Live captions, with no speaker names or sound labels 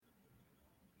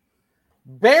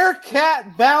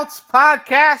Bearcat Bounce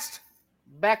Podcast.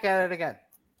 Back at it again.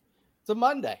 It's a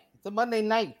Monday. It's a Monday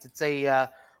night. It's a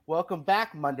welcome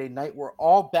back Monday night. We're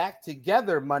all back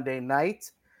together Monday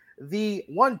night. The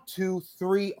 1, 2,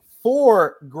 3,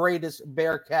 4 greatest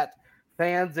Bearcat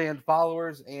fans and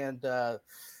followers and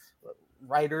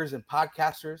writers and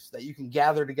podcasters that you can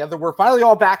gather together. We're finally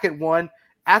all back at one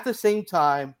at the same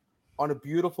time on a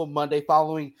beautiful Monday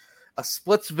following a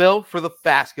Splitsville for the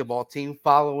basketball team,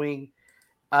 following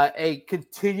a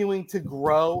continuing to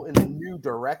grow in a new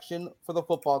direction for the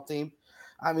football team.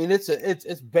 I mean, it's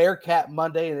Bearcat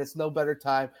Monday, and it's no better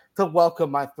time to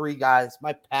welcome my three guys,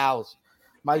 my pals,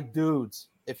 my dudes,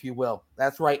 if you will.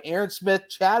 That's right, Aaron Smith,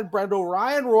 Chad Brendel,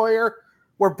 Ryan Royer.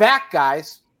 We're back,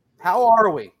 guys. How are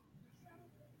we?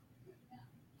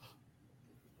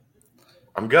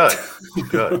 I'm good.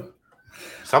 Good.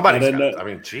 Somebody's got. I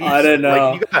mean, geez. I don't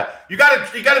know. Like, you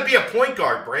gotta be a point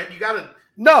guard, Brent. You gotta.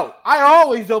 No, I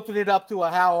always open it up to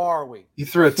a how are we. You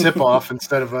threw a tip off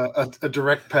instead of a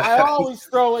direct pass. I always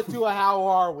throw it to a how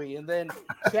are we, and then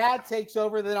Chad takes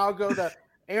over. Then I'll go to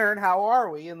Aaron, how are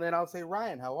we, and then I'll say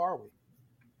Ryan, how are we?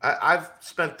 I've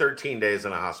spent 13 days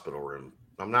in a hospital room.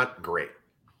 I'm not great.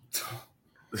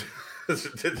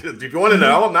 If you want to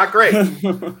know, I'm not great.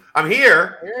 I'm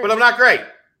here, but I'm not great.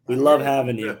 We love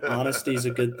having you. Honesty is a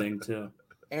good thing too.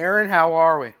 Aaron, how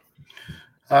are we?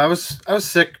 I was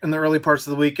sick in the early parts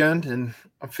of the weekend, and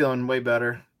I'm feeling way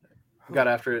better. Got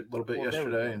after it a little bit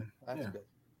yesterday, and that's good.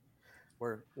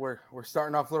 We're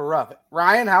starting off a little rough.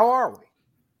 Ryan, how are we?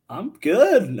 I'm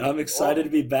good. I'm excited to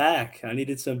be back. I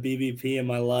needed some BBP in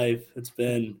my life. It's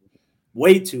been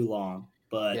way too long,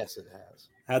 but yes, it has.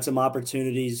 Had some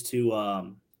opportunities to.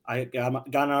 I got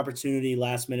an opportunity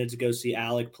last minute to go see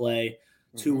Alec play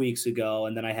 2 weeks ago,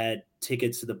 and then I had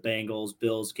tickets to the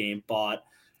Bengals-Bills game bought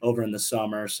over in the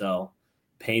summer, so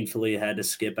painfully had to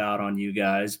skip out on you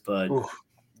guys, but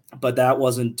that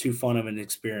wasn't too fun of an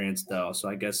experience though. So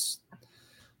I guess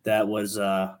that was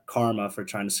karma for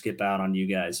trying to skip out on you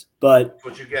guys. But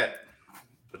what you get.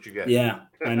 Yeah,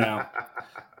 I know.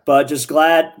 But just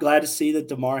glad to see that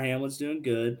DeMar Hamlin's doing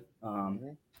good.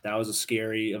 That was a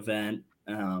scary event.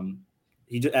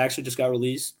 He actually just got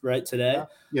released right today.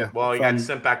 Yeah. Well, he got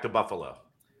sent back to Buffalo.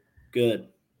 Good.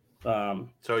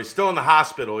 So he's still in the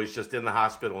hospital. He's just in the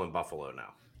hospital in Buffalo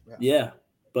now. Yeah,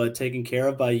 but taken care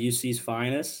of by UC's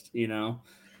finest. You know,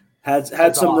 had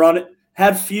some awesome.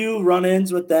 Had few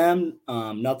run-ins with them.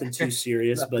 Nothing too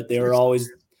serious, but they were always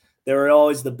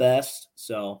the best.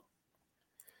 So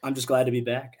I'm just glad to be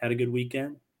back. Had a good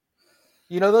weekend.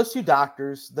 You know, those two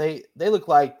doctors, they look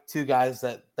like two guys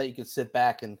that you could sit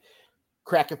back and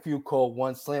crack a few cold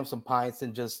ones, slam some pints,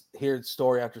 and just hear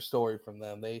story after story from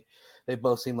them. They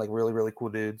both seem like really, really cool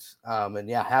dudes. And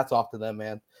yeah, hats off to them,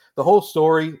 man. The whole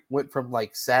story went from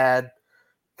like sad,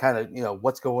 kind of, you know,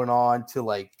 what's going on to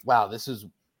like, wow, this is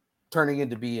turning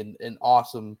into be an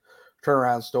awesome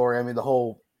turnaround story. I mean, the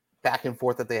whole back and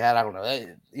forth that they had, I don't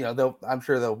know. You know, I'm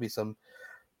sure there'll be some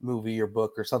movie or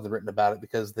book or something written about it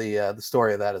because the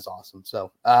story of that is awesome.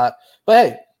 So, but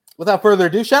hey, without further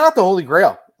ado, shout out to Holy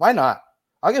Grail. Why not?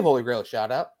 I'll give Holy Grail a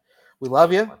shout out. We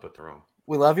love you.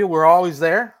 We love you. We're always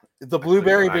there. The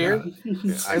blueberry beer and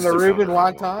the Reuben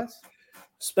wontons.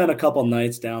 Spent a couple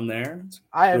nights down there.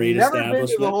 I have never been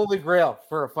to the Holy Grail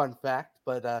for a fun fact,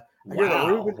 but I hear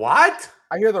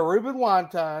the Reuben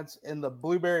wontons and the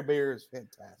blueberry beer is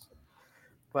fantastic.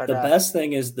 But the best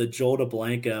thing is the Joel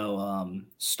DeBlanco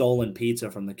stolen pizza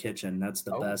from the kitchen. That's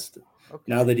the best. Okay.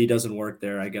 Now that he doesn't work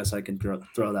there, I guess I can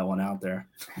throw that one out there.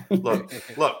 Look,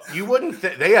 you wouldn't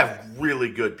they have really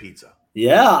good pizza.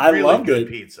 Yeah, I loved good it.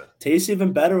 Pizza. Tastes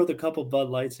even better with a couple Bud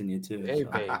Lights in you too. Hey,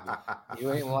 baby,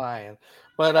 you ain't lying.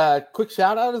 But quick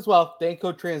shout out as well.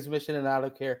 Danco Transmission and Auto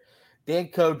Care.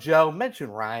 Danco Joe.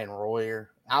 Mention Ryan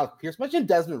Royer. Alec Pierce. Mention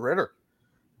Desmond Ritter.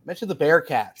 Mention the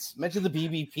Bearcats. Mention the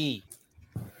BBP.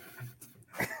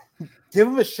 Give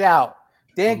them a shout.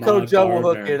 Danco Joe will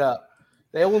hook it up.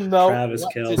 They will know Travis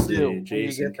what Kelce, to do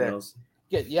Jason Kelce.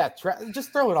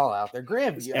 Just throw it all out there.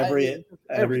 Grandview.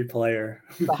 Every player.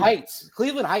 The Heights.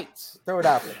 Cleveland Heights. Throw it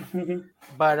out there.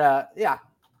 But, yeah,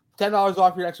 $10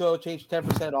 off your next oil change,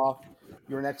 10% off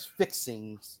your next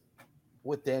fixings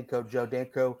with Danco Joe.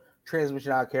 Danco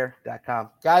TransmissionOutCare.com.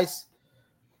 Guys,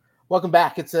 welcome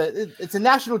back. It's a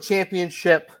national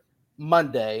championship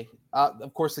Monday.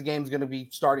 Of course, the game's going to be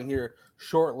starting here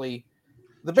shortly.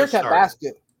 The Bearcat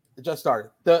just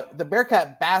started. The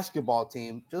Bearcat basketball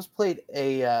team just played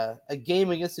a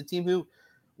game against a team who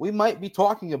we might be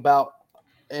talking about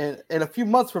in a few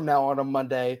months from now on a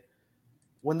Monday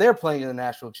when they're playing in the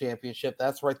national championship.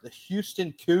 That's right, the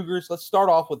Houston Cougars. Let's start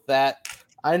off with that.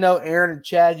 I know Aaron and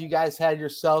Chad, you guys had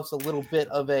yourselves a little bit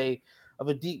of a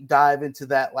deep dive into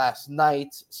that last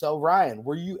night. So Ryan,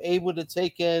 were you able to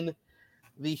take in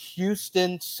the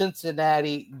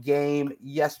Houston-Cincinnati game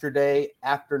yesterday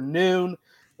afternoon?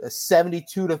 The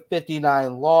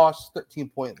 72-59 loss,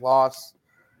 13-point loss.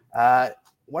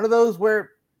 One of those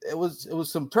where it was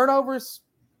some turnovers,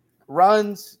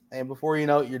 runs, and before you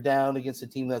know it, you're down against a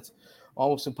team that's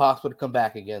almost impossible to come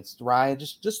back against. Ryan,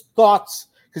 just thoughts,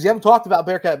 because you haven't talked about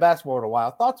Bearcat basketball in a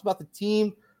while. Thoughts about the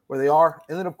team, where they are,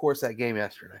 and then, of course, that game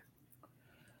yesterday.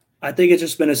 I think it's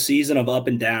just been a season of up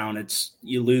and down. It's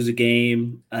you lose a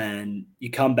game and you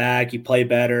come back, you play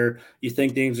better, you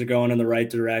think things are going in the right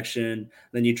direction,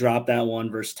 then you drop that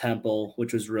one versus Temple,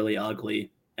 which was really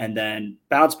ugly, and then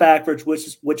bounce back for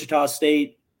Wichita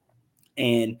State,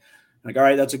 and like, all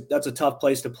right, that's a tough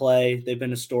place to play. They've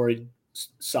been a storied,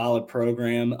 solid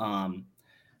program.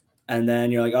 And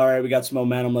then you're like, all right, we got some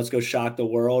momentum. Let's go shock the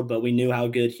world. But we knew how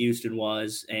good Houston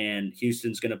was, and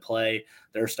Houston's going to play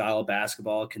their style of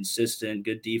basketball, consistent,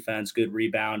 good defense, good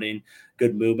rebounding,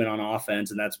 good movement on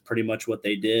offense. And that's pretty much what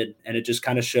they did. And it just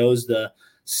kind of shows that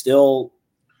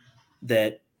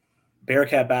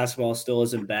Bearcat basketball still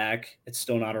isn't back. It's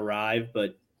still not arrived,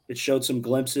 but it showed some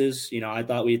glimpses. I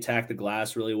thought we attacked the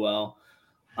glass really well.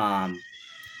 But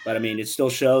I mean, it still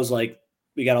shows like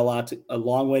we got a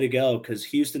long way to go, because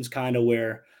Houston's kind of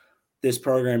where this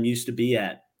program used to be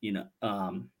at,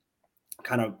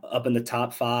 kind of up in the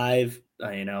top 5,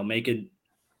 making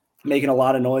a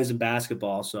lot of noise in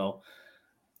basketball. So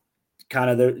kind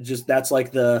of that's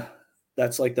like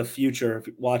the future of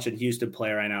watching Houston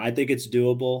play right now. I think it's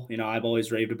doable. I've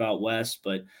always raved about West,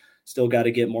 but still got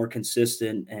to get more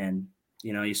consistent. And,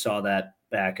 you saw that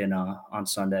back in on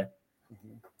Sunday.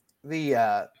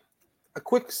 A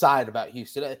quick side about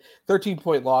Houston, a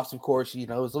 13-point loss, of course, it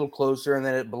was a little closer, and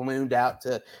then it ballooned out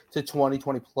to 20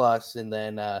 plus. And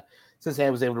then Cincinnati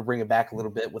was able to bring it back a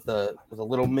little bit with a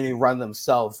little mini run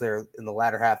themselves there in the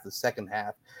latter half of the second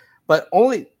half. But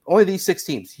only these 6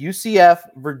 teams: UCF,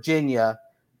 Virginia,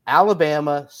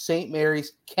 Alabama, St.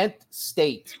 Mary's, Kent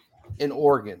State, and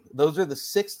Oregon. Those are the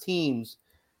 6 teams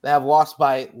that have lost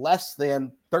by less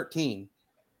than 13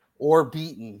 or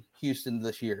beaten Houston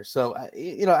this year. So,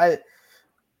 I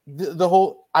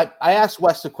asked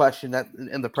West a question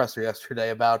in the presser yesterday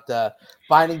about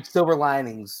finding silver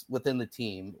linings within the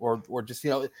team, or just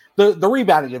the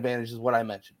rebounding advantage is what I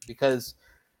mentioned, because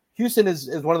Houston is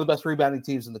one of the best rebounding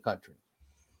teams in the country,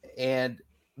 and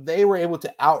they were able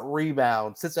to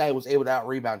out-rebound. Cincinnati was able to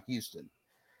out-rebound Houston.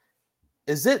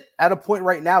 Is it at a point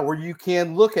right now where you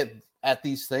can look at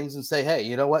these things and say, hey,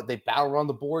 you know what? They battled on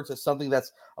the boards. That's something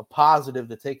that's a positive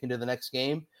to take into the next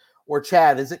game. Or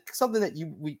Chad, is it something that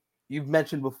you've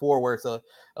mentioned before, where it's a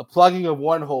plugging of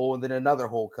one hole and then another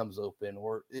hole comes open,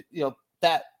 or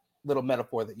that little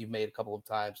metaphor that you've made a couple of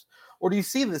times? Or do you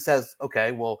see this as,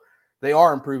 okay, well, they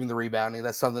are improving the rebounding,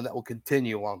 that's something that will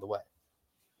continue along the way?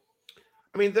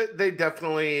 I mean, they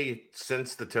definitely,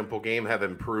 since the Temple game, have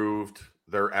improved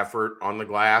their effort on the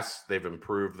glass. They've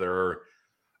improved their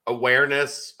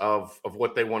awareness of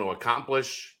what they want to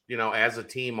accomplish, as a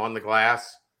team on the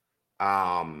glass.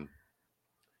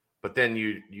 But then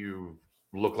you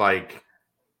look like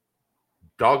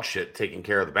dog shit taking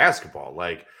care of the basketball.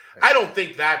 Like, I don't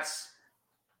think that's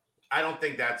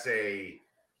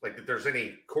that there's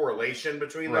any correlation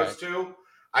between those two.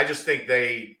 I just think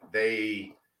they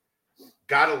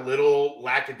got a little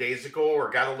lackadaisical, or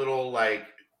got a little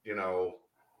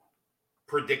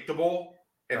predictable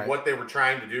in what they were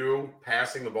trying to do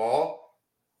passing the ball.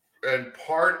 And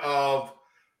part of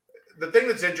the thing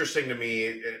that's interesting to me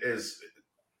is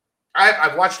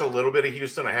I've watched a little bit of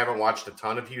Houston. I haven't watched a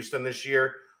ton of Houston this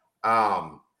year. I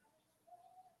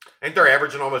think they're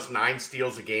averaging almost 9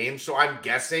 steals a game. So I'm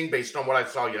guessing, based on what I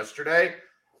saw yesterday,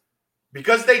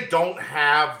 because they don't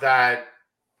have the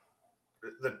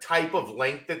type of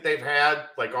length that they've had,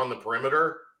 like on the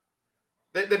perimeter.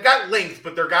 They've got length,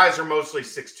 but their guys are mostly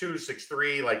 6'2",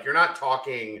 6'3". Like, you're not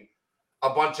talking a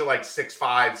bunch of 6'5",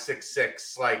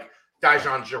 6'6", like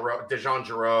Dejan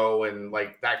Giroux and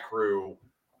like that crew.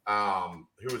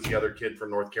 Who was the other kid from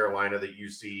North Carolina that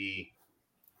UC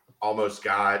almost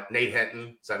got? Nate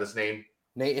Hinton, is that his name?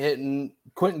 Nate Hinton,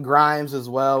 Quentin Grimes as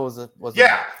well was.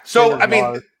 So I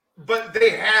mean, but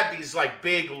they had these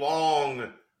big,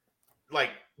 long,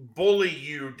 bully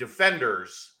you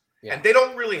defenders, and they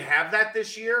don't really have that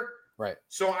this year. Right.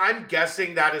 So I'm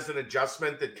guessing that is an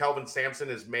adjustment that Kelvin Sampson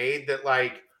has made, that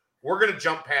we're going to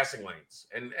jump passing lanes,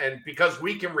 and because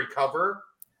we can recover.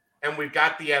 And we've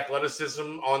got the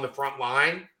athleticism on the front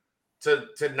line to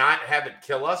not have it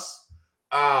kill us.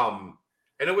 And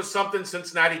And it was something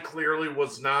Cincinnati clearly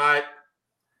was not.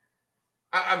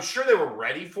 I'm sure they were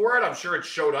ready for it. I'm sure it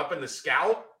showed up in the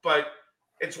scout, but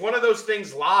it's one of those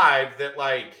things live that,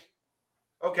 like,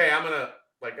 okay, I'm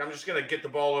just gonna get the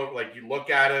ball over. Like, you look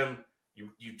at him,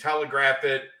 you telegraph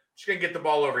it. Just gonna get the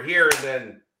ball over here, and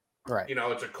then, right,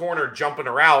 it's a corner jumping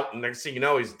a route, and next thing you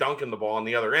know, he's dunking the ball on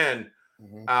the other end.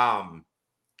 Mm-hmm.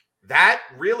 That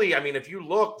really, I mean, if you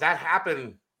look, that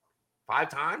happened 4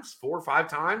 or 5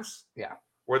 times. Yeah,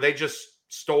 where they just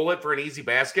stole it for an easy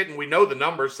basket, and we know the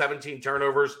numbers: 17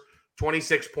 turnovers,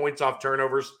 26 points off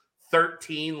turnovers,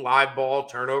 13 live ball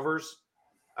turnovers.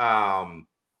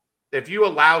 If you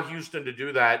allow Houston to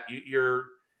do that,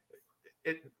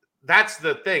 that's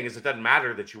the thing, is it doesn't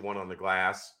matter that you won on the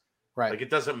glass. Right. Like,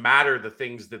 it doesn't matter the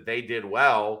things that they did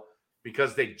well,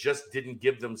 because they just didn't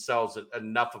give themselves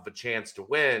enough of a chance to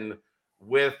win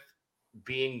with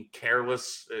being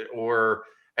careless, or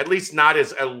at least not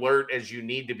as alert as you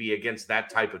need to be against that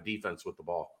type of defense with the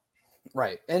ball.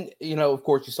 Right. And, of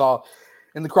course, you saw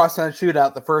in the crosstown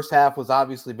shootout, the first half was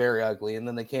obviously very ugly, and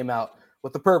then they came out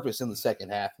with the purpose in the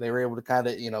second half. They were able to kind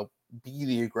of, be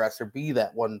the aggressor, be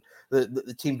that one,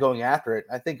 the team going after it.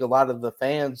 I think a lot of the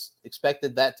fans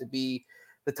expected that to be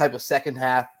the type of second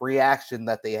half reaction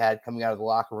that they had coming out of the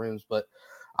locker rooms. But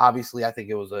obviously, I think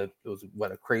it was a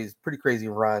pretty crazy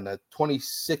run, a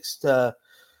 13-2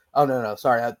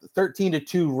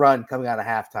 run coming out of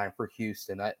halftime for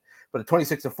Houston. But a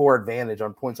 26-4 advantage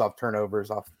on points off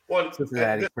turnovers off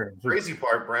Cincinnati. The crazy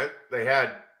part, Brent, they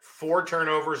had 4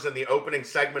 turnovers in the opening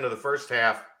segment of the first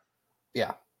half.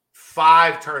 Yeah.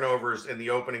 5 turnovers in the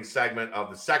opening segment of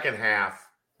the second half.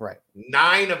 Right.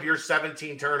 9 of your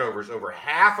 17 turnovers, over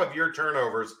half of your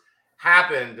turnovers,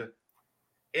 happened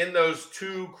in those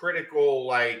 2 critical,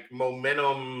 like,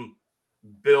 momentum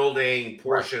building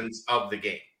portions of the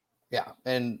game. Yeah.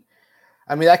 And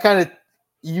I mean, that kind of,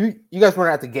 you guys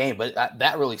weren't at the game, but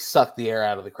that really sucked the air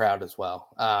out of the crowd as well.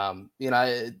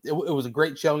 It was a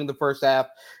great showing in the first half.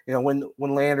 When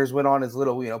Landers went on his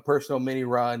little, personal mini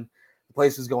run, the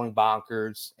place was going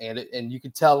bonkers, and you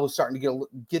could tell it was starting to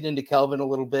get into Kelvin a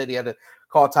little bit. He had to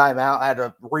call a timeout, had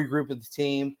to regroup with the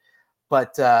team.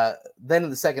 But then in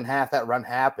the second half, that run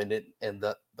happened, and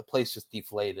the place just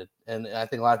deflated. And I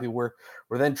think a lot of people were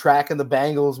then tracking the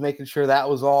Bengals, making sure that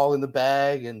was all in the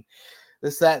bag, and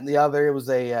this, that, and the other. It was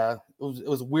a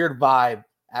weird vibe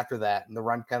after that, and the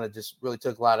run kind of just really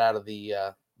took a lot out of the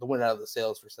wind out of the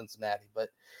sails for Cincinnati. But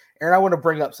Aaron, I want to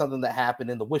bring up something that happened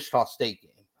in the Wichita State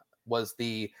game. Was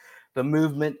the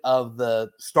movement of the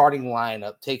starting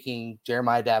lineup, taking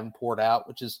Jeremiah Davenport out,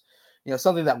 which is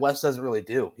something that Wes doesn't really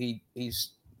do.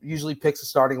 He's usually picks a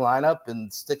starting lineup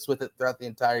and sticks with it throughout the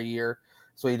entire year.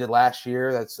 That's what he did last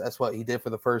year. That's what he did for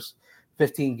the first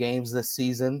 15 games this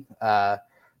season. But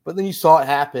then you saw it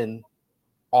happen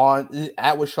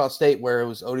at Wichita State, where it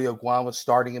was Odi Oguama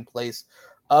starting in place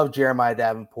of Jeremiah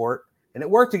Davenport, and it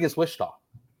worked against Wichita.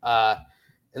 And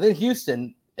then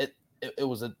Houston, it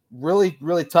was a really,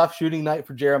 really tough shooting night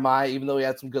for Jeremiah, even though he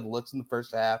had some good looks in the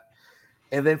first half.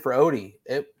 And then for Odi,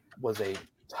 it was a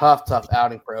tough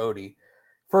outing for Odi.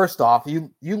 First off,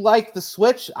 you like the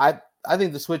switch. I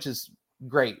think the switch is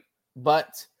great,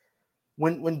 but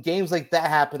when games like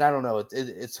that happen, I don't know.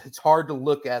 It's hard to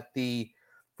look at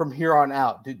from here on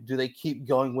out. Do they keep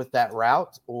going with that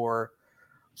route, or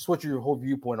switch your whole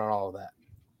viewpoint on all of that?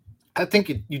 I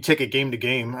think you take it game to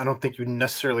game. I don't think you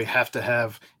necessarily have to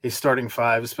have a starting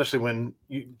 5, especially when,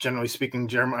 generally speaking,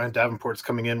 Jeremiah Davenport's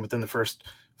coming in within the first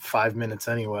 5 minutes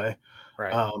anyway.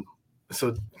 Right.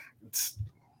 So it's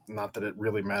not that it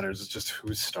really matters. It's just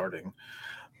who's starting.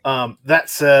 That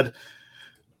said,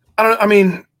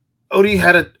 Odi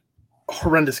had a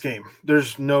horrendous game.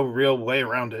 There's no real way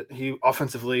around it. He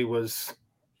offensively was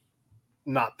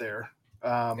not there.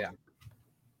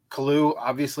 Kalu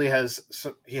obviously those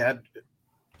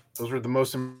were the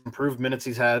most improved minutes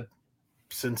he's had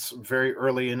since very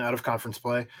early in out of conference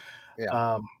play.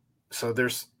 Yeah. So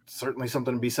there's certainly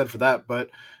something to be said for that. But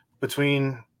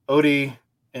between Odi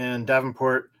and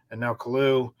Davenport and now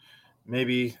Kalu,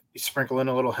 maybe you sprinkle in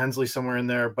a little Hensley somewhere in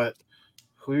there, but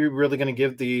who are you really going to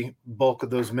give the bulk of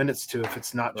those minutes to if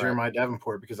it's not Jeremiah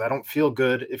Davenport? Because I don't feel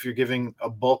good if you're giving a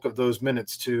bulk of those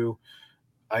minutes to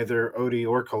either Odi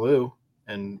or Kalu.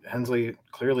 And Hensley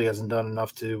clearly hasn't done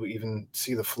enough to even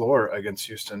see the floor against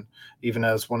Houston, even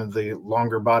as one of the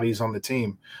longer bodies on the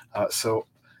team. So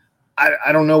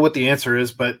I don't know what the answer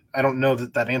is, but I don't know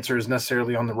that answer is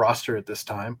necessarily on the roster at this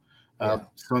time.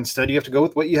 So instead, you have to go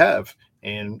with what you have.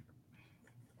 And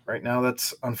right now,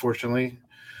 that's unfortunately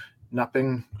not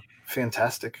been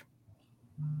fantastic.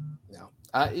 No.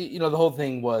 The whole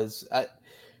thing was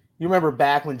you remember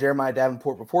back when Jeremiah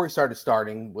Davenport, before he started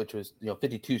starting, which was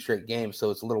 52 straight games, so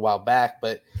it's a little while back,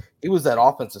 but he was that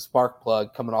offensive spark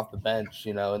plug coming off the bench,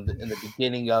 in the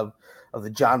beginning of the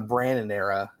John Brandon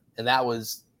era, and that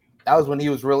was when he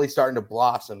was really starting to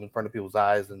blossom in front of people's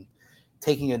eyes and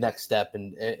taking a next step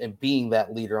and being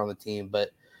that leader on the team.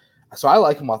 But so I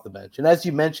like him off the bench, and as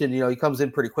you mentioned, he comes in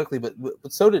pretty quickly, but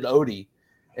so did Odie.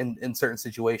 In certain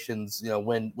situations,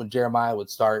 when Jeremiah would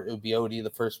start, it would be Odie, the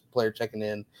first player checking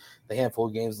in, the handful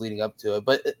of games leading up to it.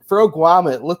 But for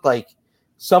Oguama, it looked like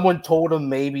someone told him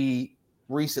maybe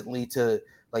recently to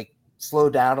slow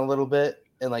down a little bit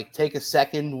and take a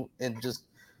second and just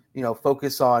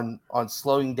focus on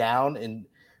slowing down, and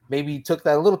maybe he took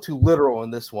that a little too literal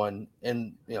in this one,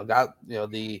 and got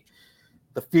the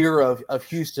fear of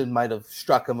Houston might have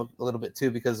struck him a little bit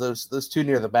too, because those two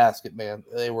near the basket, man,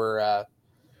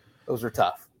 those were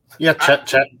tough. Yeah,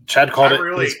 Chad called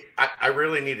it. I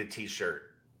really need a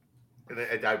T-shirt,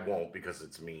 and I won't because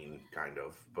it's mean, kind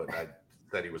of. But I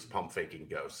said he was pump faking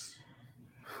ghosts.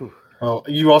 Well,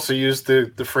 you also used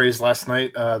the phrase last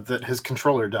night that his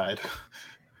controller died.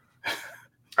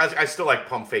 I still like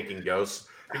pump faking ghosts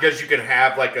because you can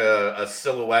have a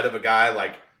silhouette of a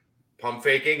guy pump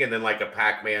faking, and then a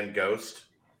Pac-Man ghost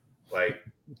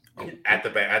at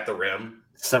the rim.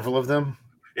 Several of them.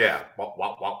 Yeah.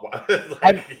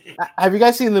 Have you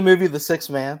guys seen the movie The Sixth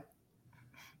Man?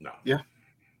 No. Yeah.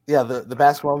 Yeah, the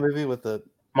basketball movie with the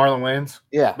Marlon Wayans.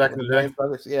 Yeah, back in the day.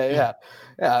 Brothers. Yeah.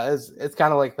 It's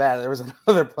kind of like that. There was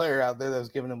another player out there that was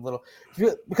giving him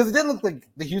because it didn't look like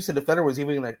the Houston defender was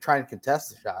even going to try and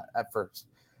contest the shot at first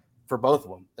for both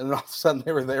of them, and then all of a sudden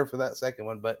they were there for that second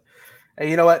one. But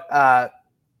hey, you know what?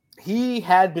 He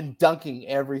had been dunking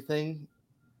everything,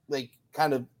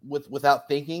 kind of without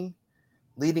thinking,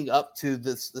 leading up to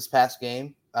this past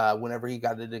game, whenever he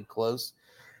got it in close.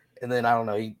 And then, I don't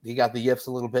know, he got the yips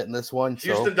a little bit in this one.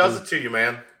 Houston does it to you,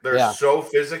 man. They're so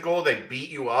physical. They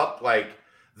beat you up.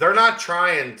 They're not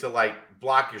trying to,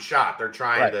 block your shot. They're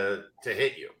trying to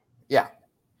hit you. Yeah.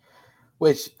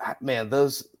 Which, man,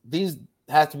 these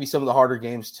have to be some of the harder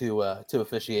games to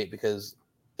officiate, because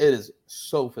it is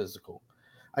so physical.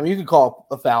 I mean, you can call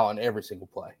a foul on every single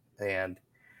play. And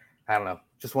I don't know,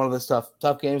 just one of those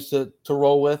tough games to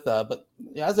roll with. But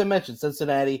as I mentioned,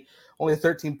 Cincinnati, only a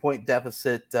 13-point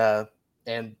deficit,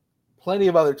 and plenty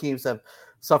of other teams have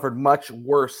suffered much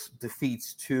worse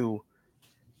defeats to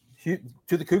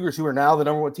the Cougars, who are now the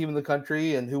number one team in the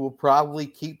country and who will probably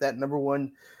keep that number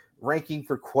one ranking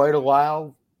for quite a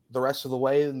while the rest of the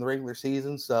way in the regular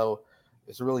season. So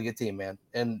it's a really good team, man.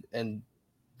 And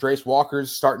Drace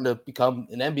Walker's starting to become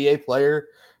an NBA player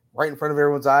right in front of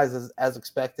everyone's eyes as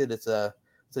expected. It's a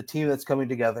team that's coming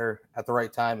together at the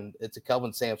right time, and it's a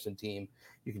Kelvin Sampson team.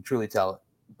 You can truly tell it.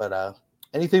 But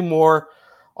anything more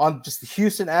on just the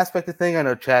Houston aspect of thing? I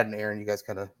know Chad and Aaron, you guys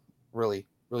kind of really,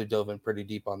 really dove in pretty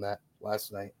deep on that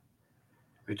last night.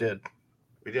 We did.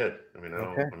 I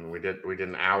mean, we did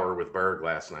an hour with Berg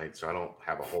last night, so I don't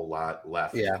have a whole lot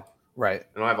left. Yeah, right.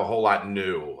 I don't have a whole lot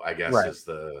new, I guess, is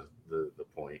the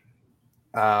point.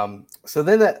 So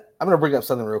then I'm going to bring up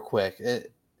something real quick.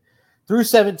 Through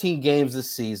 17 games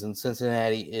this season,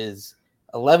 Cincinnati is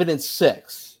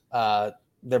 11-6.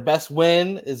 Their best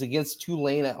win is against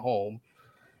Tulane at home,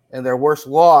 and their worst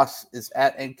loss is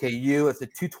at NKU. It's a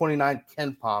 229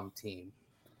 KenPom team.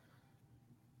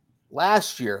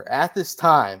 Last year, at this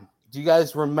time, do you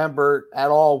guys remember at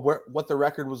all what the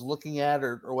record was looking at,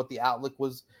 or what the outlook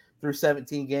was through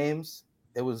 17 games?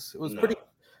 It was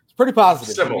pretty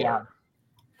positive. Similar.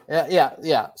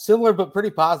 Yeah. Similar, but pretty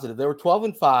positive. They were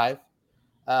 12-5,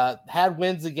 had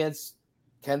wins against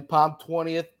KenPom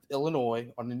 20th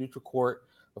Illinois on the neutral court,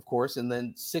 of course, and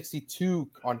then 62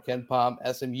 on KenPom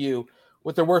SMU,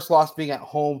 with their worst loss being at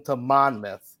home to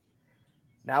Monmouth.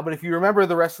 Now, but if you remember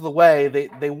the rest of the way,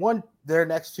 they won their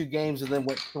next two games and then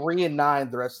went 3-9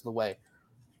 the rest of the way.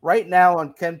 Right now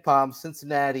on KenPom,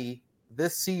 Cincinnati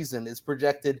this season is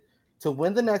projected to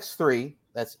win the next three.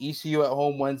 That's ECU at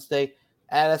home Wednesday,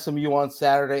 at SMU on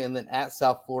Saturday, and then at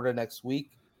South Florida next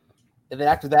week. And then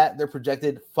after that, they're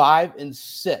projected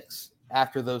 5-6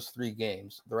 after those three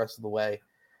games the rest of the way.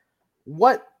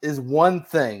 What is one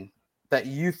thing that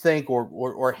you think,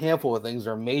 or a handful of things,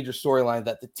 or a major storyline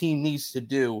that the team needs to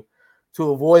do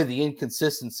to avoid the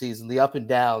inconsistencies and the up and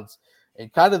downs,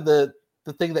 and kind of the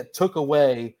thing that took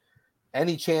away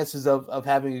any chances of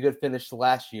having a good finish to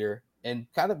last year, and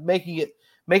kind of making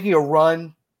a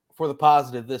run for the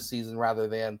positive this season rather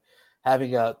than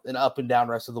having an up and down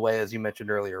rest of the way, as you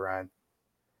mentioned earlier, Ryan?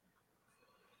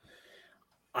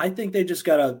 I think they just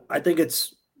I think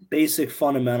it's basic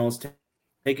fundamentals,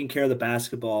 taking care of the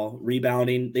basketball,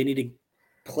 rebounding. They need to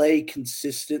play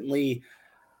consistently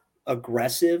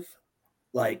aggressive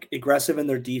in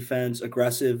their defense,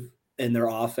 aggressive in their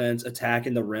offense,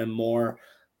 attacking the rim more.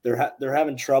 They're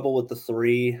having trouble with the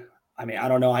three. I mean, I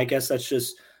don't know. I guess that's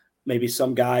just maybe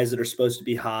some guys that are supposed to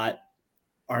be hot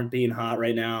aren't being hot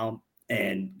right now,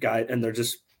 and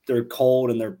they're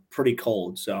cold, and they're pretty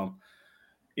cold. So,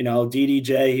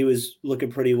 DDJ, he was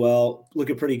looking pretty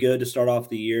good to start off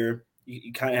the year.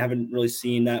 You kind of haven't really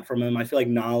seen that from him. I feel like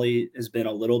Nolly has been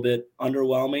a little bit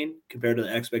underwhelming compared to the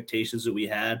expectations that we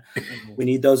had. We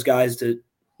need those guys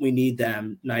we need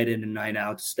them night in and night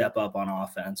out to step up on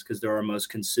offense because they're our most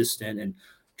consistent and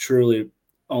truly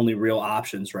only real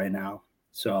options right now.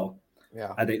 So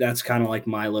yeah, I think that's kind of like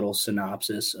my little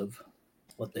synopsis of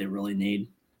what they really need.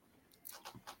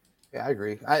 Yeah, I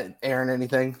agree. Aaron,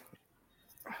 anything?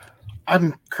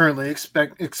 I'm currently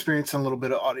experiencing a little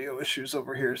bit of audio issues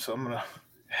over here, so I'm going to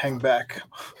hang back.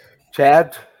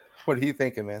 Chad, what are you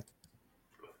thinking, man?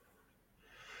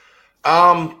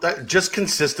 Just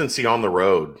consistency on the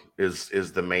road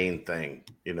is the main thing.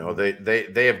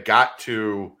 They have got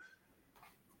to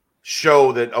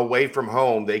show that away from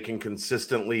home they can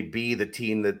consistently be the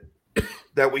team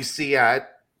that we see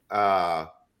at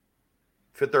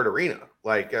Fifth Third Arena.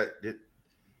 Like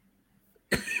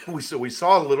we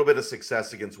saw a little bit of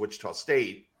success against Wichita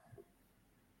State.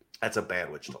 That's a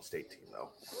bad Wichita State team, though.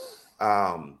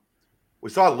 We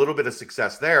saw a little bit of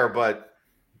success there, but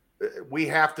we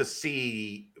have to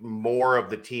see more of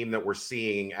the team that we're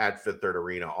seeing at Fifth Third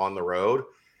Arena on the road.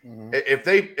 Mm-hmm. If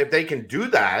they can do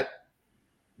that,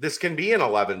 this can be an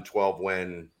 11-12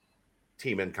 win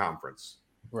team in conference,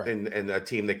 right? And a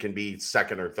team that can be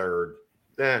second or third,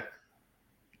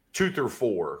 2 through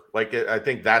 4. Like I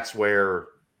think that's where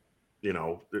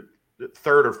the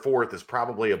third or fourth is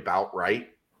probably about right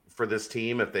for this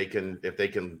team if they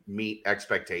can meet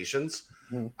expectations.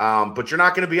 Mm-hmm. But you're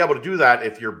not going to be able to do that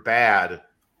if you're bad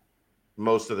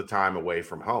most of the time away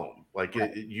from home. Like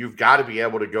right. You've got to be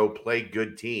able to go play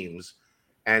good teams.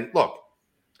 And look,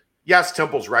 yes,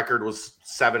 Temple's record was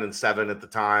 7-7 at the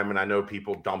time, and I know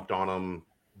people dumped on them,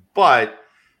 but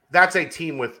that's a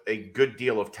team with a good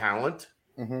deal of talent,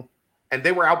 mm-hmm. and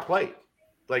they were outplayed.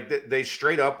 Like they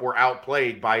straight up were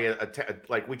outplayed by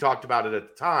like we talked about it at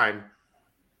the time,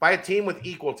 by a team with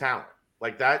equal talent.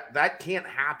 Like that can't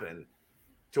happen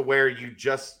to where you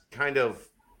just kind of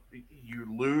you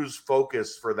lose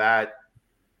focus for that.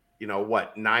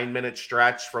 9-minute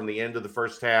stretch from the end of the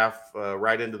first half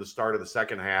right into the start of the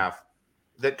second half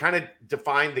that kind of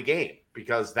defined the game,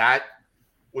 because that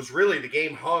was really the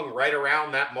game hung right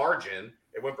around that margin.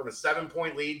 It went from a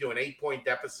 7-point lead to an 8-point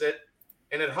deficit,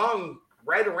 and it hung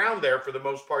right around there for the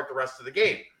most part the rest of the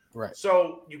game. Right.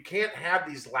 So you can't have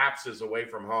these lapses away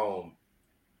from home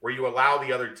where you allow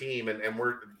the other team, and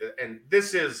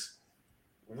this is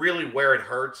really where it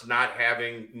hurts not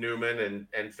having Newman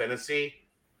and Finney,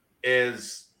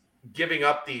 is giving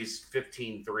up these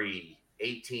 15-3,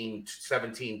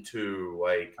 18-17-2,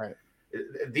 like right.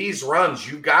 These runs.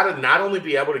 You've got to not only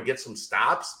be able to get some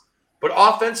stops, but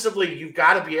offensively, you've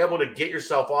got to be able to get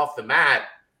yourself off the mat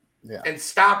and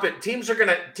stop it. Teams are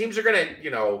gonna,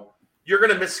 you're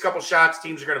gonna miss a couple shots.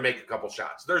 Teams are gonna make a couple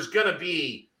shots. There's gonna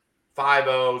be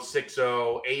 5-0,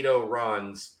 6-0, 8-0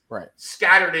 runs right.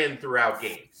 scattered in throughout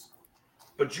games.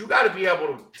 But you got to be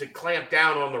able to clamp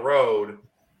down on the road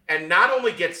and not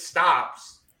only get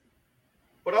stops,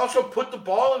 but also put the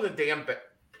ball in the damn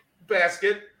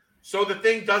basket so the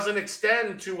thing doesn't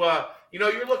extend to,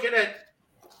 you're looking at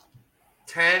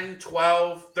 10,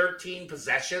 12, 13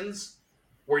 possessions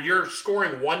where you're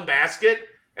scoring one basket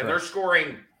and right. they're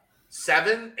scoring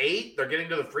 7, 8. They're getting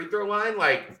to the free throw line.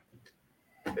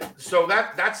 So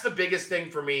that's the biggest thing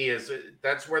for me, is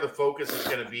that's where the focus is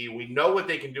going to be. We know what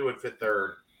they can do at Fifth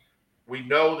Third. We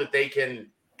know that they can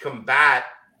combat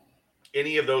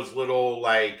any of those little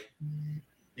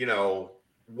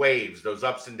waves, those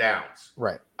ups and downs.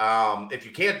 Right. If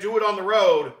you can't do it on the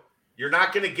road, you're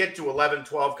not going to get to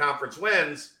 11-12 conference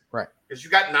wins. Right. Because you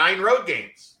got 9 road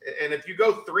games. And if you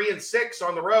go 3-6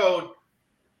 on the road,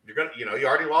 you're going to, you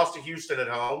already lost to Houston at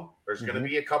home. There's mm-hmm. going to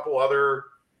be a couple other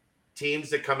teams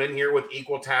that come in here with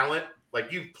equal talent.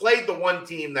 Like, you've played the one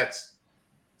team that's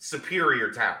superior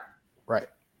talent. Right.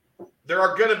 There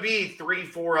are going to be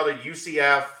 3-4 other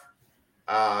UCF,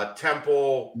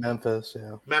 Temple, Memphis,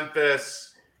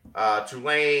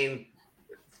 Tulane,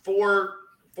 four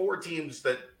teams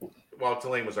that, well,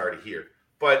 Tulane was already here,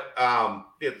 but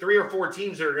 3 or 4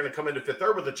 teams that are going to come into Fifth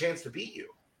Third with a chance to beat you.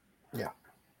 Yeah.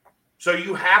 So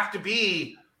you have to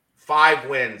be 5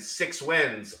 wins, 6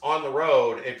 wins on the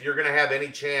road if you're going to have any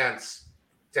chance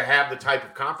to have the type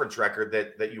of conference record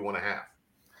that you want to have.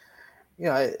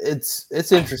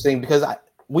 it's interesting because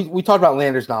we talked about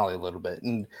Landers Nolley a little bit,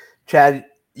 and Chad,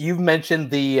 you've mentioned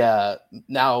the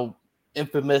now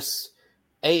infamous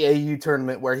AAU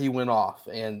tournament where he went off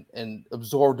and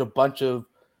absorbed a bunch of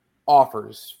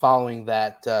offers following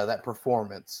that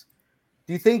performance.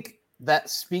 Do you think that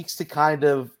speaks to kind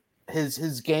of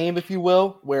his game, if you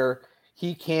will, where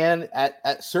he can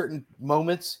at certain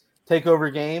moments take over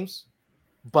games,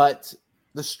 but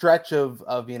the stretch of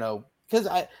because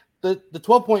the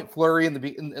 12-point flurry in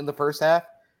the first half,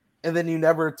 and then you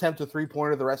never attempt a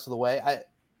 3-pointer the rest of the way.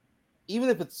 Even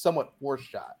if it's somewhat forced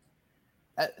shot,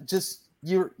 just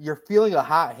you're feeling a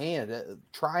hot hand.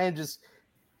 Try and just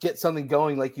get something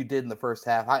going like you did in the first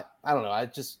half. I don't know.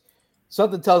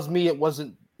 Something tells me it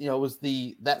wasn't. It was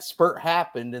that spurt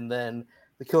happened and then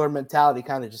the killer mentality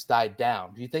kind of just died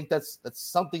down. Do you think that's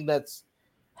something that's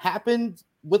happened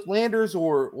with Landers,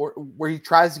 or where he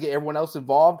tries to get everyone else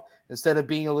involved instead of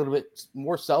being a little bit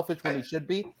more selfish when he should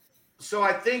be? So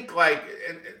I think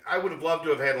and I would have loved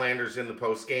to have had Landers in the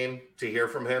post game to hear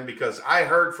from him, because I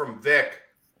heard from Vic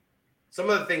some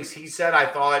of the things he said I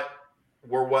thought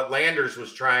were what Landers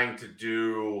was trying to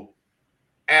do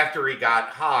after he got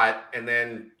hot, and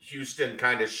then Houston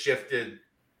kind of shifted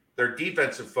their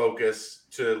defensive focus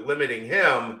to limiting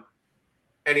him.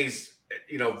 And he's,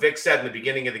 Vic said in the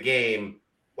beginning of the game,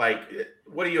 like,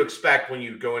 what do you expect when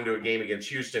you go into a game against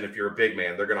Houston if you're a big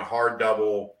man? They're going to hard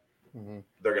double. Mm-hmm.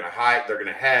 They're going to hide. They're going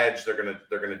to hedge. They're going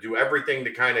to do everything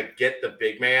to kind of get the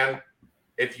big man,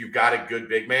 if you've got a good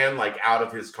big man, like out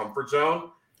of his comfort zone.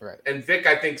 Right. And Vic,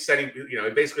 I think, said he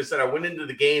basically said, I went into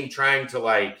the game trying to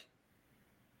like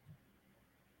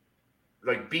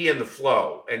be in the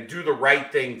flow and do the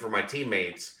right thing for my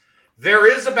teammates.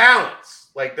 There is a balance.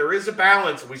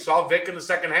 We saw Vic in the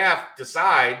second half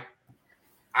decide,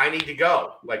 I need to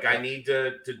go. Like, I need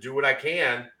to do what I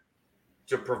can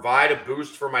to provide a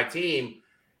boost for my team.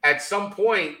 At some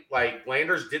point, like,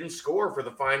 Landers didn't score for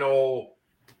the final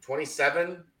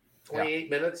 28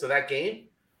 minutes of that game.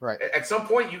 Right. At some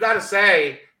point, you got to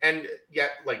say, and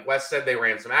yet, like Wes said, they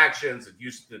ran some actions and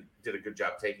Houston did a good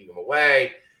job taking them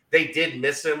away. They did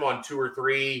miss him on 2 or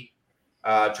 3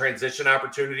 transition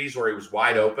opportunities where he was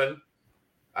wide open.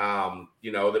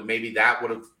 That maybe that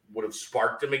would have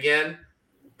sparked him again.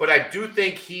 But I do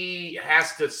think he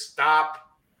has to stop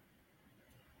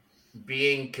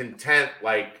being content,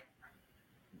 like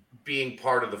being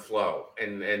part of the flow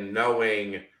and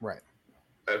knowing, right,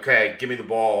 okay, give me the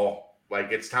ball.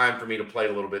 Like, it's time for me to play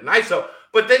a little bit nice. So,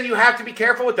 but then you have to be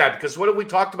careful with that, because what have we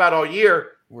talked about all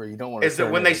year? Where you don't want to is that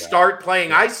when they start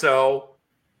playing ISO,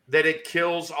 that it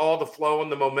kills all the flow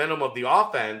and the momentum of the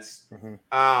offense.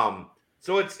 Mm-hmm.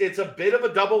 So it's a bit of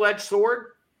a double-edged sword.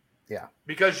 Yeah.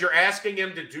 Because you're asking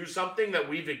him to do something that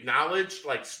we've acknowledged,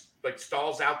 like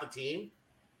stalls out the team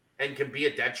and can be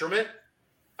a detriment.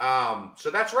 So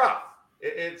that's rough.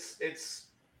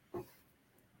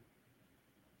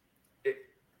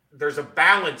 There's a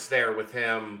balance there with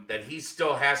him that he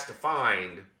still has to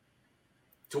find,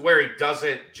 to where he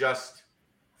doesn't just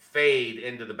fade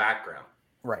into the background.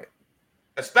 Right.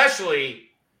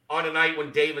 Especially on a night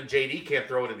when Dave and JD can't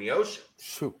throw it in the ocean.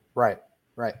 Shoot. Right.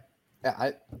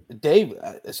 Yeah, Dave,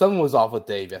 something was off with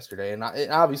Dave yesterday. And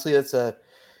obviously that's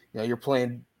you're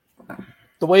playing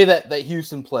the way that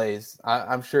Houston plays.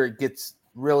 I'm sure it gets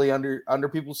really under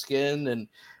people's skin and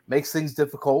makes things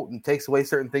difficult and takes away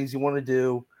certain things you want to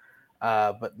do.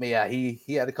 But yeah, he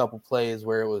had a couple plays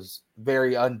where it was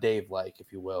very un-Dave-like,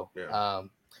 if you will. Yeah.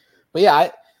 But yeah,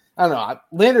 I don't know.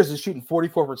 Landers is shooting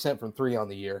 44% from 3 on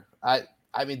the year. I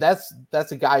mean, that's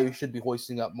a guy who should be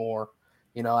hoisting up more.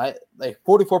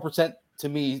 44% to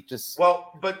me just.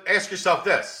 Well, but ask yourself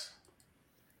this: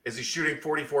 is he shooting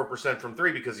 44% from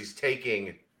 3 because he's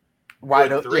taking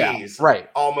good threes? Yeah, right.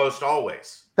 Almost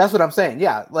always. That's what I'm saying.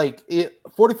 Yeah,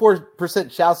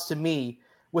 44% shouts to me.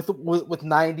 With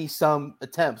 90 some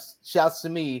attempts, shouts to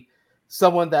me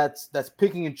someone that's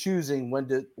picking and choosing when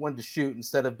to shoot,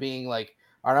 instead of being like,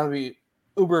 I'm gonna be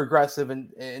uber aggressive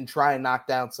and try and knock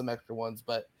down some extra ones.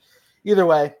 But either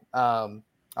way,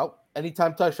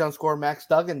 anytime touchdown score, Max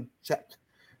Duggan, check.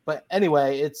 But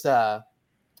anyway, it's something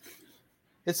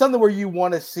where you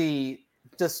want to see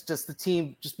just the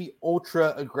team just be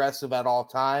ultra aggressive at all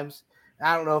times.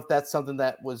 I don't know if that's something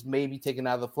that was maybe taken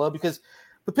out of the flow, because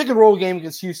the pick and roll game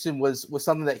against Houston was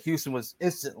something that Houston was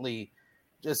instantly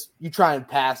just, you try and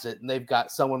pass it, and they've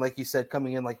got someone, like you said,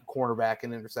 coming in like a cornerback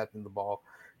and intercepting the ball.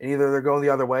 And either they're going the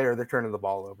other way or they're turning the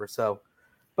ball over. So,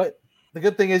 but the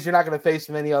good thing is you're not going to face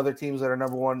many other teams that are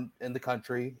number 1 in the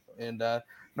country and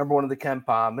number 1 in the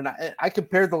KenPom. And I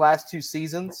compared the last 2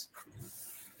 seasons,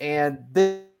 and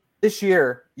this this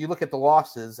year, you look at the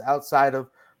losses outside of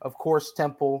course,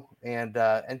 Temple and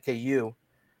NKU.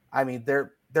 I mean,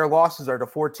 their losses are to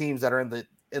 4 teams that are in the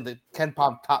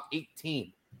KenPom top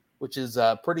 18, which is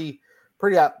pretty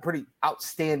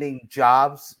outstanding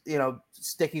jobs.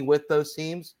 Sticking with those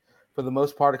teams for the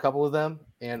most part, a couple of them,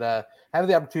 and having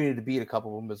the opportunity to beat a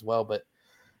couple of them as well. But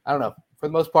I don't know. For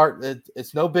the most part,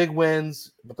 it's no big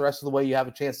wins, but the rest of the way you have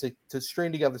a chance to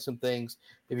string together some things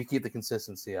if you keep the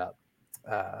consistency up.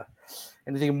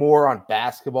 Anything more on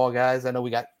basketball, guys? I know we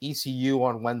got ECU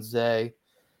on Wednesday.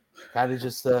 Kind of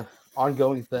just an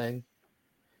ongoing thing.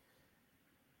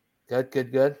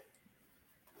 Good.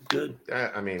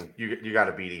 I mean, you got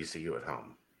to beat ECU at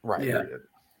home. Right. Yeah.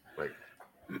 Like,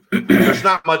 there's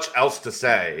not much else to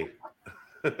say.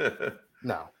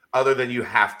 No. Other than you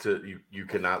have to, you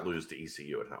cannot lose to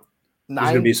ECU at home. There's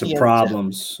going to be some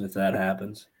problems if that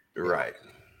happens. Right.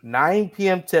 9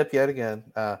 p.m. tip yet again.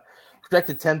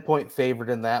 Projected 10-point favorite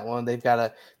in that one. They've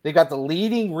got the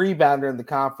leading rebounder in the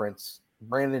conference,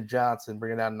 Brandon Johnson,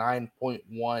 bringing down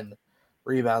 9.1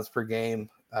 rebounds per game.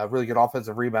 Really good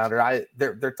offensive rebounder.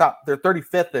 They're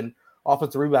 35th in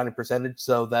offensive rebounding percentage,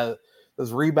 so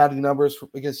those rebounding numbers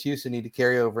against Houston need to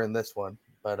carry over in this one.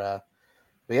 But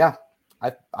yeah.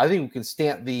 I think we can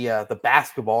stamp the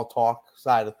basketball talk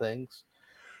side of things.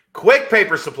 Quick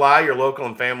Paper Supply, your local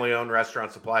and family-owned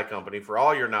restaurant supply company for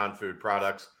all your non-food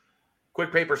products.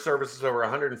 Quick Paper services over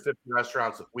 150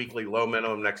 restaurants with weekly low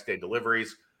minimum next-day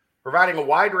deliveries, providing a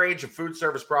wide range of food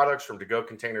service products from to-go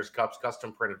containers, cups,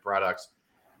 custom printed products,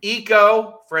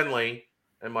 eco-friendly,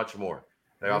 and much more.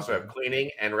 They also have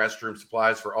cleaning and restroom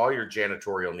supplies for all your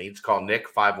janitorial needs. Call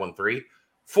Nick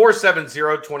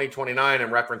 513-470-2029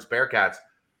 and reference Bearcats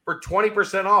for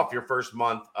 20% off your first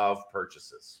month of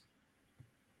purchases.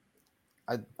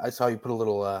 I saw you put a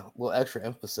little extra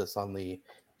emphasis on the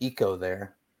eco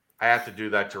there. I have to do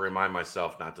that to remind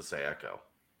myself not to say echo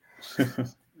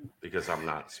because I'm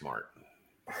not smart.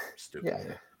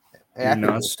 Stupid. Yeah.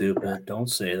 You're not stupid. Don't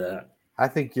say that. I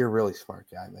think you're a really smart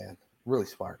guy, man. Really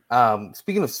smart.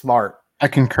 Speaking of smart, I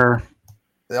concur.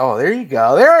 Oh, there you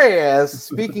go. There he is.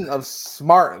 Speaking of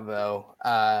smart, though,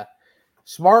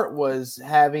 Smart was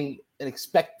having an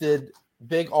expected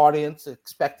big audience,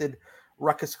 expected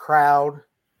ruckus crowd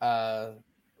at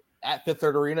Fifth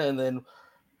Third Arena, and then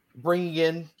bringing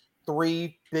in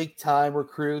 3 big-time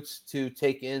recruits to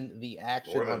take in the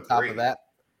action on top of that.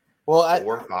 Well,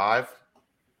 4 or 5.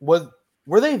 Were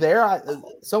they there?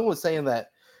 Someone was saying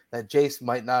that Jace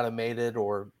might not have made it,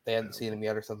 or they hadn't seen him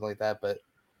yet, or something like that, but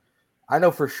I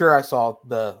know for sure I saw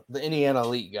the Indiana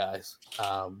Elite guys.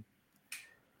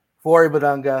 Flory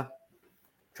Badunga,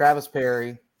 Travis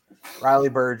Perry, Riley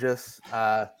Burgess.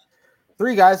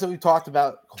 3 guys that we talked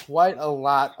about quite a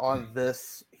lot on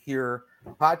this here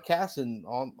podcast and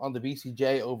on the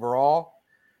BCJ overall.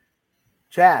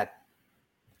 Chad,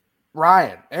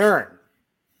 Ryan, Aaron.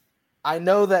 I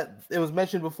know that it was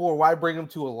mentioned before, why bring them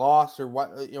to a loss, or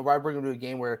why bring them to a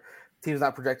game where the team's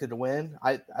not projected to win.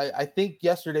 I think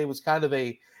yesterday was kind of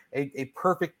a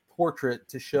perfect portrait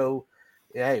to show,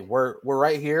 hey, we're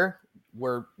right here.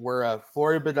 We're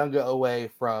Flory Badunga away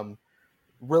from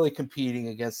really competing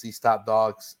against these top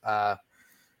dogs.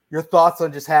 Your thoughts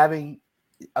on just having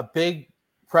a big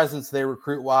presence there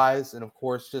recruit-wise, and of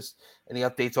course, just any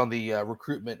updates on the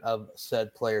recruitment of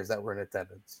said players that were in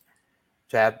attendance.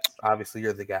 Chad, obviously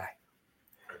you're the guy.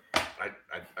 I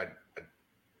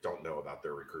don't know about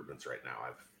their recruitments right now.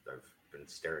 I've been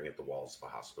staring at the walls of the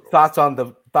hospital. Thoughts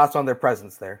on their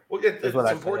presence there? Well,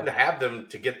 it's important to have them,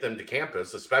 to get them to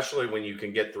campus, especially when you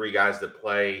can get 3 guys that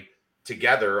play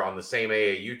together on the same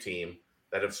AAU team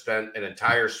that have spent an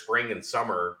entire spring and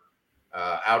summer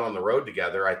out on the road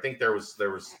together. I think there was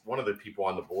one of the people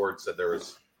on the board said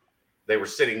they were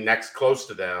sitting close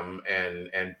to them,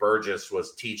 and Burgess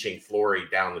was teaching Flory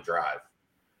down the drive.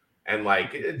 And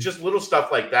just little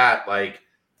stuff like that,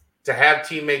 to have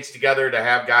teammates together, to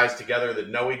have guys together that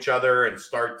know each other and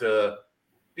start to,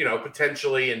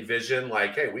 potentially envision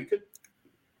hey, we could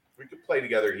play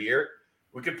together here.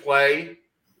 We could play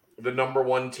the number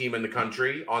 1 team in the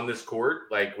country on this court.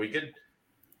 We could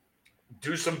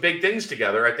do some big things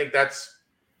together. I think that's,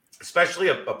 especially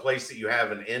a place that you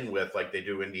have an in with, like they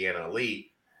do Indiana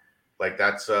Elite.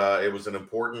 That's it was an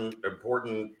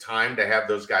important time to have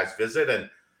those guys visit. And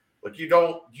you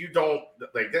don't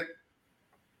like that.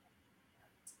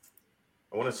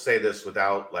 I want to say this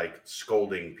without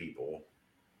scolding people.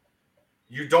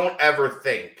 You don't ever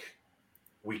think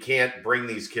we can't bring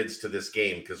these kids to this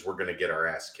game because we're going to get our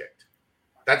ass kicked.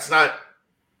 That's not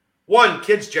one.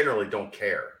 Kids generally don't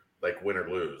care, win or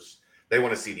lose. They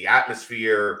want to see the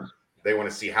atmosphere. They want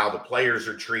to see how the players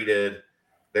are treated.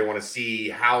 They want to see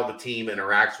how the team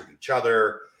interacts with each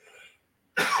other.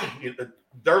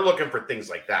 They're looking for things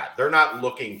like that. They're not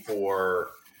looking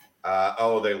for,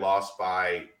 they lost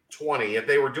by 20. If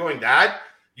they were doing that,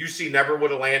 UC never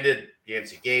would have landed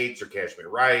Yancey Gates or Kashmir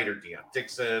Wright or Deion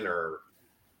Dixon or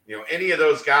any of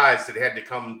those guys that had to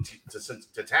come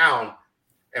to town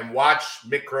and watch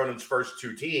Mick Cronin's first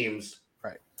two teams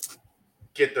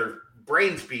get their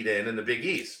brains beat in the Big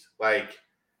East. Like,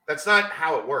 that's not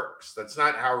how it works. That's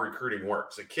not how recruiting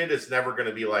works. A kid is never going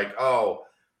to be like, oh,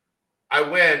 I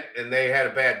went and they had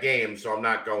a bad game, so I'm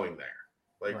not going there.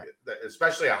 Like,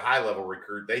 especially a high-level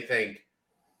recruit, they think,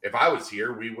 if I was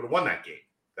here, we would have won that game.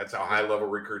 That's how high-level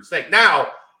recruits think. Now,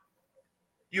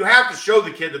 you have to show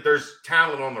the kid that there's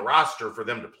talent on the roster for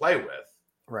them to play with.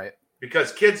 Right.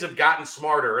 Because kids have gotten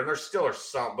smarter, and there still are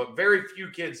some, but very few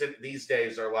kids these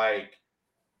days are like,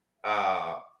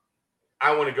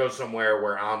 I want to go somewhere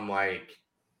where I'm like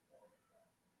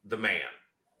the man.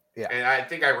 Yeah. And I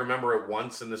think I remember it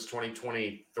once in this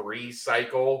 2023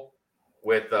 cycle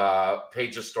with Peja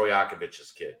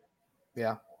Stojakovic's kid.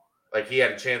 Yeah. Like, he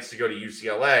had a chance to go to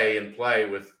UCLA and play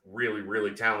with really,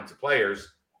 really talented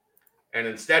players. And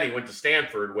instead he went to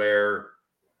Stanford, where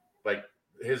like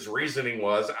his reasoning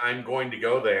was, I'm going to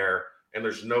go there and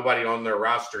there's nobody on their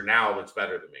roster now that's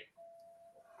better than me.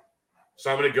 So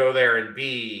I'm going to go there and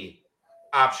be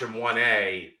option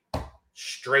 1A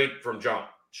straight from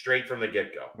the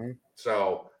get-go. Mm-hmm.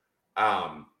 So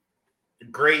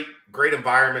great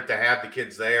environment to have the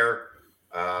kids there.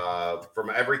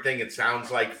 From everything, it sounds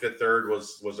like Fifth Third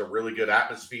was a really good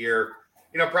atmosphere.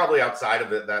 Probably outside of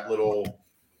that little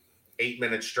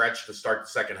 8-minute stretch to start the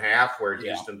second half where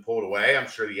Houston pulled away. I'm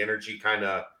sure the energy kind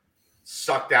of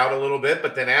sucked out a little bit,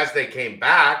 but then as they came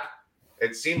back,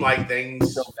 it seemed like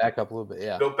things built back up a little bit.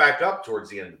 Yeah. Built back up towards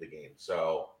the end of the game.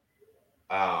 So,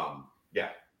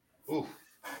 Oof.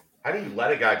 How do you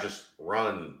let a guy just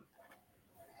run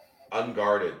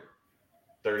unguarded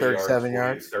 37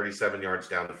 yards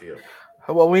down the field?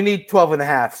 Well, we need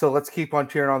 12.5, so let's keep on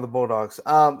cheering on the Bulldogs.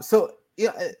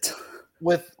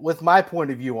 With my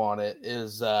point of view on it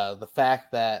is the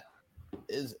fact that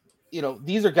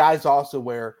these are guys also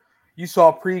where you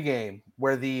saw pregame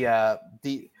where the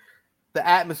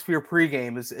atmosphere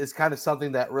pregame is kind of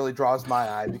something that really draws my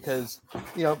eye, because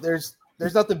there's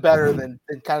nothing better than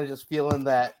kind of just feeling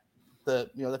that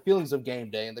the feelings of game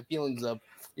day and the feelings of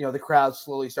the crowd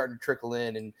slowly starting to trickle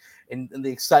in and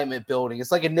the excitement building.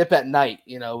 It's like a nip at night,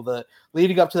 the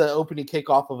leading up to the opening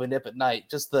kickoff of a nip at night.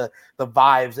 Just the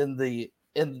vibes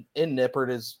in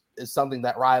Nippert is something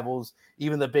that rivals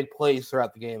even the big plays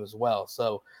throughout the game as well.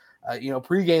 So,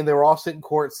 pregame they were all sitting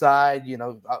courtside.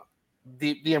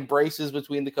 The embraces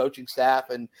between the coaching staff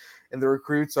and the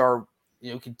recruits are,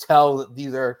 you can tell that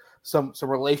these are some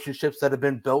relationships that have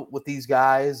been built with these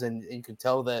guys, and you can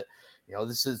tell that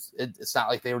it's not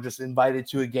like they were just invited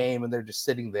to a game and they're just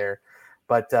sitting there.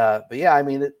 But yeah, I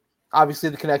mean, obviously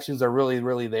the connections are really,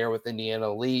 really there with Indiana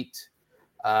Elite,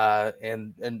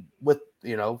 and with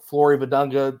Flory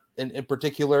Badunga in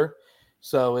particular.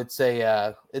 So it's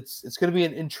going to be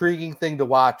an intriguing thing to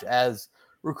watch as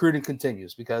recruiting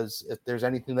continues, because if there's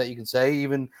anything that you can say,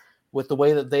 even with the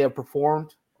way that they have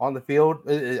performed on the field,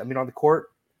 on the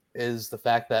court, is the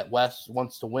fact that Wes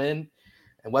wants to win,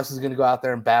 and Wes is going to go out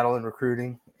there and battle in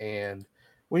recruiting. And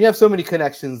when you have so many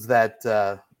connections that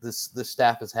this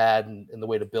staff has had, and the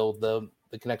way to build the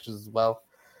connections as well,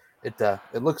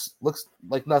 it looks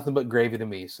like nothing but gravy to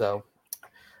me. So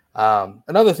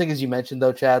another thing, as you mentioned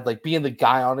though, Chad, like being the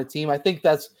guy on a team, I think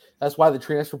that's why the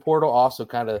transfer portal also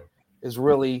kind of is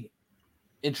really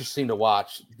interesting to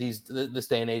watch this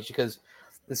day and age, because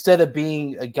instead of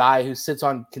being a guy who sits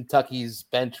on Kentucky's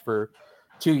bench for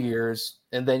 2 years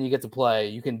and then you get to play,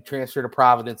 you can transfer to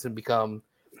Providence and become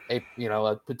a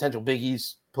potential Big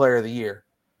East player of the year,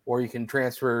 or you can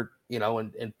transfer,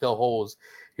 and fill holes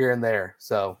here and there.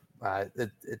 So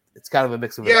it's kind of a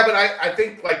mix of it. But I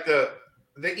think like the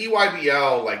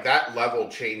EYBL, like that level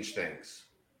changed things,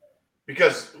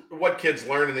 because what kids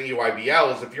learn in the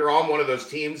EYBL is if you're on one of those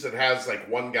teams that has like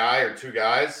one guy or two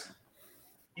guys,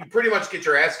 you pretty much get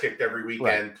your ass kicked every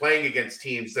weekend playing against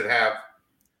teams that have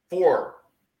 4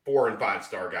 and 5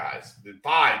 star guys,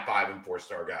 5 and 4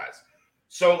 star guys.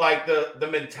 So like the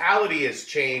mentality has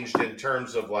changed in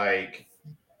terms of like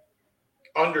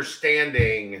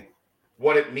understanding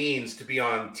what it means to be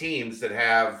on teams that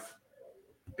have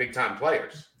big time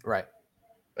players. Right.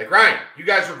 Like, Ryan, you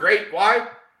guys were great. Why?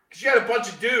 Because you had a bunch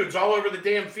of dudes all over the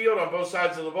damn field on both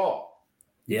sides of the ball.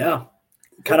 Yeah.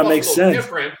 Kind of makes sense.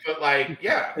 Different, but like,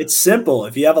 yeah. It's simple.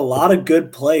 If you have a lot of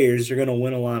good players, you're going to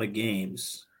win a lot of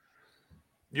games.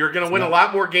 You're going to win a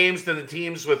lot more games than the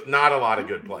teams with not a lot of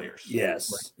good players.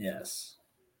 Yes.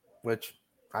 Which,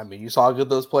 I mean, you saw how good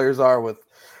those players are with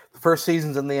the first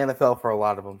seasons in the NFL for a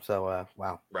lot of them. So,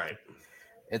 wow. Right.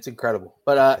 It's incredible.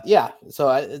 But,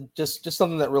 so just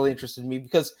something that really interested me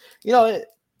because,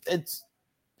 it's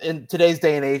in today's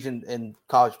day and age in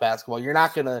college basketball, you're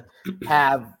not going to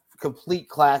have complete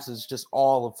classes just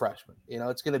all of freshmen.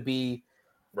 It's going to be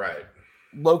right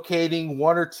locating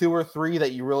one or two or three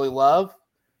that you really love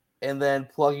and then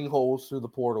plugging holes through the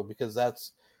portal because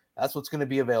that's what's going to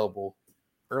be available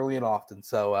early and often.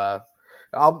 So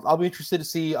I'll be interested to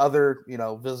see other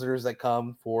visitors that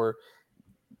come for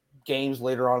games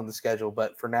later on in the schedule.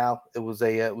 But for now, it was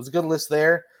a good list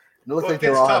there. It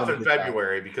gets tough in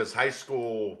February because high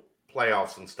school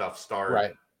playoffs and stuff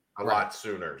start a lot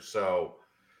sooner. So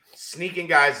sneaking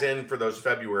guys in for those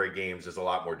February games is a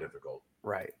lot more difficult.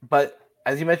 Right. But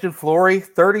as you mentioned, Flory,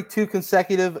 32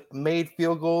 consecutive made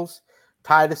field goals,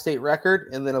 tied a state record.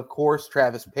 And then, of course,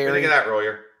 Travis Perry. Think of that,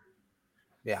 Royer.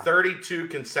 Yeah. 32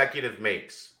 consecutive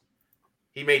makes.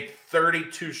 He made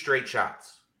 32 straight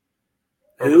shots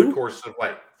over the course of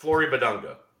Flory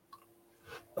Badunga.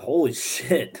 Holy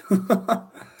shit.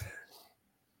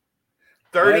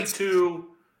 32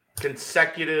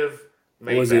 consecutive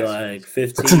What was he like?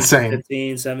 15, That's insane.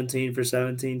 15, 17 for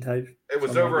 17 type? It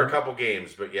was over a couple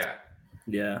games, but yeah.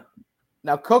 Yeah.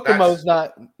 Now Kokomo's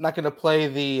not going to play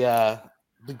the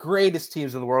greatest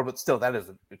teams in the world, but still, that is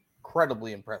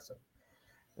incredibly impressive.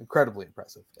 Incredibly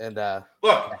impressive. And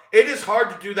look, it is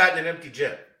hard to do that in an empty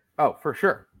gym. Oh, for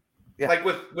sure. Yeah. Like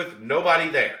with nobody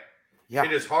there. Yeah.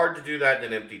 It is hard to do that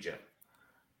in an empty gym.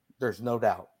 There's no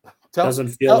doubt. Doesn't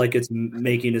feel like it's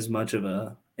making as much of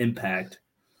a impact.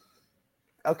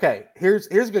 Okay, here's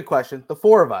a good question. The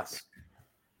four of us,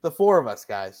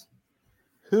 guys,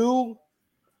 who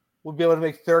would be able to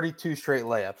make 32 straight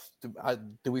layups?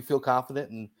 Do we feel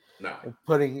confident in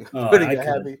putting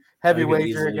a heavy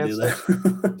wager against it?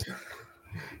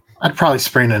 I'd probably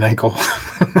sprain an ankle.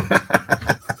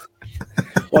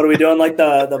 What are we doing? Like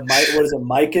the what is it,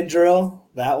 mic and drill?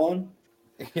 That one?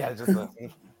 Yeah, just no,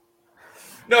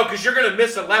 because you're gonna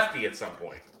miss a lefty at some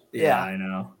point. Yeah, I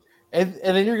know. And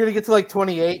then you're gonna get to like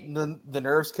 28, and then the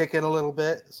nerves kick in a little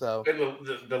bit. So and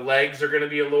the legs are gonna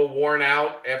be a little worn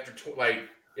out after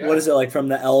What is it like from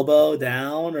the elbow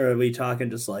down, or are we talking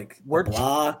just like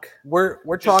block?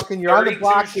 We're talking. You're on the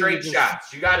block. Straight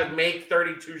shots. You got to make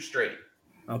 32 straight.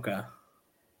 Okay,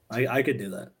 I could do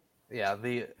that. Yeah,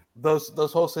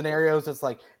 those whole scenarios. It's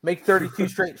like make 32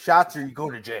 straight shots, or you go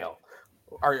to jail.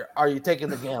 Are you taking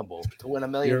the gamble to win $1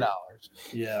 million?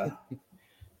 Yeah,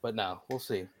 but no, we'll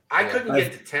see. I couldn't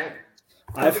get to 10.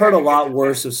 I've heard a lot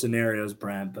worse of scenarios,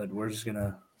 Brent, but we're just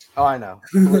gonna. Oh, I know.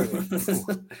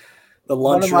 The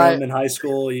lunchroom in high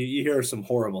school, you hear some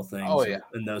horrible things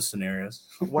in those scenarios.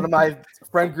 One of my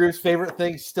friend group's favorite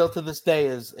things still to this day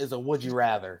is a would you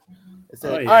rather. It's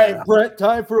all right, Brent,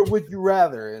 time for a would you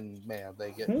rather. And man,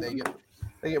 they get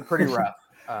pretty rough.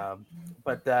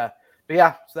 But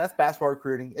yeah, so that's basketball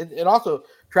recruiting. And also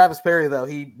Travis Perry, though,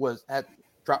 he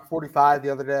dropped 45 the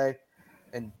other day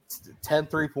and 10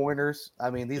 3-pointers. I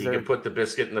mean, you can put the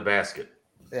biscuit in the basket.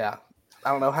 Yeah. I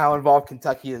don't know how involved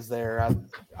Kentucky is there.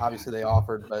 Obviously, they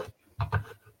offered, but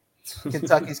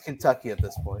Kentucky's Kentucky at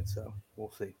this point, so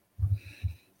we'll see.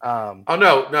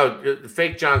 No,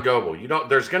 fake John Goble.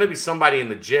 There's going to be somebody in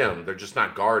the gym. They're just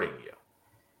not guarding you.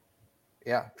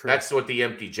 Yeah, true. That's what the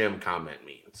empty gym comment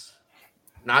means.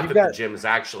 Not that the gym is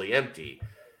actually empty.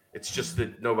 It's just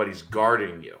that nobody's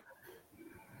guarding you.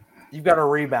 You've got a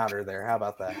rebounder there. How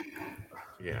about that?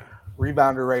 Yeah.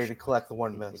 Rebounder ready to collect the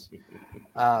one miss.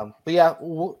 But yeah,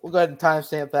 we'll go ahead and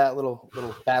timestamp that little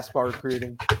basketball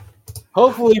recruiting.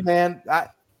 Hopefully, man.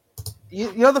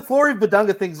 The Flory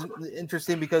Badunga thing's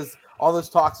interesting because all those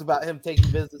talks about him taking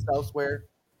business elsewhere,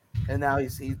 and now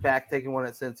he's back taking one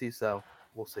at Cincy. So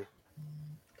we'll see.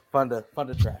 Fun to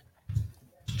track.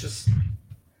 Just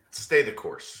stay the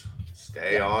course.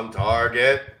 Stay on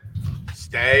target.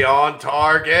 Stay on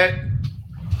target.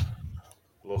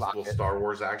 Little Star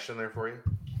Wars action there for you.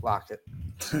 Lock it.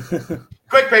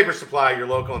 Quick Paper Supply, your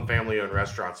local and family-owned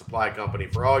restaurant supply company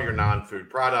for all your non-food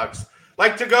products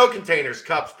like to-go containers,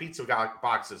 cups, pizza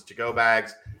boxes, to-go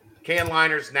bags, can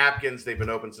liners, napkins. They've been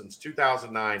open since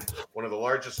 2009. One of the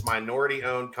largest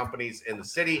minority-owned companies in the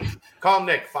city. Call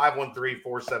Nick,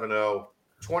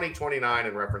 513-470-2029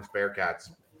 and reference Bearcats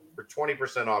for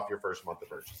 20% off your first month of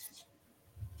purchases.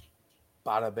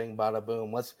 Bada bing, bada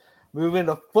boom. Let's move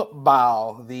into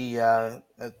football.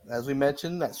 As we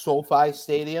mentioned, that SoFi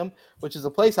Stadium, which is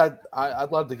a place I'd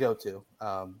love to go to.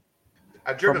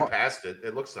 I've driven past it.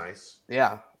 It looks nice.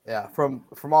 Yeah, Yeah, from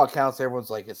all accounts, everyone's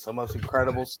like it's the most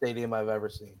incredible stadium I've ever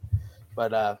seen.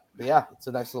 But yeah, it's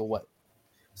a nice little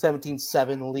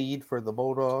 17-7 lead for the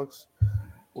Bulldogs.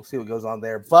 We'll see what goes on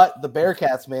there. But the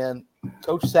Bearcats, man,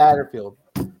 Coach Satterfield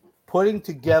putting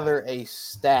together a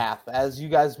staff, as you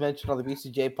guys mentioned on the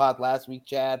BCJ pod last week,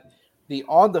 Chad. The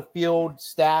on the field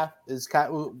staff was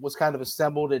kind of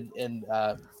assembled and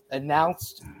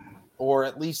announced, or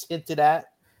at least hinted at,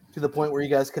 to the point where you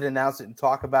guys could announce it and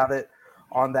talk about it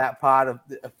on that pod.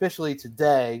 Officially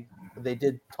today, they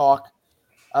did talk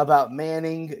about Tom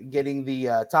Manning getting the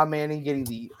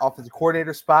offensive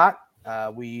coordinator spot.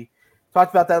 We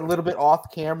talked about that a little bit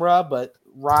off camera, but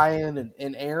Ryan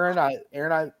and Aaron, I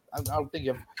don't think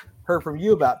I've heard from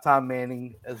you about Tom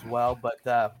Manning as well,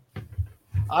 but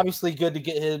obviously good to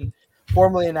get him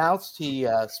formally announced. He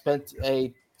spent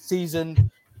a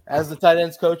season as the tight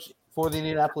ends coach for the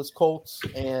Indianapolis Colts,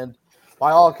 and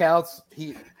by all accounts,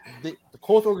 the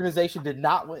Colts organization did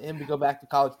not want him to go back to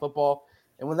college football.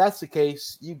 And when that's the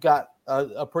case, you've got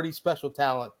a pretty special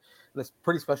talent and a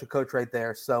pretty special coach right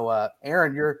there. So,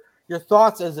 Aaron, your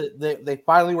thoughts as they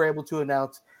finally were able to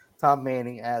announce Tom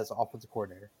Manning as offensive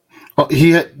coordinator? Well,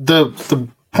 the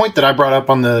point that I brought up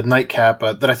on the nightcap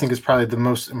that I think is probably the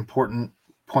most important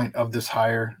point of this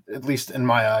hire, at least in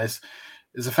my eyes,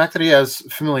 is the fact that he has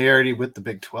familiarity with the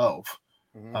Big 12.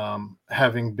 Mm-hmm.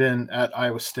 Having been at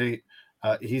Iowa State,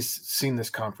 he's seen this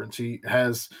conference. He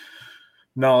has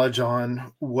knowledge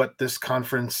on what this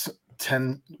conference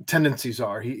tendencies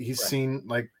are. He's right. Seen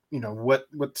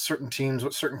what certain teams,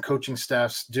 what certain coaching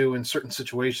staffs do in certain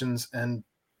situations, and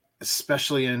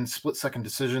especially in split-second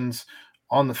decisions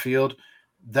on the field.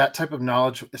 That type of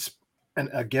knowledge is, and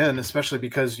again, especially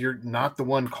because you're not the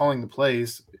one calling the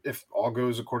plays, if all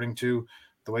goes according to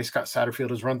the way Scott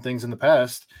Satterfield has run things in the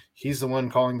past, he's the one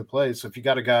calling the plays. So if you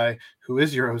got a guy who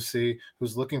is your OC,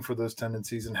 who's looking for those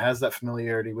tendencies and has that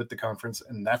familiarity with the conference,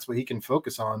 and that's what he can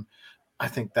focus on, I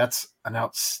think that's an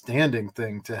outstanding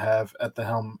thing to have at the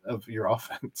helm of your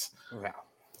offense. Yeah,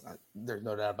 there's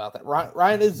no doubt about that.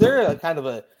 Ryan, is there a kind of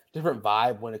a different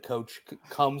vibe when a coach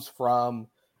comes from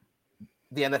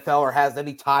the NFL or has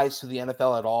any ties to the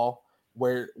NFL at all,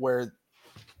 where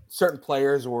certain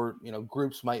players or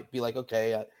groups might be like,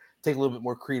 okay, take a little bit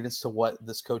more credence to what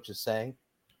this coach is saying?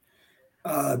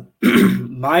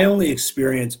 My only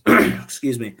experience,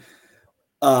 excuse me,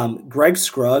 Greg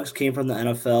Scruggs came from the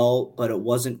NFL, but it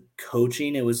wasn't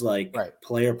coaching. It was like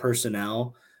player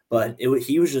personnel. But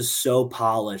he was just so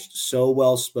polished, so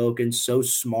well-spoken, so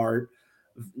smart,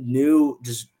 knew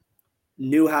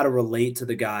how to relate to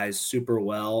the guys super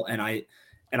well. And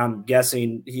I'm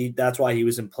guessing that's why he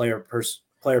was in player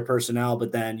personnel.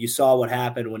 But then you saw what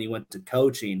happened when he went to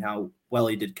coaching, how well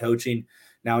he did coaching.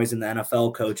 Now he's in the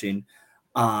NFL coaching.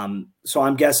 So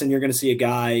I'm guessing you're going to see a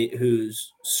guy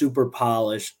who's super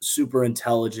polished, super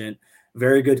intelligent,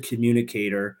 very good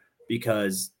communicator,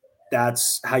 because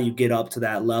that's how you get up to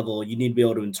that level. You need to be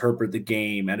able to interpret the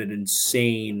game at an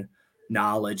insane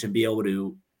knowledge and be able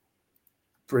to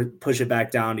push it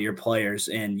back down to your players.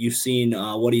 And you've seen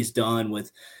what he's done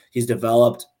he's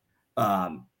developed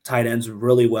tight ends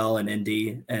really well in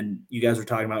Indy. And you guys were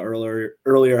talking about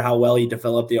earlier how well he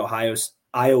developed the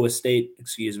Iowa State,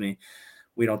 excuse me.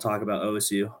 We don't talk about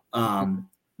OSU,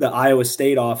 the Iowa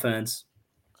State offense.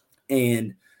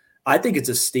 And I think it's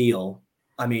a steal.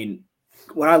 I mean,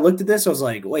 when I looked at this, I was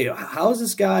like, wait, how is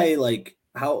this guy like,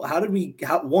 why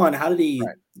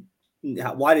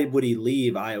would he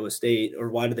leave Iowa State, or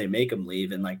why did they make him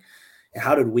leave? And like,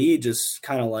 how did we just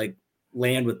kind of like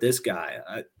land with this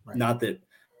guy? Not that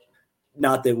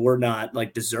we're not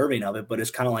like deserving of it, but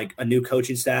it's kind of like a new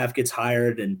coaching staff gets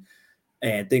hired and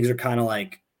things are kind of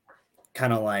like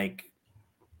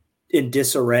in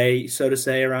disarray, so to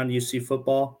say, around UC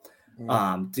football.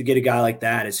 To get a guy like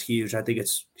that is huge. I think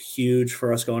it's huge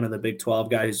for us going to the Big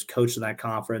 12. Guy who's coached in that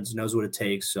conference, knows what it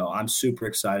takes. So I'm super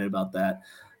excited about that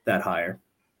hire.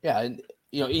 Yeah, and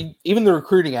even the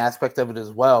recruiting aspect of it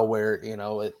as well, where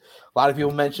a lot of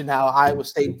people mention how Iowa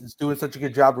State is doing such a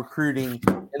good job recruiting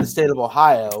in the state of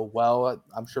Ohio. Well,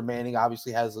 I'm sure Manning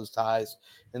obviously has those ties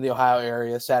in the Ohio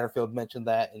area. Satterfield mentioned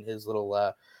that in his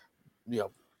little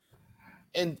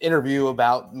interview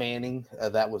about Manning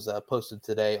that was posted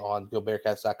today on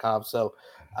GoBearcats.com. So,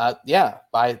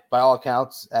 by all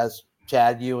accounts, as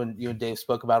Chad, you and Dave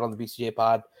spoke about on the BCJ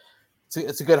pod,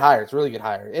 it's a good hire. It's a really good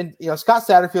hire. And Scott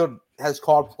Satterfield has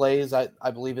called plays, I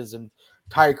believe, his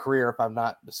entire career, if I'm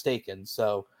not mistaken.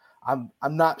 So I'm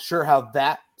not sure how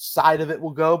that side of it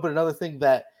will go. But another thing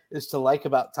that is to like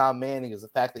about Tom Manning is the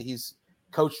fact that he's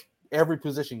coached every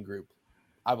position group,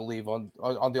 I believe, on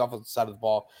the offensive side of the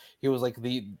ball. He was like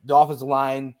the offensive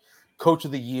line Coach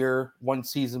of the Year one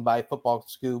season by Football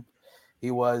Scoop. He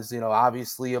was,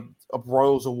 obviously a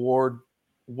Royals Award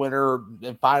winner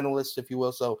and finalist, if you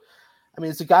will. So, I mean,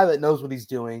 it's a guy that knows what he's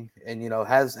doing, and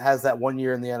has that 1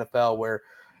 year in the NFL where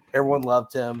everyone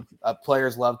loved him,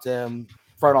 players loved him,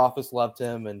 front office loved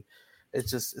him, and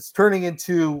it's turning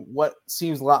into what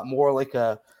seems a lot more like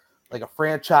a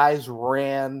franchise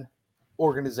ran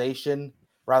organization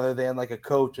rather than like a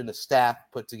coach and a staff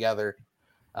put together.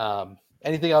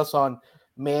 Anything else on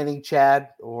Manning, Chad?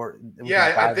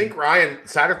 I think Ryan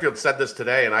Satterfield said this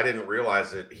today, and I didn't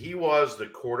realize it. He was the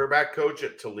quarterback coach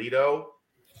at Toledo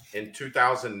in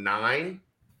 2009.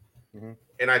 Mm-hmm.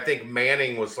 And I think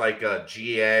Manning was like a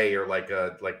GA or like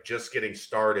just getting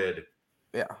started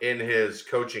in his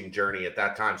coaching journey at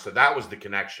that time. So that was the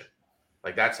connection.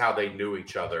 Like that's how they knew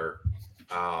each other.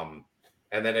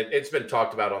 And then it's been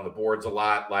talked about on the boards a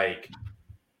lot. Like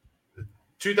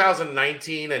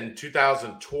 2019 and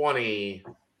 2020,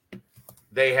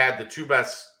 they had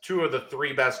the two of the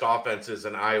three best offenses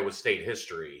in Iowa State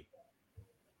history.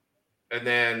 And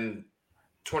then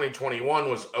 2021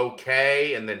 was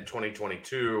okay, and then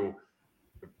 2022,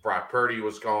 Brock Purdy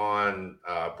was gone,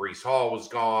 Breece Hall was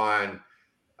gone.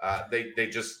 They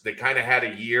kind of had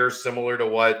a year similar to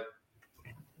what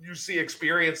UC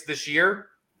experienced this year,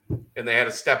 and they had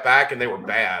to step back, and they were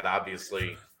bad,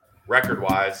 obviously,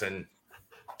 record-wise. And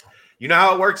you know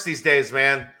how it works these days,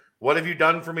 man. What have you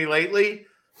done for me lately?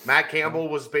 Matt Campbell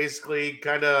was basically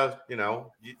kind of,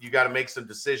 you got to make some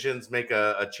decisions, make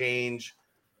a change.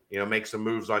 Make some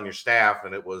moves on your staff,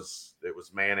 and it was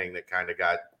Manning that kind of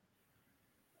got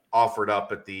offered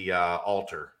up at the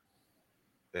altar,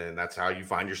 and that's how you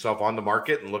find yourself on the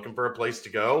market and looking for a place to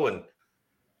go, and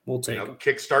we'll take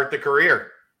kickstart the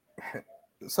career.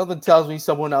 Something tells me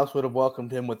someone else would have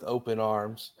welcomed him with open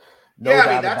arms.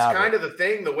 That's kind of the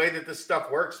thing, the way that this stuff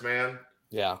works, man.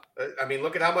 Yeah, I mean,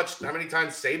 look at how many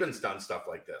times Saban's done stuff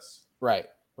like this, right?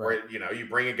 Where you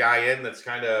bring a guy in that's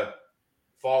kind of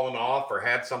fallen off or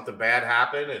had something bad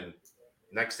happen, and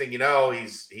next thing you know,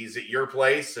 he's at your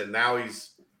place, and now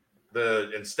he's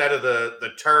instead of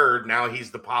the turd, now he's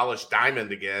the polished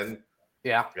diamond again.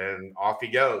 Yeah, and off he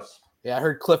goes. Yeah, I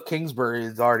heard Cliff Kingsbury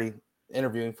is already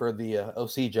interviewing for the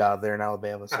OC job there in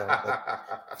Alabama, so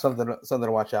something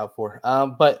to watch out for.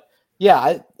 But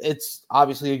yeah, it's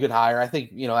obviously a good hire. I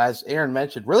think as Aaron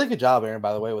mentioned, really good job, Aaron.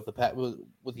 By the way, with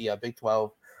the Big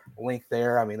 12 link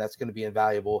there. I mean, that's going to be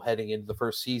invaluable heading into the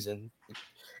first season. It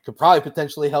could probably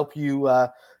potentially help you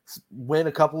win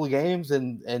a couple of games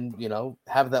and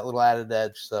have that little added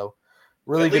edge. So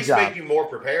really good job. At least make you more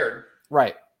prepared.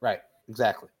 Right,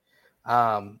 exactly.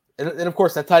 And of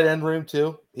course that tight end room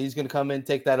too. He's going to come in,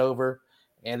 take that over,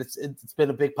 and it's been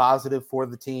a big positive for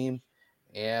the team.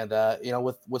 And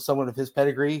with someone of his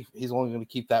pedigree, he's only going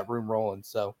to keep that room rolling.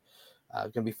 So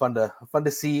it's going to be fun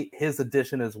to see his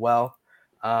addition as well.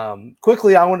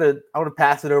 Quickly, I want to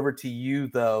pass it over to you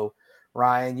though,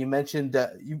 Ryan. You mentioned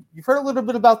you've heard a little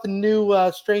bit about the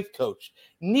new strength coach,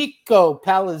 Nico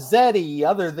Palizzetti.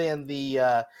 Other than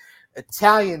the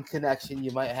Italian connection you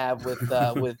might have with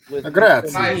Mr.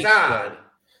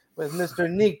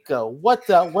 Nico, what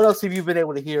else have you been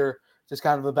able to hear just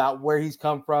kind of about where he's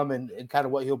come from and kind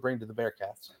of what he'll bring to the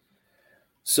Bearcats?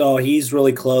 So he's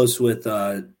really close with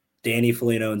Danny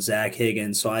Foligno and Zach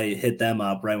Higgins. So I hit them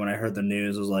up right when I heard the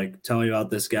news. I was like, tell me about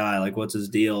this guy. Like, what's his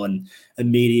deal? And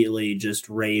immediately just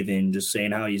raving, just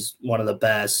saying how he's one of the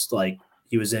best. Like,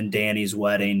 he was in Danny's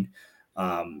wedding.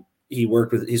 He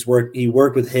worked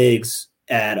with Higgs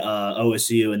at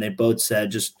OSU, and they both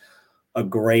said just a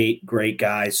great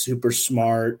guy, super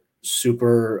smart,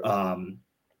 super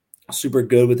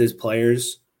good with his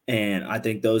players. And I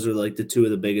think those are like the two of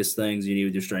the biggest things you need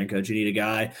with your strength coach. You need a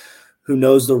guy who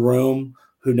knows the room,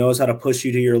 who knows how to push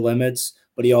you to your limits,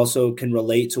 but he also can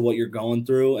relate to what you're going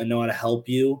through and know how to help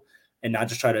you and not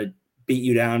just try to beat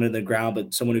you down to the ground,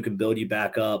 but someone who can build you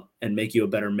back up and make you a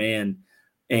better man,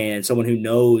 and someone who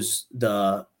knows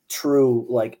the true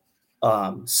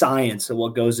science of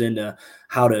what goes into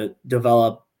how to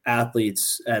develop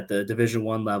athletes at the Division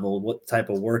I level, what type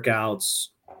of workouts,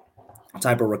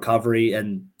 type of recovery,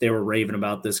 and they were raving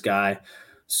about this guy.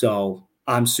 So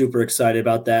I'm super excited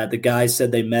about that. The guys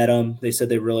said they met him. They said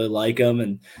they really like him.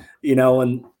 And,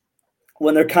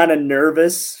 when they're kind of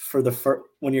nervous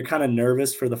when you're kind of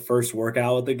nervous for the first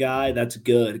workout with the guy, that's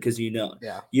good. Cause you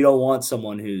don't want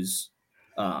someone who's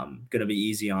going to be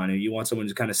easy on you. You want someone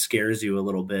who kind of scares you a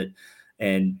little bit.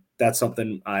 And that's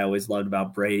something I always loved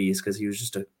about Brady, is because he was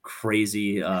just a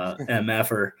crazy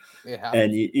MFer. Yeah.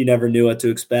 And you never knew what to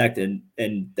expect. And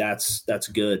that's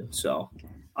good. So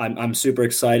I'm super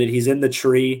excited. He's in the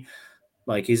tree.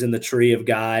 Like he's in the tree of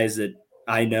guys that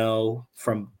I know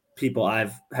from people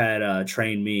I've had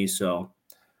train me. So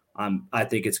I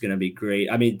think it's going to be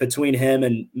great. I mean, between him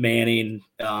and Manning,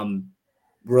 it's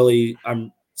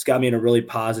got me in a really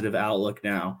positive outlook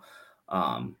now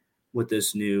with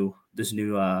this new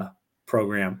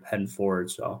program heading forward.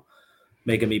 So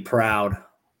making me proud.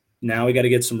 Now we got to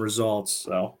get some results.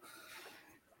 So.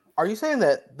 Are you saying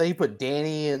that they put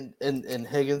Danny and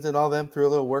Higgins and all them through a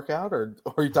little workout, or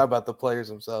are you talking about the players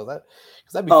themselves?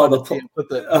 Because that'd be fun to see them put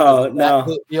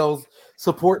the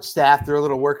support staff through a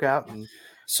little workout.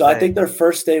 So I think their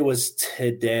first day was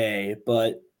today,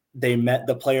 but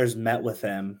the players met with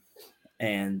him,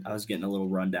 and I was getting a little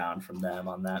rundown from them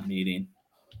on that meeting.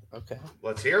 Okay,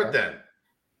 let's hear it then.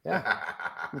 Yeah,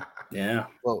 yeah.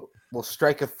 Well, we'll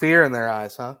strike a fear in their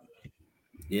eyes, huh?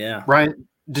 Yeah, Ryan.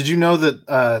 Did you know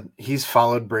that he's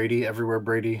followed Brady everywhere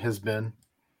Brady has been?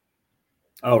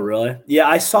 Oh, really? Yeah,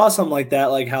 I saw something like that,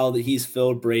 like how he's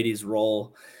filled Brady's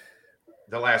role.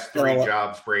 The last 3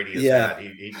 jobs Brady has had.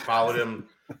 He followed him.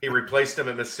 He replaced him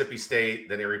at Mississippi State.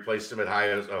 Then he replaced him at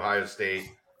Ohio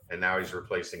State. And now he's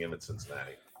replacing him at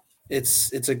Cincinnati.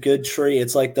 It's a good tree.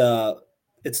 It's like the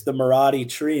Marotti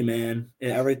tree, man.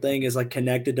 Everything is like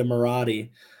connected to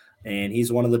Marotti. And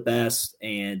he's one of the best.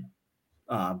 And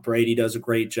Brady does a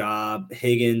great job.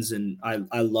 Higgins, and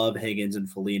I love Higgins and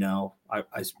Foligno. I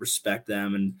respect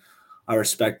them, and I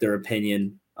respect their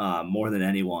opinion more than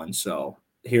anyone. So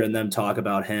hearing them talk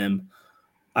about him,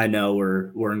 I know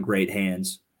we're in great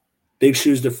hands. Big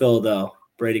shoes to fill, though.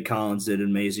 Brady Collins did an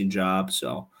amazing job.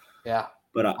 So yeah,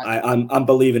 but I'm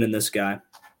believing in this guy.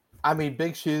 I mean,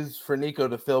 big shoes for Nico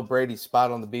to fill Brady's spot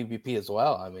on the BVP as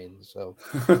well. I mean, so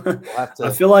we'll have to...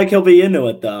 I feel like he'll be into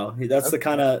it though. That's the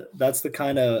kind of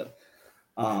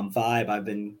vibe I've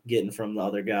been getting from the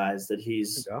other guys, that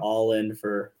he's all in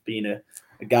for being a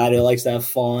guy that likes to have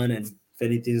fun. And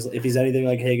if he's anything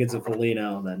like Higgins and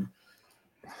Foligno, then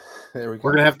there we go.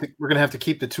 We're gonna have to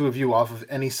keep the two of you off of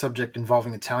any subject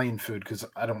involving Italian food, because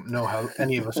I don't know how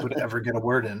any of us would ever get a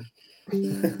word in.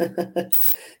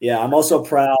 Yeah, I'm also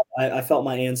proud. I felt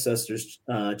my ancestors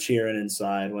cheering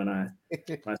inside when I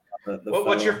saw the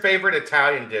What's your favorite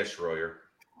Italian dish, Royer?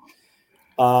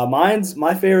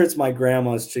 My favorite's my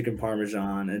grandma's chicken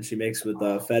parmesan, and she makes with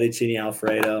fettuccine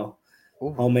alfredo,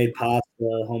 homemade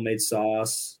pasta, homemade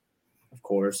sauce, of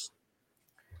course.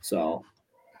 So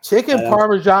chicken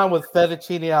parmesan with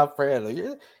fettuccine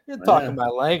alfredo. You're talking my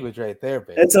language right there,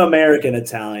 baby. It's American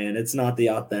Italian. It's not the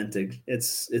authentic.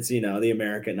 It's the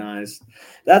Americanized.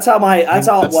 That's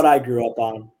what I grew up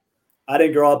on. I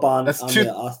didn't grow up on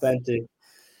the authentic.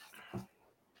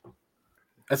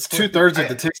 That's 2/3 of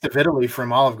the taste of Italy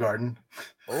from Olive Garden.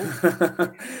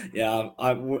 Oh. Yeah,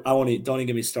 I won't eat. Don't even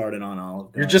get me started on Olive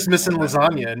Garden. You're just missing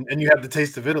lasagna, and you have the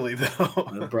taste of Italy,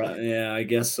 though. Yeah, I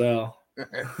guess so.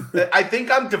 I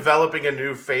think I'm developing a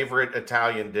new favorite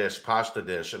Italian dish, pasta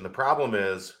dish, and the problem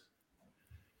is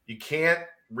you can't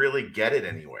really get it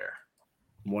anywhere.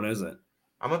 What is it?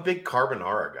 I'm a big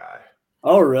carbonara guy.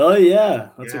 Oh, really? Yeah,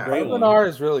 that's a great one. Carbonara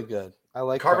is really good. I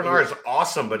like carbonara is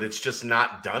awesome, but it's just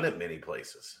not done at many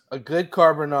places. A good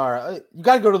carbonara. You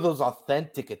got to go to those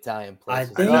authentic Italian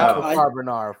places. I think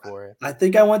carbonara for it. I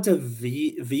think I went to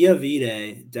Via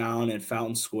Vide down at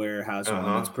Fountain Square. Has one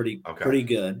that's pretty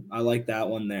good. I like that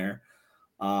one there.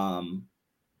 I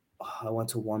went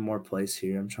to one more place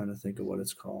here. I'm trying to think of what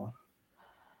it's called.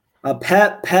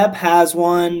 Pep has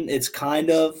one. It's kind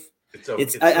of. I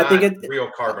think it's real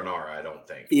carbonara. I don't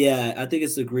think. Yeah, I think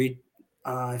it's the Greek.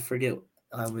 I forget.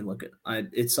 Let me look at.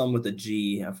 It's something with a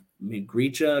G. I mean,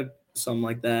 Grecia, something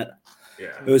like that.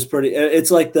 Yeah, it was pretty.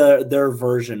 It's like their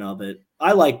version of it.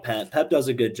 I like Pep. Pep does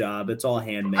a good job. It's all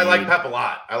handmade. I like Pep a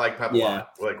lot. a lot.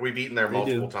 Like we've eaten there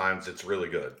multiple times. It's really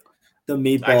good. The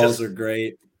meatballs are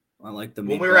great. I like the meatballs.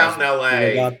 When we were out in LA,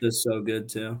 they got this so good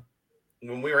too.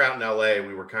 When we were out in LA,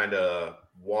 we were kind of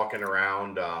walking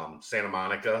around Santa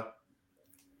Monica.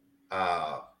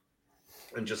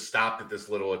 And just stopped at this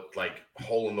little like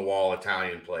hole in the wall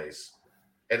Italian place.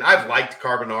 And I've liked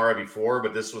carbonara before,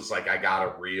 but this was like I got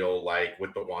a real like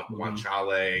with the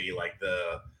guanciale, like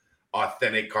the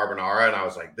authentic carbonara, and I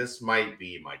was like, this might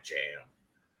be my jam.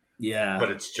 Yeah.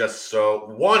 But it's just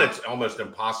it's almost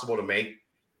impossible to make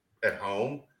at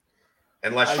home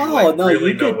unless you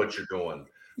really know what you're doing.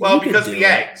 Well, because the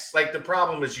eggs. Like the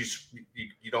problem is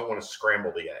you don't want to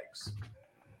scramble the eggs.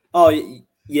 Oh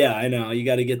yeah, I know. You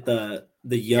got to get the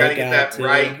yolk out. You got to get that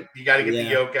right. You got to get the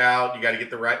yolk out. You got to get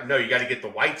the right. No, you got to get the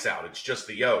whites out. It's just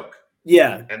the yolk.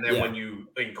 Yeah. And then when you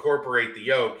incorporate the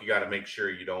yolk, you got to make sure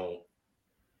you don't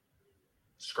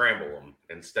scramble them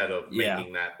instead of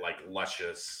making that like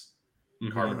luscious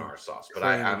carbonara sauce. But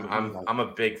I'm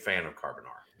a big fan of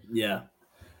carbonara. Yeah.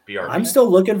 BRB. I'm still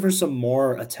looking for some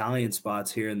more Italian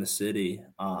spots here in the city.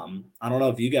 I don't know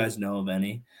if you guys know of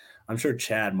any. I'm sure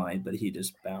Chad might, but he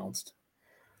just bounced.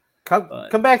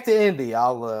 Come back to Indy.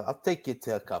 I'll take you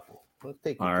to a couple.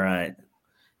 All right.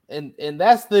 And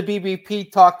that's the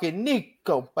BBP talking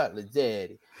Nico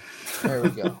Palazzetti. There we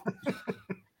go.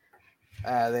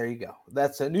 There you go.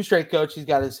 That's a new strength coach. He's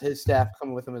got his staff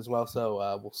coming with him as well.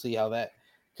 So we'll see how that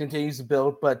continues to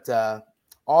build. But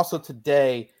also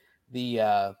today,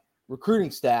 the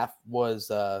recruiting staff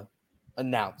was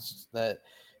announced that,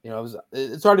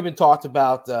 it's already been talked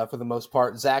about for the most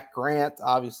part. Zach Grant,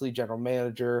 obviously general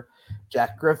manager,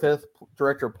 Jack Griffith,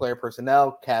 director of player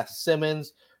personnel, Cass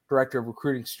Simmons, director of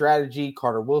recruiting strategy,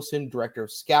 Carter Wilson, director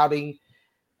of scouting,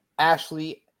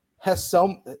 Ashley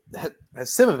Hasimovich,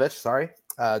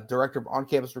 director of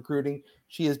on-campus recruiting.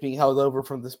 She is being held over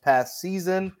from this past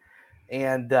season.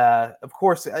 And, of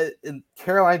course,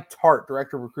 Caroline Tart,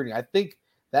 director of recruiting. I think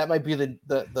that might be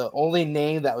the only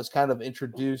name that was kind of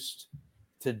introduced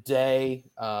today,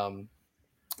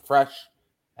 fresh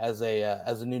as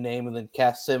a new name. And then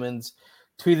Cass Simmons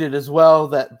tweeted as well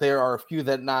that there are a few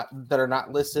that are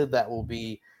not listed that will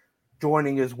be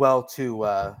joining as well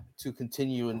to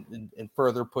continue and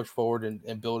further push forward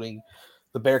and building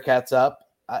the Bearcats up.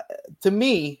 To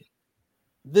me,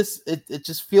 it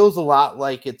just feels a lot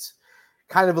like it's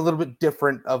kind of a little bit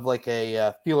different of like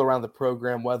a feel around the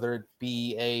program, whether it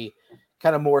be a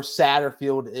kind of more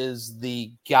Satterfield is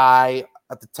the guy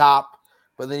at the top,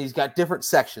 but then he's got different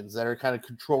sections that are kind of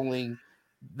controlling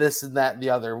this and that and the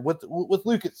other. With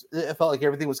Luke, it felt like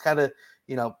everything was kind of,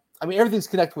 everything's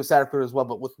connected with Satterfield as well,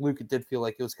 but with Luke, it did feel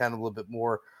like it was kind of a little bit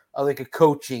more like a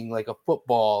coaching, like a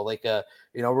football, like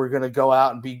we're going to go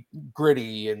out and be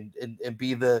gritty and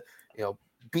be the,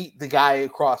 beat the guy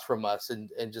across from us and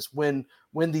just win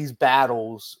these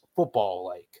battles football.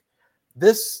 Like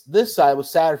this side with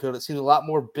Satterfield, it seems a lot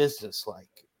more business like,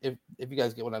 if you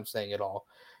guys get what I'm saying at all.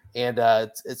 And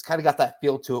it's kind of got that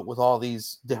feel to it with all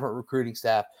these different recruiting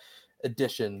staff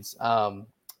additions.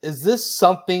 Is this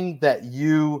something that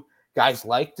you guys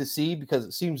like to see? Because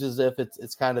it seems as if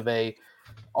it's kind of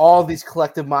all these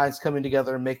collective minds coming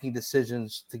together and making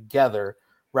decisions together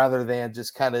rather than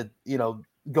just kind of,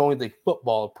 going the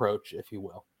football approach, if you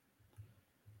will.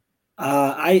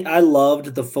 I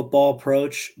loved the football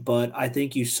approach, but I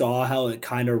think you saw how it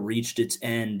kind of reached its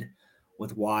end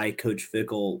with why Coach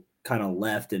Fickell kind of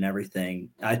left and everything.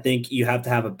 I think you have to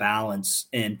have a balance,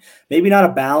 and maybe not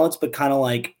a balance, but kind of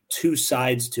like two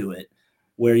sides to it,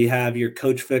 where you have your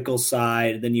Coach Fickell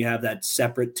side, then you have that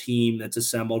separate team that's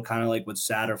assembled, kind of like what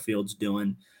Satterfield's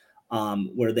doing,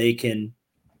 where they can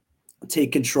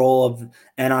take control of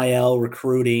NIL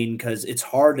recruiting, because it's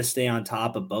hard to stay on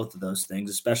top of both of those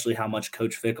things, especially how much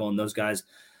Coach Fickell and those guys,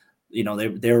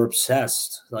 they were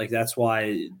obsessed. Like, that's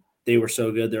why they were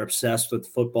so good. They're obsessed with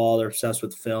football. They're obsessed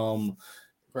with film,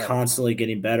 right. Constantly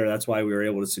getting better. That's why we were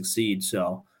able to succeed.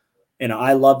 So,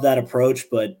 I love that approach,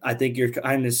 but I think you're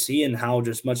kind of seeing how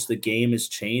just much the game is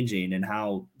changing and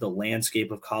how the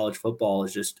landscape of college football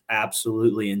is just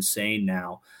absolutely insane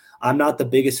now. I'm not the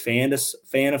biggest fan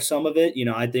of some of it.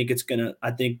 I think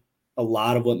I think a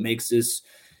lot of what makes this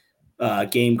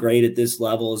game great at this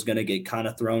level is going to get kind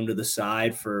of thrown to the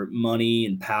side for money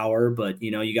and power. But,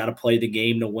 you got to play the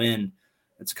game to win.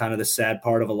 It's kind of the sad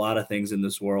part of a lot of things in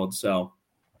this world. So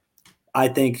I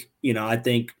think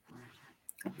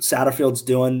Satterfield's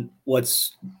doing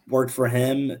what's worked for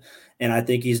him, and I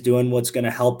think he's doing what's going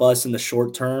to help us in the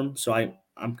short term. So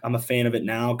I'm a fan of it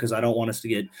now, because I don't want us to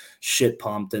get shit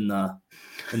pumped in the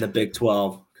Big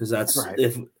 12, because that's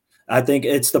right. I think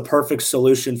it's the perfect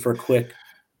solution for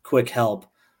quick help.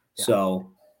 Yeah.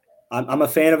 So I'm a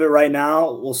fan of it right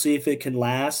now. We'll see if it can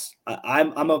last.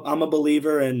 I'm a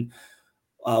believer in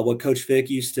what Coach Fick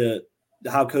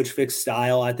how Coach Fick's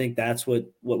style. I think that's what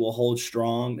will hold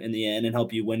strong in the end and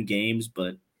help you win games.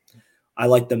 But I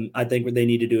like them. I think they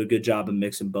need to do a good job of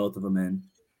mixing both of them in.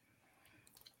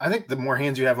 I think the more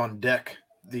hands you have on deck,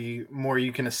 the more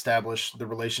you can establish the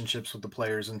relationships with the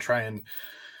players and try and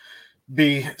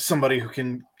be somebody who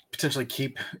can potentially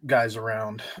keep guys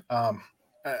around.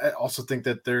 I also think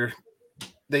that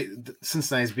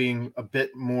Cincinnati's being a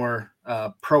bit more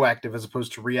proactive as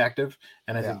opposed to reactive,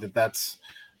 and I think that's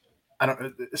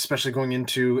especially going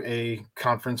into a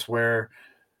conference where,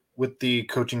 with the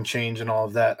coaching change and all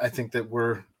of that, I think that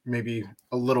we're maybe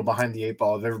a little behind the eight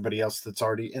ball of everybody else that's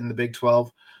already in the Big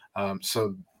 12.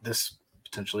 So this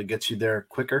potentially gets you there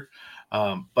quicker.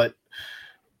 But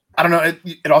I don't know.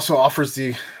 It also offers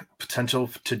the potential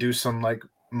to do some like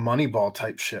Moneyball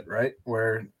type shit, right?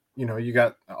 Where you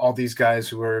got all these guys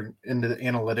who are into the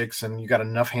analytics, and you got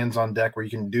enough hands on deck where you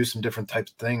can do some different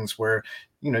types of things where,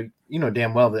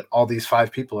 damn well that all these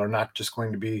 5 people are not just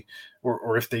going to be,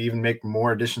 or if they even make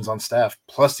more additions on staff,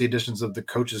 plus the additions of the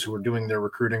coaches who are doing their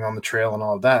recruiting on the trail and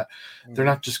all of that, they're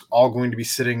not just all going to be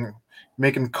sitting,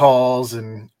 making calls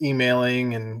and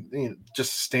emailing and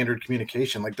just standard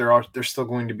communication. Like they're still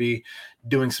going to be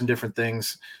doing some different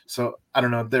things. So I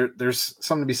don't know, there's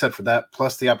something to be said for that.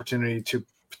 Plus the opportunity to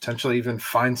potentially even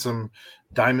find some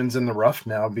diamonds in the rough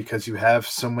now, because you have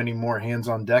so many more hands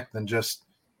on deck than just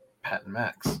Pat and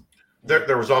Max.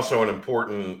 There was also an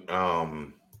important,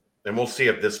 and we'll see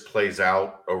if this plays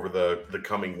out over the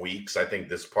coming weeks. I think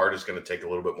this part is going to take a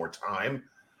little bit more time,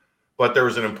 but there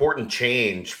was an important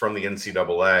change from the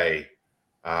NCAA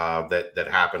that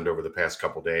happened over the past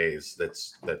couple of days.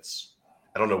 That's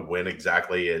I don't know when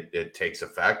exactly it takes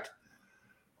effect,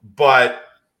 but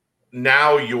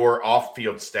now your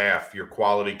off-field staff, your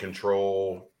quality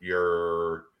control,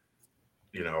 your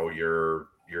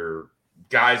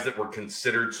guys that were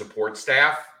considered support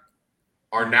staff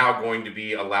are now going to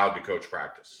be allowed to coach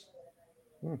practice.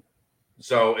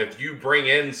 So if you bring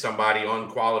in somebody on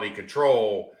quality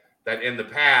control that in the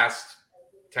past,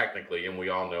 technically, and we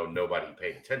all know nobody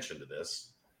paid attention to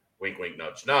this, wink, wink,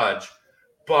 nudge, nudge,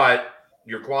 but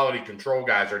your quality control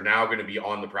guys are now going to be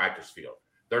on the practice field.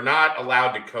 They're not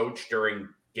allowed to coach during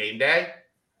game day,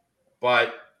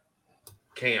 but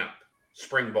camp,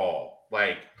 spring ball,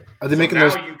 like are they making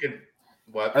those? You can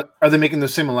what? Are they making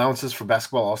those same allowances for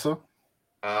basketball also?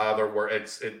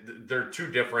 They're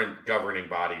 2 different governing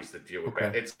bodies that deal with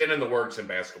that. It's been in the works in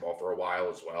basketball for a while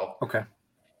as well. Okay.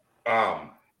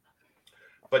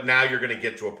 But now you're going to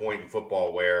get to a point in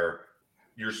football where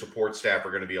your support staff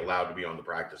are going to be allowed to be on the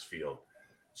practice field.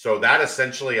 So that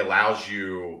essentially allows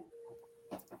you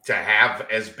to have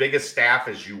as big a staff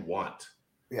as you want.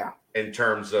 Yeah. In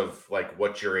terms of like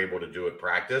what you're able to do at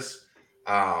practice.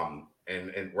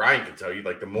 And Ryan can tell you,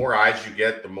 like, the more eyes you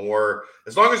get, the more,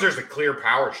 as long as there's a clear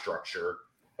power structure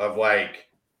of like,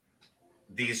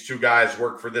 these 2 guys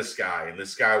work for this guy and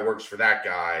this guy works for that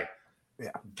guy. Yeah.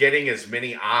 Getting as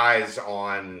many eyes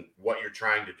on what you're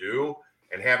trying to do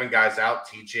and having guys out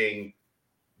teaching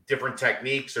different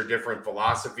techniques or different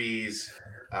philosophies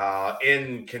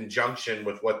in conjunction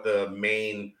with what the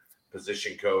main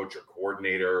position coach or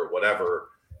coordinator or whatever,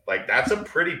 like that's a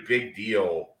pretty big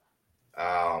deal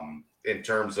in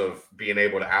terms of being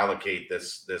able to allocate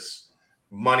this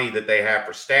money that they have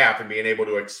for staff and being able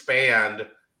to expand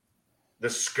the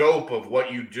scope of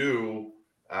what you do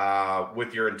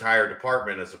with your entire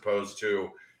department, as opposed to,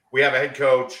 we have a head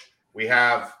coach, we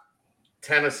have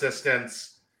 10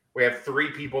 assistants, we have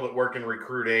 3 people that work in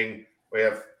recruiting, we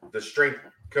have the strength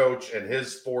coach and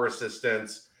his 4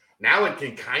 assistants. Now it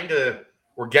can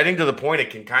we're getting to the point it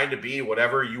can kind of be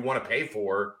whatever you want to pay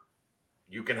for,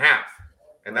 you can have.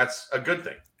 And that's a good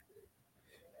thing.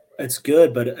 It's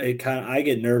good, but I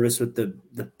get nervous with the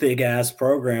big ass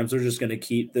programs. They're just going to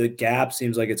keep the gap.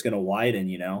 Seems like it's going to widen.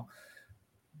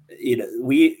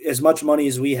 We, as much money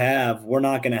as we have, we're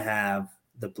not going to have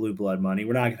the blue blood money.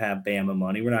 We're not going to have Bama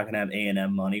money. We're not going to have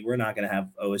A&M money. We're not going to have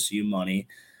OSU money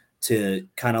to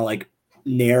kind of like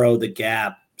narrow the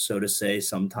gap, so to say.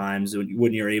 Sometimes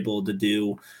when you're able to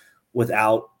do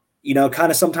without, kind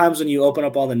of sometimes when you open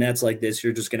up all the nets like this,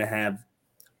 you're just going to have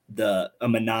a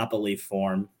monopoly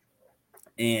form.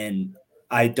 And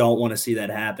I don't want to see that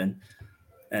happen.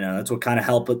 And that's what kind of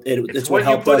helped it. It's what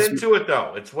you put into it,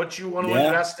 though. It's what you want to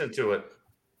invest into it.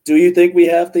 Do you think we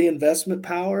have the investment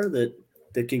power that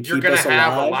can keep us alive? You're going to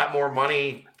have a lot more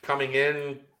money coming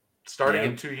in starting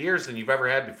in 2 years than you've ever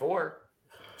had before.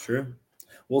 True.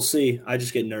 We'll see. I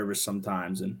just get nervous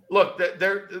sometimes. And look,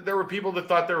 there were people that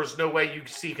thought there was no way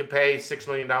UC could pay $6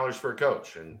 million for a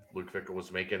coach, and Luke Fickell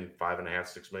was making $5.5,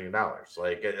 $6 million.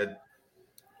 Like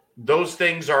those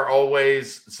things are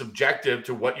always subjective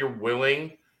to what you're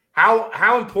willing.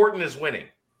 How important is winning?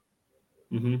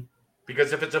 Mm-hmm.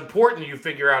 Because if it's important, you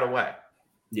figure out a way.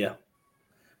 Yeah.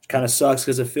 It kind of sucks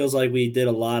because it feels like we did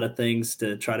a lot of things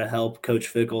to try to help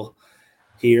Coach Fickell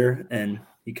here, and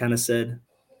he kind of said,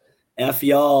 F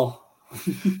y'all.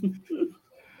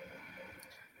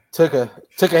 Took a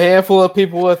handful of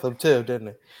people with him too,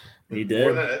 didn't he? He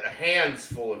did. More than a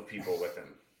handful of people with him.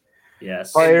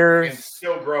 Yes. Players. And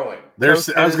still growing. I was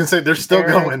going to say, they're still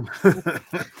going.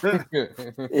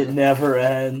 It never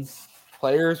ends.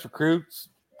 Players, recruits,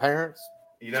 parents.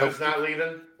 You know who's not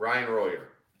leaving? Ryan Royer.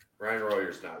 Ryan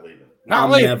Royer's not leaving.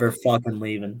 Never fucking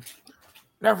leaving.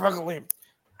 Never fucking leaving.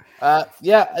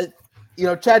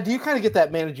 Chad, do you kind of get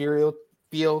that managerial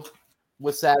feel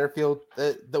with Satterfield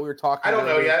that we were talking about? I don't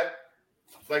know yet.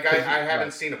 Like I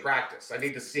haven't seen a practice. I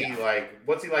need to see like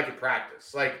what's he like at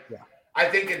practice. Like I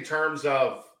think in terms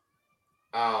of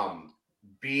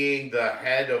being the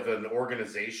head of an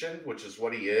organization, which is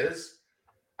what he is,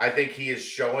 I think he is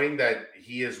showing that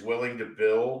he is willing to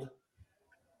build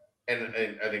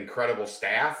an incredible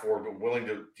staff, or willing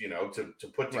to to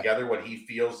put together what he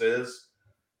feels is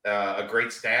a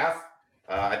great staff.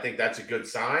 I think that's a good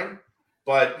sign.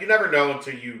 But you never know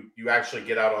until you actually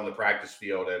get out on the practice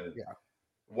field and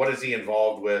what is he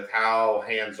involved with? How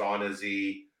hands-on is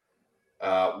he?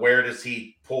 Where does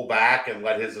he pull back and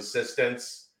let his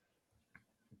assistants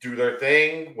do their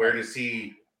thing? Where does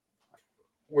he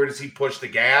push the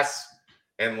gas?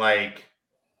 And like,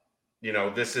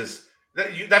 that's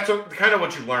kind of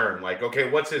what you learn. Like, okay,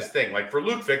 what's his thing? Like for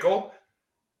Luke Fickell,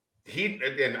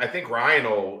 and I think Ryan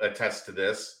will attest to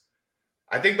this.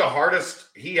 I think the hardest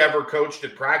he ever coached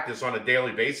at practice on a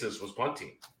daily basis was punt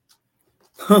team.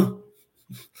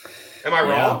 Am I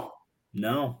wrong?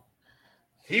 No.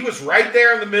 He was right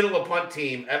there in the middle of punt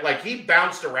team, and like he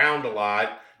bounced around a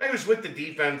lot. He was with the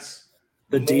defense,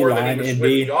 the D-line, than he was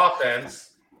with the offense.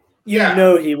 He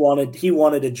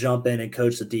wanted to jump in and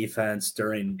coach the defense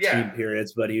during team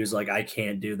periods, but he was like, I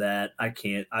can't do that. I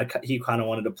can't. He kind of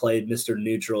wanted to play Mr.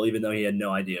 Neutral, even though he had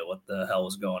no idea what the hell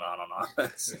was going on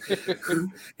offense.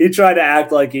 He tried to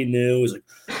act like he knew. He was like,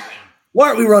 why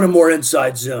aren't we running more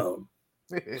inside zone?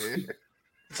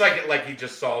 It's like he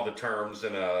just saw the terms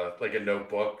in a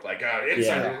notebook, like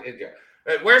inside.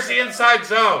 Where's the inside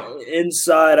zone?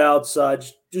 Inside, outside.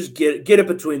 Just get it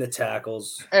between the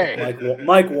tackles. Hey.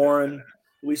 Mike Warren,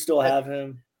 we still have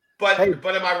him. But am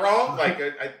I wrong? Like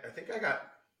I think I got.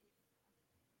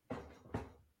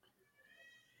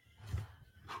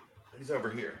 He's over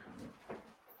here.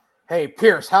 Hey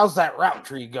Pierce, how's that route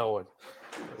tree going?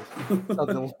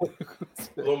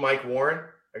 Little Mike Warren.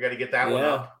 I got to get that one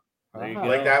up. You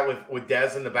like that with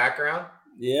Dez in the background?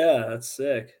 Yeah, that's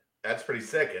sick. That's pretty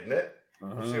sick, isn't it?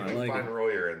 See if we can find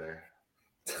Royer in there.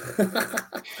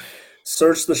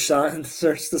 Search the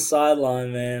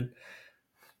sideline, man.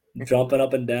 Jumping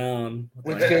up and down.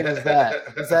 Which game is that?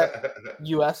 Is that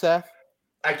USF?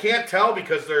 I can't tell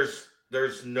because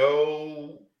there's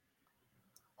no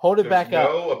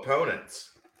no opponents.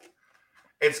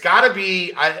 It's got to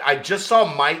be. I just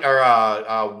saw Mike or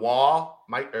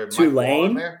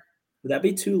Tulane. Mike there. Would that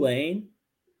be Tulane?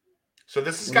 So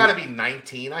this has got to be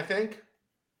 19, I think.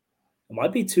 It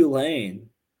might be Tulane.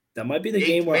 That might be the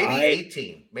game where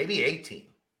maybe 18.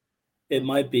 It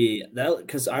might be that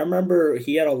because I remember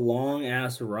he had a long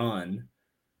ass run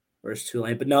versus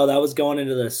Tulane, but no, that was going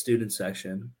into the student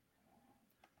section.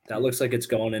 That looks like it's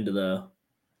going into the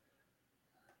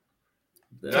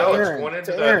it's going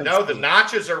into the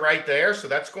notches are right there, so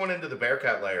that's going into the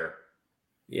Bearcat layer.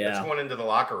 Yeah, that's going into the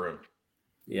locker room.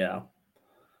 Yeah.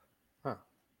 Huh.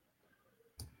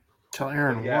 Tell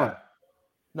Aaron what?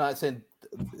 No, I said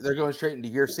they're going straight into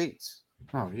your seats.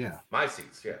 Oh yeah, my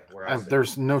seats. Yeah,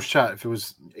 there's no shot if it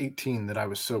was 18 that I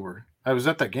was sober. I was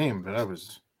at that game, but I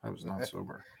was not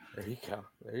sober. There you go.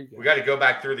 We got to go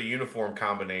back through the uniform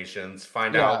combinations,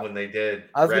 find out when they did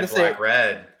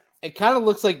red. It kind of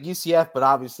looks like UCF, but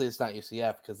obviously it's not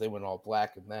UCF because they went all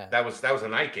black in that. That was a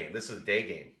night game. This is a day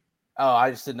game. Oh, I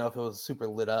just didn't know if it was super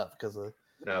lit up because of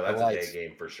no. That's a day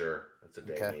game for sure. That's a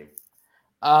day game.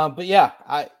 But yeah,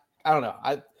 I don't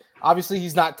know. Obviously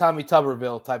he's not Tommy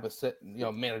Tuberville type of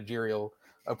managerial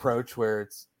approach where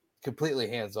it's completely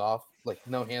hands off, like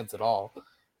no hands at all.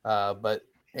 But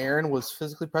Aaron was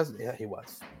physically present. Yeah, he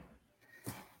was.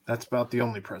 That's about the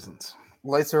only presence.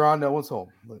 Lights are on, no one's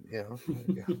home.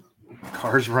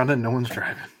 Cars running, no one's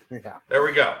driving. Yeah. There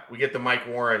we go. We get the Mike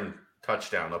Warren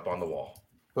touchdown up on the wall.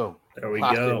 Boom. There we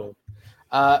go.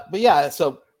 But yeah,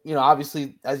 so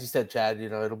obviously, as you said, Chad,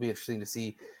 it'll be interesting to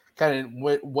see kind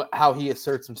of how he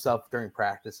asserts himself during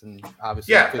practice, and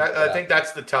obviously, I think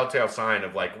that's the telltale sign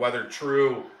of like whether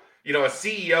true. A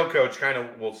CEO coach kind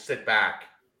of will sit back,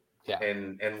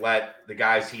 and let the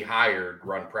guys he hired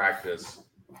run practice.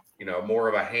 More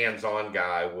of a hands-on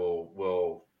guy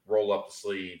will roll up the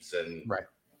sleeves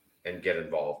and get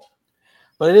involved.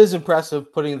 But it is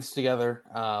impressive putting this together.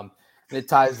 And it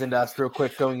ties into us real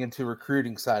quick going into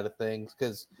recruiting side of things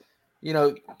because,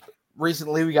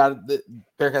 recently we got the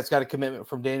Bearcats got a commitment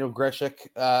from Daniel Grishik,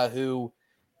 who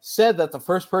said that the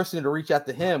first person to reach out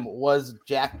to him was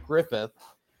Jack Griffith,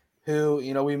 who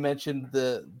we mentioned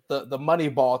the money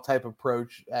ball type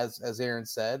approach as Aaron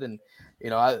said, and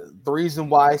the reason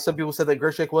why some people said that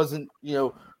Grishik wasn't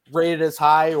rated as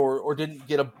high or didn't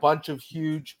get a bunch of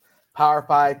huge Power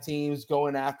 5 teams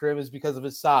going after him is because of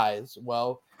his size.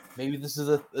 Well, maybe this is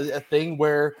a thing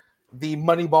where the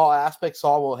money ball aspect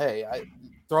saw, well, hey,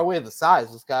 throw away the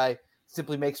size. This guy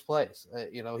simply makes plays.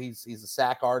 He's a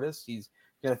sack artist. He's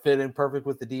going to fit in perfect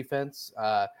with the defense.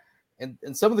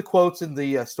 And some of the quotes in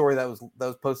the story that was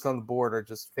posted on the board are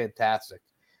just fantastic.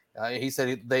 He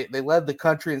said they led the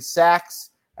country in sacks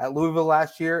at Louisville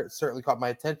last year. It certainly caught my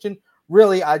attention.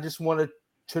 Really, I just wanted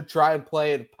to try and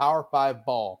play a Power 5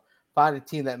 ball, find a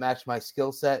team that matched my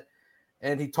skill set.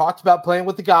 And he talked about playing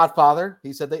with the Godfather.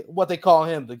 He said what they call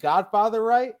him, the Godfather,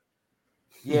 right?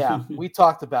 Yeah, we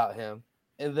talked about him.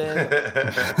 And then,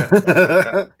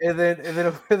 and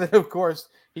then, of course,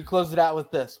 he closed it out with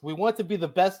this: "We want to be the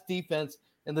best defense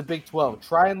in the Big 12.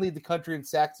 Try and lead the country in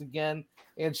sacks again,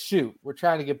 and shoot, we're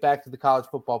trying to get back to the college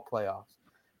football playoffs."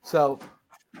 So,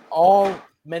 all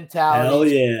mentality. Hell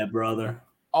yeah, brother!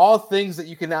 All things that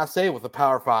you can now say with a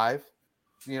Power 5.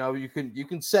 You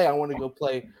can say I want to go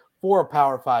play for a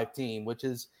Power 5 team, which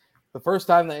is the first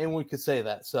time that anyone could say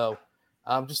that. So,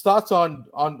 just thoughts on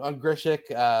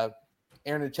Grichuk.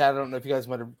 Aaron and Chad, I don't know if you guys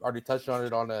might have already touched on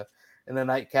it in the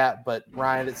nightcap, but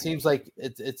Ryan, it seems like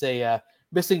it's a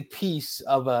missing piece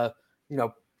of a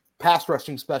pass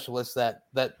rushing specialist that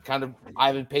kind of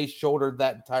Ivan Pace shouldered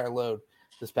that entire load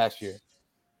this past year.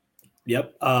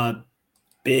 Yep.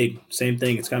 Big, same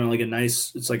thing. It's kind of like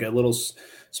it's like a little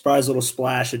surprise, little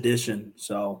splash addition.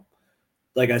 So,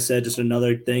 like I said, just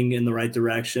another thing in the right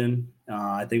direction.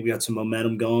 I think we got some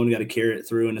momentum going. We got to carry it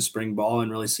through into spring ball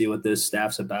and really see what this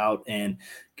staff's about and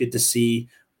get to see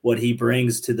what he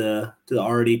brings to the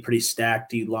already pretty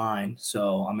stacked D line.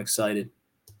 So I'm excited.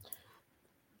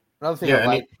 Another thing, go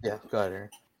ahead, Aaron.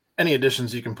 Any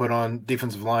additions you can put on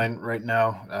defensive line right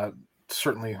now,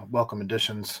 certainly welcome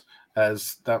additions,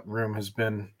 as that room has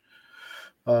been.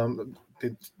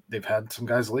 They've had some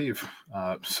guys leave,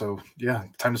 so yeah,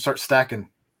 time to start stacking.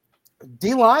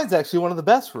 D-line's actually one of the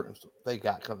best rooms they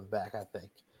got coming back, I think.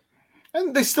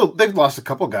 And they've lost a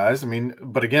couple guys. I mean,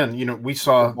 but again, we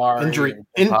saw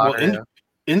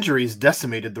injuries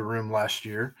decimated the room last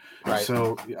year. Right.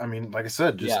 So I mean, like I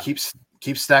said, just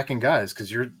keep stacking guys,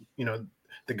 because you're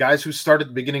the guys who started at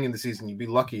the beginning of the season, you'd be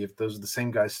lucky if those are the same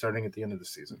guys starting at the end of the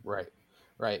season. Right.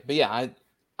 But yeah,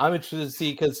 I'm interested to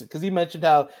see because he mentioned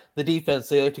how the defense,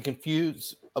 they like to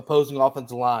confuse opposing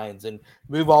offensive lines and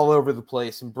move all over the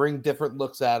place and bring different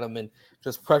looks at them and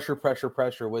just pressure,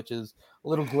 which is a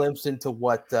little glimpse into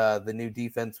what the new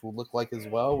defense will look like as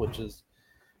well, which is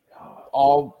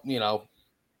all,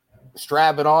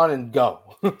 strap it on and go.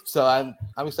 So I'm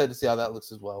excited to see how that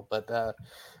looks as well. But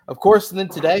of course, and then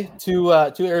today, two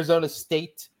Arizona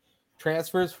State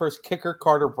transfers. First, kicker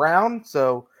Carter Brown.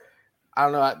 So I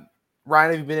don't know,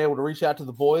 Ryan, have you been able to reach out to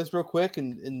the boys real quick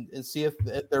and see if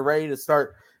they're ready to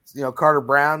start? Carter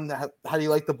Brown, how do you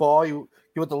like the ball? You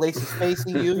want the laces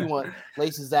facing you? You want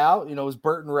laces out? Is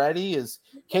Burton ready? Is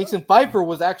Kason Pfeiffer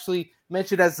was actually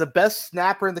mentioned as the best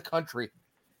snapper in the country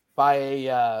by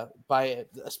a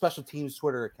special teams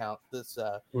Twitter account this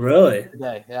really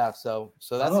today. Yeah, so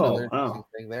that's another interesting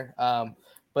thing there.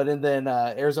 But then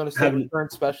Arizona State return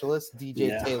specialist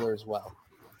DJ Taylor as well.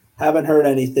 Haven't heard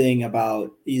anything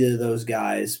about either of those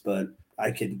guys, but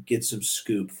I could get some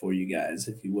scoop for you guys,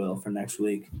 if you will, for next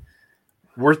week.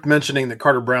 Worth mentioning that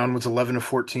Carter Brown was 11 of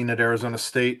 14 at Arizona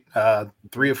State,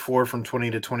 3 of 4 from 20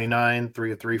 to 29,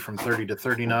 3 of 3 from 30 to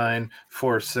 39,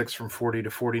 4 of 6 from 40 to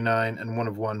 49, and 1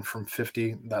 of 1 from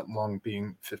 50, that long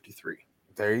being 53.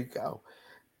 There you go.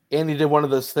 And he did one of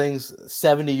those things,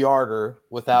 70-yarder,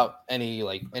 without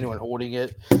anyone holding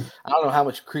it. I don't know how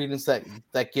much credence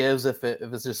that gives if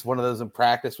it's just one of those in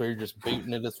practice where you're just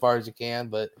booting it as far as you can.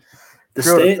 But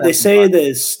they say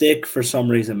the stick for some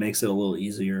reason makes it a little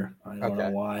easier. I don't know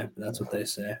why, but that's what they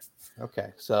say. Okay,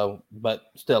 so but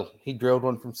still, he drilled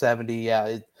one from 70.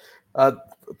 Yeah,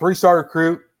 3-star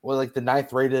recruit, the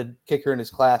 9th rated kicker in his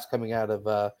class coming out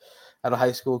of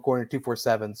high school according to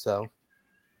 247. So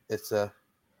it's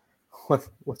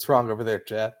what's wrong over there,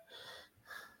 Chad?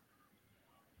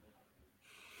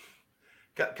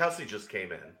 Kelsey just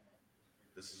came in.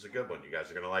 This is a good one. You guys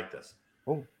are going to like this.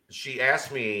 Oh. She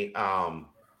asked me,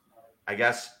 I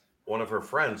guess one of her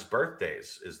friends'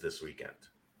 birthdays is this weekend.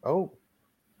 Oh.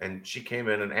 And she came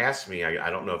in and asked me, I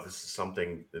don't know if this is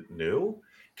something new.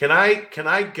 Can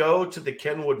I go to the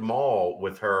Kenwood Mall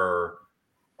with her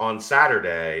on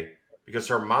Saturday because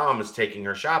her mom is taking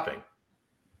her shopping?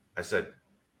 I said,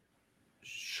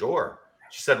 sure.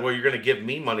 She said, well, you're going to give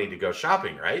me money to go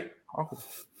shopping, right? Oh.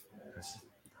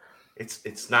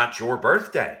 It's not your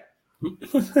birthday.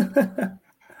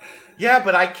 Yeah,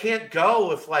 but I can't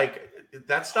go if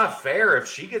that's not fair. If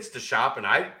she gets to shop and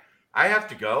I have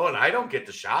to go and I don't get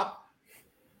to shop,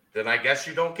 then I guess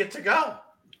you don't get to go.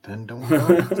 Then don't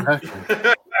go.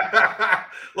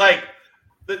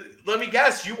 Let me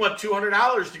guess, you want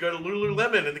 $200 to go to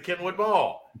Lululemon in the Kenwood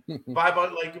Mall. Buy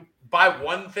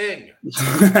one thing.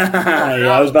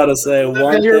 Yeah, I was about to say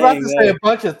one You're about thing to there. say a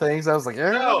bunch of things. I was like,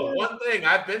 No, one thing.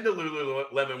 I've been to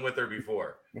Lululemon with her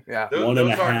before. Yeah. One and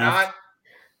Those a are half. not.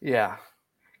 Yeah.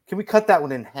 Can we cut that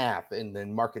one in half and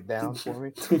then mark it down for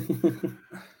me?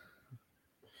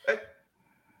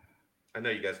 I know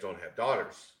you guys don't have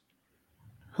daughters.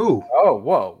 Who? Oh,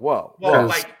 whoa. Well, Yes.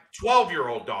 like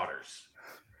 12-year-old daughters.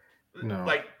 No.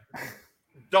 Like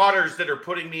daughters that are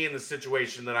putting me in the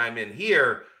situation that I'm in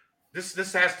here. This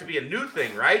has to be a new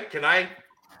thing, right? Can I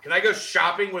go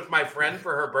shopping with my friend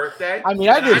for her birthday? I mean,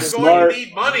 I And did I'm smart. going to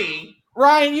need money.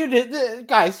 Ryan, you did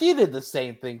the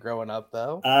same thing growing up,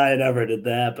 though. I never did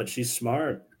that, but she's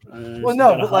smart. Well, She's no,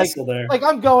 got a but like, hustle there.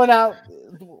 I'm going out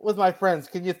with my friends.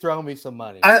 Can you throw me some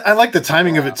money? I like the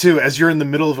timing of it too, as you're in the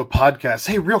middle of a podcast.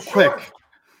 Hey, real Sure. quick.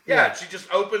 Yeah, she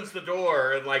just opens the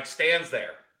door and like stands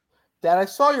there. Dad, I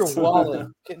saw your wallet.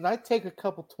 Can I take a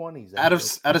couple 20s? Out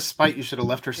of spite, you should have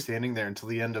left her standing there until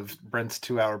the end of Brent's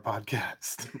 2-hour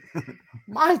podcast.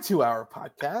 my 2-hour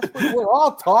podcast. We're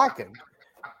all talking.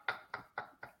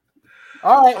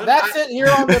 All right, that's it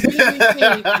here on the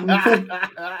BVP.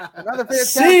 Another fantastic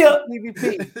See ya.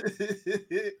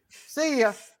 BVP. See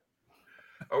ya.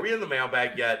 Are we in the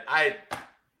mailbag yet?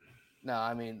 No,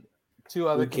 I mean, two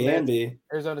other We can commits. be.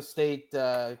 Arizona State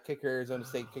kicker, Arizona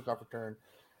State kickoff return.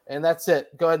 And that's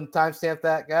it. Go ahead and timestamp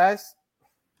that, guys.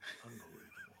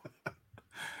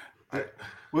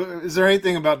 Well, is there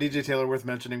anything about DJ Taylor worth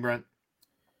mentioning, Brent?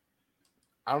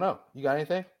 I don't know. You got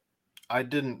anything? I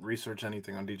didn't research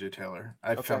anything on DJ Taylor.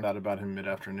 I Okay. found out about him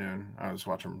mid-afternoon. I was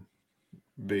watching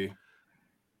B.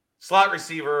 Slot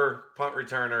receiver, punt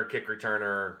returner, kick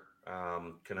returner,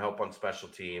 can help on special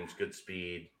teams, good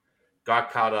speed.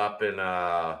 Got caught up in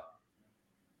a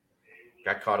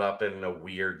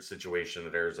weird situation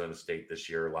at Arizona State this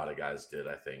year. A lot of guys did,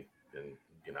 I think, and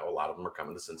a lot of them are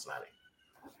coming to Cincinnati.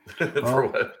 For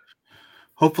what?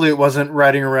 Hopefully, it wasn't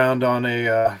riding around on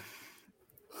a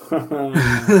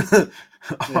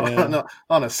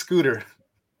on a scooter.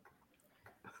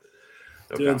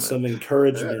 No Doing comment. some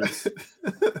encouragement.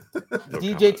 No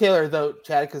DJ comment. Taylor, though,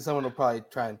 Chad, because someone will probably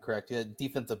try and correct you.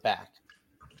 Defensive back,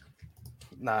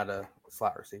 not a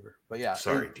slot receiver. But yeah,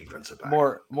 Sorry, defensive back.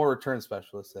 more return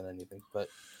specialist than anything. But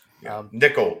Yeah.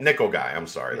 Nickel guy. I'm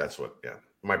sorry. That's what. Yeah,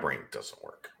 my brain doesn't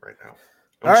work right now.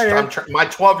 All right, My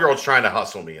 12-year-old's trying to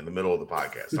hustle me in the middle of the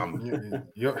podcast.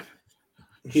 You're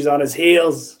He's on his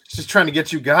heels. just trying to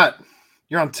get you got.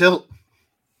 You're on tilt.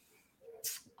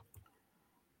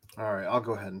 All right, I'll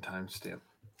go ahead and timestamp.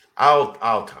 I'll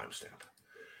timestamp.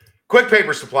 Quick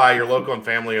Paper Supply, your local and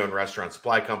family-owned restaurant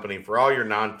supply company for all your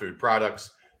non-food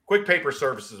products. Quick Paper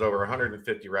services over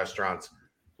 150 restaurants.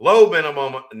 Low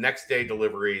minimum next-day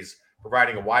deliveries,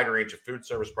 providing a wide range of food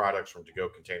service products from to-go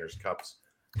containers, cups,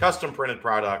 custom printed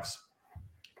products,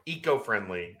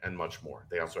 eco-friendly, and much more.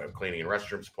 They also have cleaning and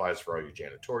restroom supplies for all your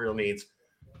janitorial needs.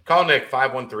 Call Nick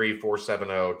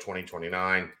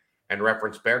 513-470-2029 and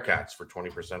reference Bearcats for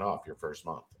 20% off your first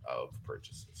month of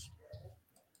purchases.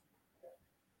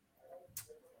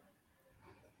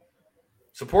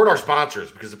 Support our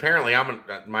sponsors because apparently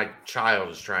my child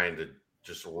is trying to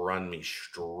just run me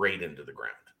straight into the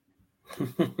ground.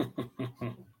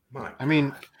 I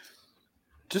mean,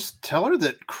 just tell her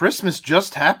that Christmas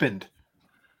just happened.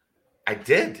 I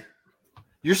did.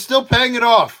 You're still paying it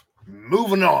off.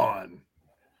 Moving on.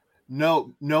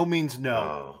 No means no.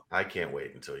 Oh, I can't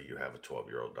wait until you have a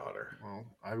 12-year-old daughter. Well,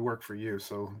 I work for you,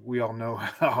 so we all know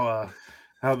how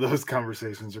those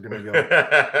conversations are going to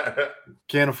go.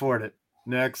 Can't afford it.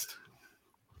 Next.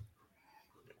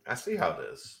 I see how it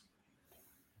is.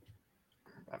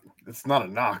 It's not a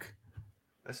knock.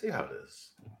 I see how it is.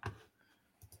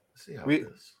 It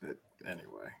is.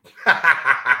 Anyway,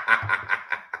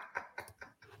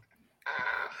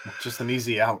 just an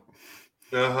easy out.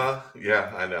 Yeah,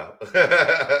 I know.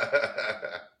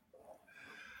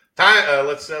 Time.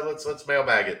 Let's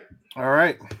mailbag it. All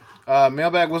right.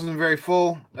 Mailbag wasn't very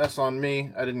full. That's on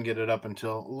me. I didn't get it up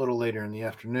until a little later in the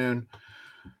afternoon.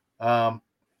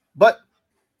 But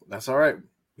that's all right.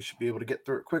 We should be able to get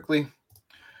through it quickly.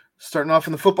 Starting off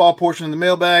in the football portion of the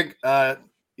mailbag,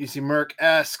 EC Merck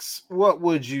asks, what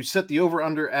would you set the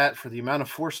over-under at for the amount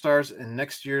of 4-stars in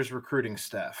next year's recruiting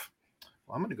staff?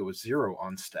 Well, I'm going to go with 0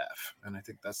 on staff, and I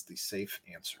think that's the safe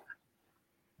answer.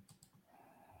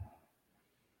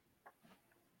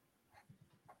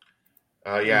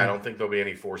 Yeah, I don't think there'll be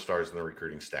any 4-stars in the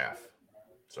recruiting staff.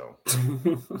 So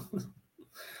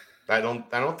I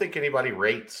don't think anybody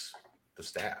rates the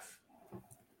staff.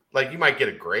 Like you might get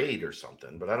a grade or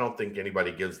something, but I don't think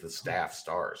anybody gives the staff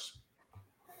stars.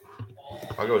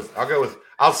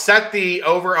 I'll set the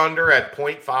over under at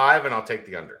 0.5 and I'll take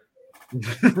the under.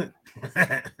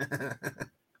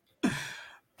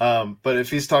 But if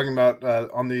he's talking about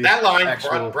on the that line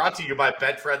actual, brought to you by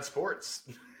Betfred Sports.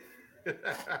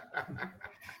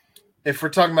 If we're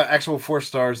talking about actual 4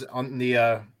 stars on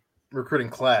the recruiting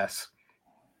class,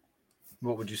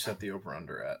 what would you set the over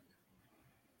under at?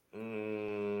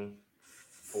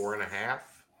 4.5.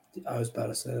 I was about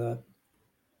to say that.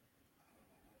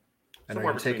 And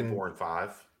somewhere are you between taking 4 and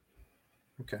 5.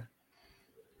 Okay.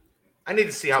 I need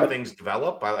to see how things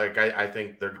develop. I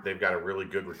think they've got a really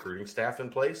good recruiting staff in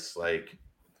place. Like,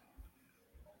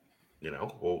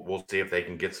 we'll see if they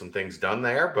can get some things done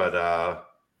there. But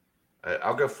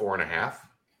I'll go 4.5.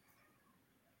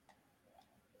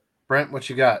 Brent, what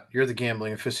you got? You're the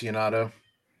gambling aficionado.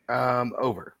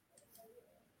 Over.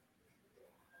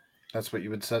 That's what you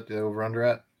would set the over under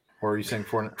at, or are you saying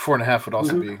 4.5 would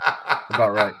also be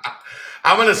about right?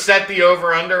 I'm going to set the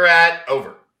over under at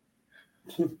over.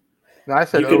 No, I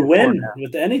said you over could win 4.5.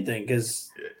 with anything because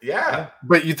Yeah.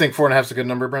 But you think 4.5 is a good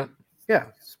number, Brent? Yeah,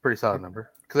 it's a pretty solid number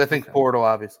because I think portal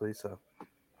obviously. So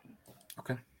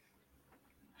okay.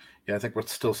 Yeah, I think we'll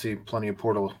still see plenty of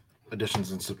portal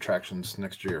additions and subtractions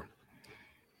next year.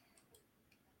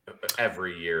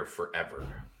 Every year forever.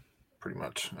 Pretty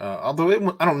much.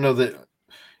 Although I don't know that.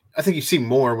 I think you see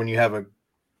more when you have a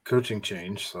coaching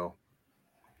change. So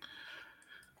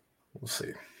we'll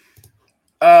see.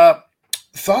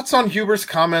 Thoughts on Huber's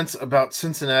comments about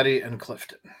Cincinnati and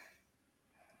Clifton?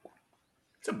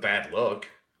 It's a bad look.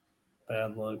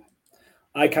 bad look.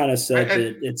 I kind of said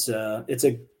that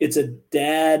it's a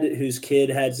dad whose kid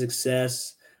had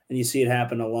success, and you see it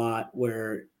happen a lot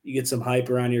where you get some hype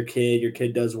around your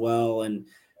kid does well, and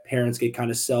parents get kind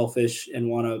of selfish and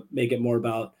want to make it more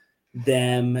about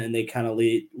them, and they kind of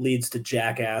leads to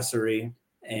jackassery.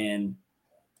 And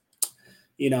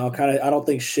I don't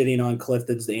think shitting on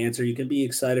Clifton's the answer. You can be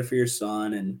excited for your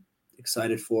son and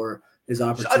excited for his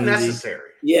opportunity. It's unnecessary.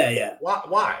 Yeah.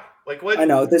 Why? Like what? I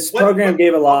know this program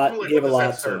gave a lot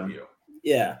to him. You?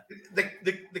 Yeah.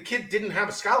 The kid didn't have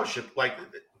a scholarship. Like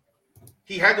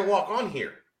he had to walk on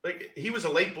here. Like he was a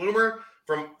late bloomer.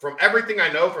 From everything I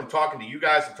know from talking to you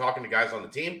guys and talking to guys on the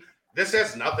team, this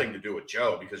has nothing to do with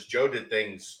Joe because Joe did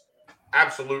things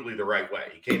absolutely the right way.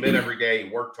 He came in every day, he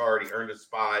worked hard, he earned a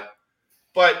spot.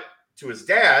 But to his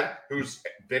dad, who's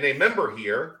been a member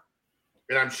here,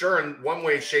 and I'm sure in one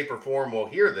way, shape, or form we'll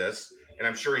hear this, and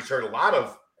I'm sure he's heard a lot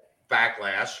of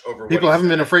backlash over people haven't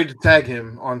been afraid to tag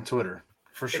him on Twitter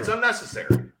for sure. It's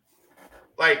unnecessary.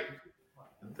 Like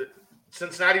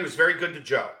Cincinnati was very good to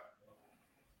Joe.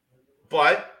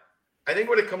 But I think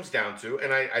what it comes down to,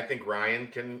 and I think Ryan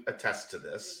can attest to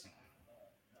this,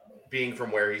 being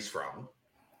from where he's from,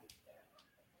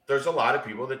 there's a lot of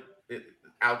people that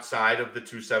outside of the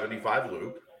 275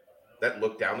 loop that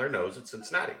look down their nose at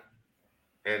Cincinnati.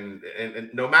 And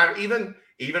no matter, even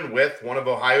with one of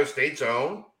Ohio State's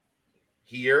own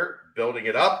here building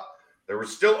it up, there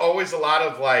was still always a lot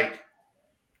of like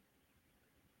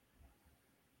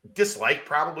dislike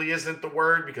probably isn't the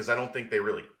word because I don't think they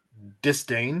really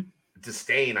disdain,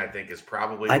 I think is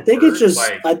probably I think it's just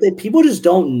I think people just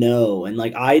don't know, and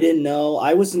like I didn't know.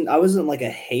 I wasn't like a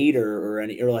hater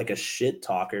or like a shit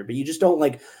talker, but you just don't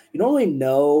you don't really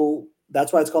know.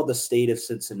 That's why it's called the state of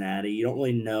Cincinnati. You don't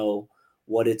really know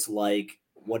what it's like,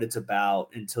 what it's about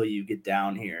until you get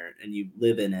down here and you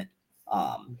live in it.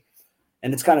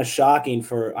 And it's kind of shocking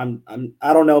for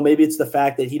I don't know, maybe it's the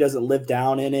fact that he doesn't live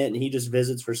down in it and he just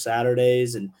visits for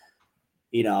Saturdays, and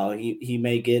he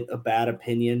may get a bad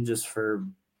opinion just for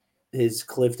his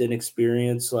Clifton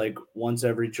experience like once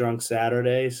every drunk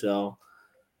Saturday. So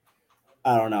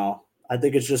I don't know. I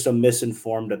think it's just a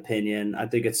misinformed opinion. I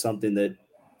think it's something that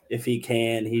if he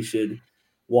can, he should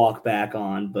walk back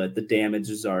on, but the damage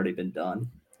has already been done.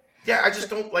 Yeah, I just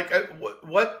don't like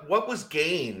what was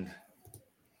gained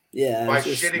by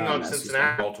shitting on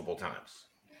Cincinnati multiple times.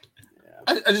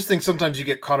 I just think sometimes you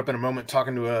get caught up in a moment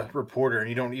talking to a reporter and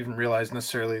you don't even realize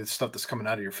necessarily the stuff that's coming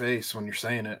out of your face when you're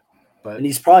saying it. And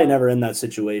he's probably never in that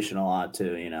situation a lot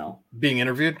too, Being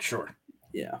interviewed, sure.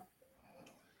 Yeah.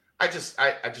 I just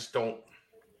don't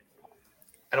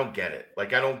get it.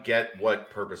 Like I don't get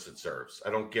what purpose it serves. I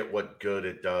don't get what good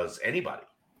it does anybody.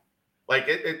 Like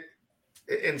it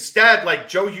instead, like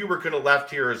Joe Huber could have left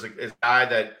here as a guy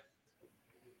that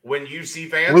when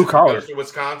UC fans goes to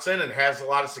Wisconsin and has a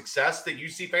lot of success that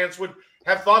UC fans would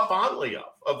have thought fondly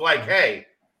of like, hey,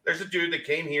 there's a dude that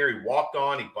came here, he walked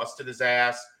on, he busted his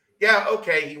ass. Yeah,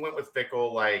 okay, he went with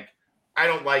Fickle. Like, I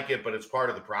don't like it, but it's part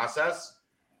of the process.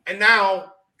 And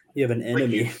now You have an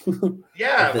enemy.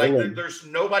 Yeah, A like villain. there's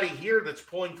nobody here that's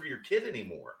pulling for your kid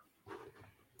anymore.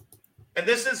 And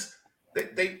this is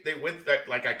they went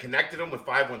like I connected them with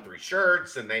 513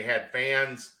 shirts, and they had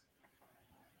fans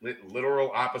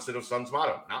literal opposite of Sun's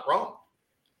motto. Not wrong.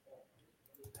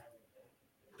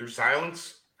 Through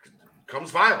silence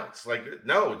comes violence. Like,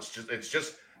 no, it's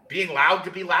just being loud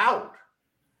to be loud.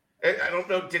 I don't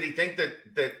know. Did he think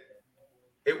that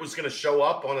it was going to show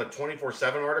up on a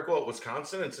 24/7 article at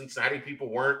Wisconsin and Cincinnati people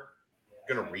weren't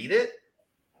going to read it?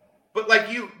 But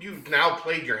like you've now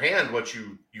played your hand what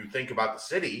you think about the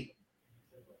city.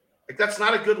 Like, that's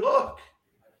not a good look.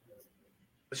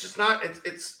 It's just not.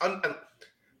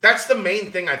 That's the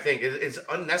main thing I think is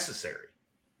unnecessary.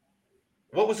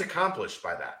 What was accomplished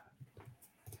by that?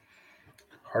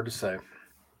 Hard to say.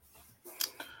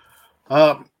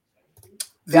 I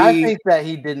think that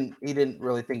he didn't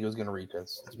really think he was going to reach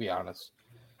us, to be honest.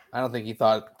 I don't think he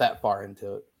thought that far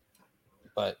into it.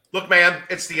 But look, man,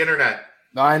 it's the internet.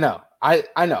 No, I know.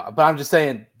 I know. But I'm just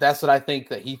saying that's what I think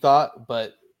that he thought.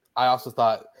 But I also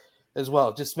thought as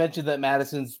well, just mention that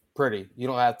Madison's pretty. You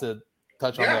don't have to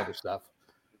touch on the other stuff.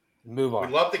 Move on.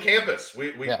 We love the campus.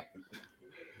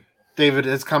 David,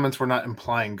 his comments were not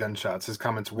implying gunshots. His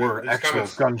comments were actual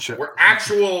gunshots. We're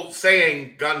actual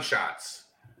saying gunshots.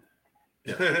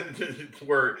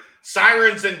 Were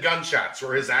sirens and gunshots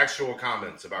were his actual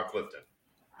comments about Clifton.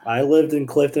 I lived in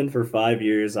Clifton for 5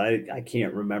 years. I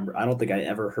can't remember. I don't think I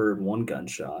ever heard one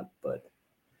gunshot, but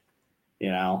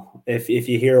if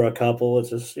you hear a couple, it's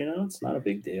just, it's not a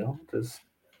big deal. Just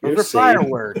those are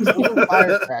fireworks. Those are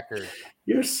firecrackers.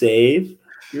 You're safe.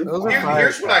 Here's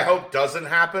what I hope doesn't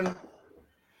happen,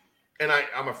 and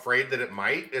I'm afraid that it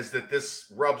might, is that this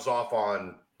rubs off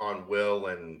on Will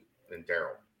and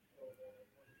Daryl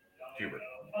Hubert.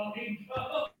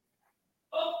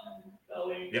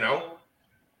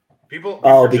 People.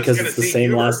 Because it's the same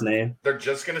Hubert. Last name. They're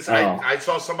just gonna say. I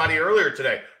saw somebody earlier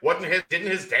today.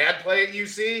 Didn't his dad play at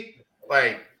UC?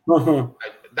 Like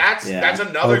that's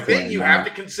another thing you have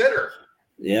to consider.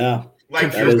 Yeah.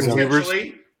 Like you're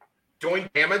potentially doing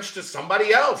damage to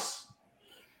somebody else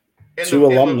in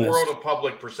the world of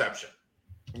public perception.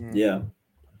 Yeah.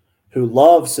 Who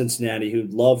love Cincinnati, who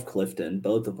love Clifton,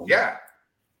 both of them. Yeah.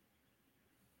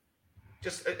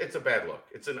 Just, it's a bad look.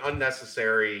 It's an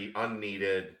unnecessary,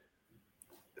 unneeded,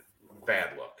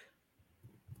 bad look.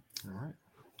 All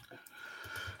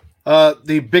right.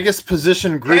 The biggest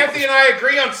position group. Kathy and I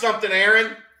agree on something,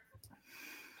 Aaron.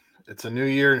 It's a new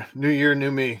year,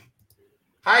 new me.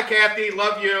 Hi, Kathy.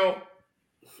 Love you.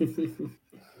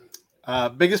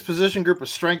 Biggest position group of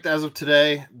strength as of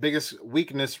today. Biggest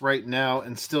weakness right now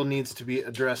and still needs to be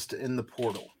addressed in the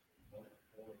portal.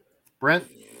 Brent,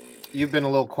 you've been a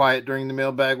little quiet during the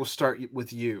mailbag. We'll start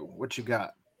with you. What you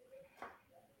got?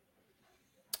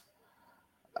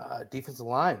 Defensive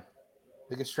line.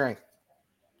 Biggest strength.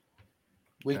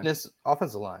 Weakness,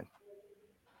 offensive line.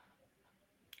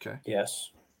 Okay.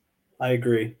 Yes. I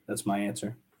agree. That's my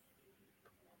answer.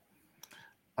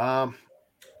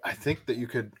 I think that you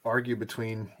could argue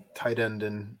between tight end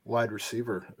and wide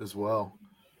receiver as well.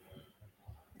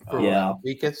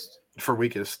 Weakest? For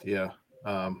weakest, yeah.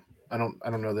 I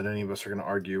don't know that any of us are going to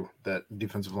argue that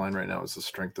defensive line right now is the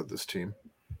strength of this team.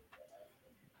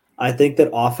 I think that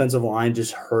offensive line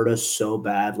just hurt us so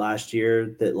bad last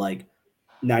year that like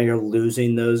now you're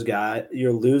losing those guys.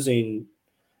 You're losing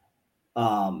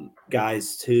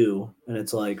guys too, and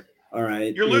it's like, all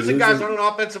right, you're losing guys on an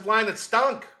offensive line that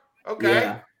stunk. Okay,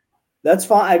 yeah, that's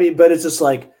fine. I mean, but it's just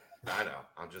like I know.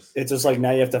 It's just like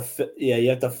now you have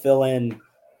to fill in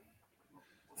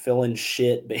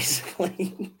shit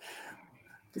basically.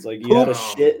 It's like you had a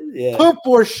shit, yeah. Poop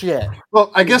or shit.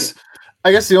 Well, I guess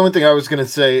the only thing I was going to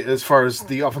say as far as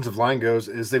the offensive line goes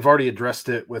is they've already addressed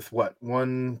it with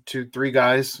 1, 2, 3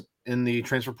 guys in the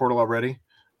transfer portal already.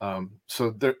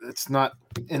 So it's not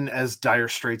in as dire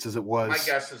straits as it was. My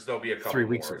guess is there'll be a couple 3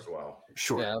 weeks more ago as well.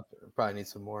 Sure. Yeah, probably need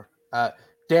some more.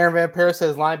 Darren Van Paris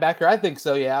says linebacker. I think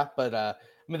so, yeah. But I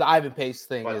mean, the Ivan Pace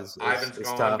thing is Ivan's is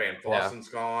gone. tough. Van Flossen's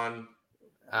gone.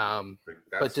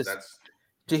 But just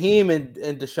Jaheim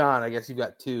and Deshaun, I guess you've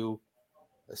got 2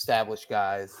 established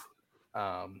guys.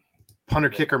 Punter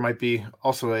kicker might be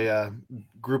also a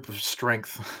group of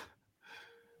strength.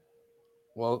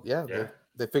 Well, yeah.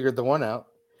 They figured the one out.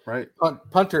 Right.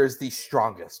 Punter is the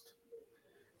strongest.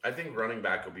 I think running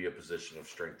back will be a position of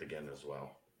strength again as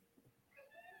well.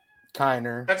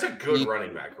 Kiner. That's a good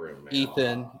running back room, man.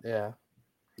 Ethan, yeah.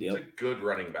 It's a good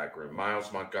running back room.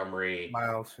 Miles Montgomery.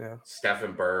 Yeah.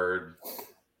 Stephen Bird.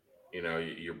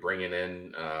 You're bringing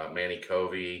in Manny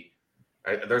Covey.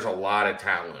 There's a lot of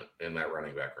talent in that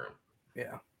running back room.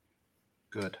 Yeah.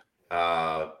 Good.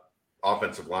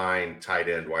 Offensive line, tight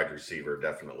end, wide receiver,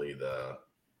 definitely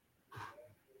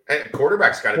and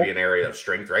quarterback's got to be an area of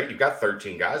strength, right? You've got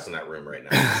 13 guys in that room right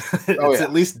now. It's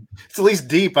at least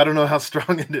deep. I don't know how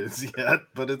strong it is yet,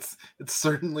 but it's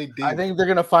certainly deep. I think they're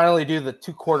going to finally do the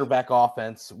 2 quarterback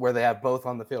offense where they have both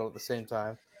on the field at the same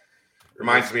time.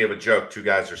 Reminds me of a joke. 2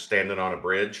 guys are standing on a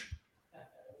bridge.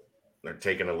 They're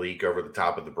taking a leak over the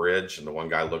top of the bridge, and the one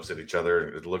guy looks at each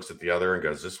other, looks at the other, and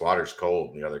goes, "This water's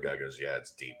cold." And the other guy goes, "Yeah,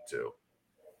 it's deep too."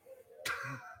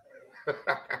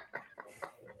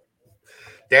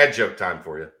 Dad joke time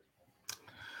for you.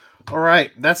 All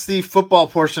right, that's the football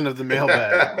portion of the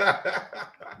mailbag.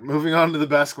 Moving on to the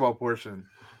basketball portion.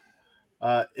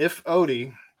 If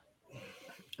Odie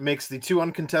makes the 2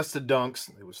 uncontested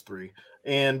dunks, it was 3,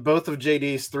 and both of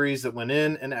JD's 3s that went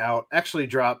in and out actually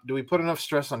dropped, do we put enough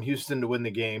stress on Houston to win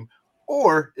the game?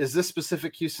 Or is this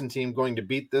specific Houston team going to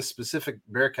beat this specific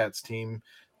Bearcats team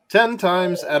 10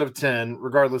 times out of 10,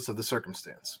 regardless of the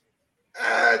circumstance?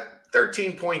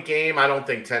 13-point game. I don't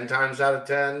think 10 times out of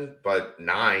 10, but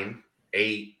 9,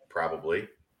 8 probably.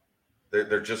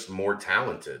 They're just more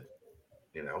talented,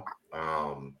 you know.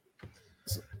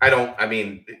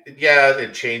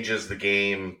 It changes the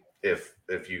game if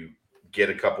you get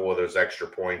a couple of those extra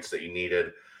points that you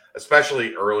needed,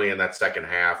 especially early in that second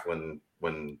half when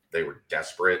they were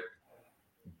desperate.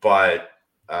 But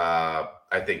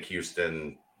I think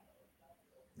Houston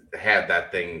had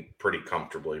that thing pretty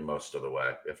comfortably most of the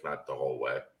way, if not the whole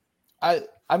way. I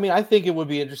think it would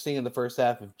be interesting in the first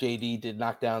half if JD did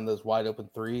knock down those wide open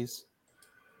 3s.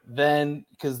 Then,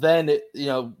 because then it,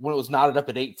 when it was knotted up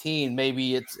at 18,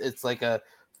 maybe it's like a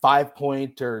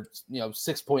 5-point or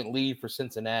 6-point lead for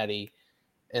Cincinnati,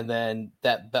 and then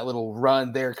that little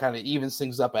run there kind of evens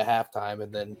things up at halftime,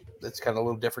 and then it's kind of a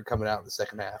little different coming out in the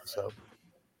second half. So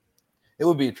it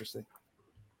would be interesting.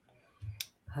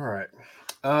 All right.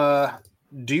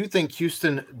 Do you think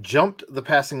Houston jumped the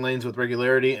passing lanes with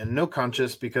regularity and no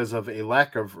conscience because of a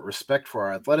lack of respect for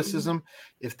our athleticism?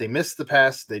 If they miss the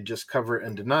pass, they just cover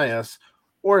and deny us.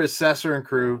 Or is Sasser and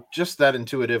crew just that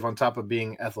intuitive on top of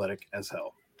being athletic as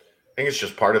hell? I think it's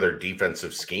just part of their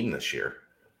defensive scheme this year.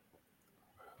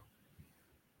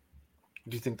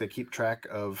 Do you think they keep track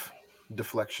of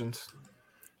deflections?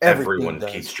 Everyone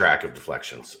keeps track of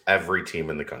deflections. Every team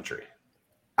in the country.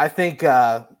 I think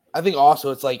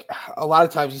also it's like a lot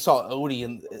of times you saw Odie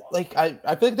and like I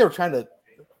feel like they were trying to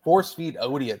force feed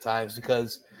Odie at times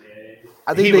because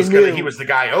I think he was the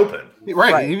guy open.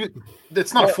 Right.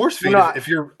 It's not force feed if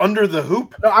you're under the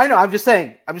hoop. No, I know. I'm just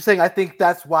saying I think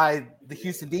that's why the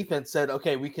Houston defense said,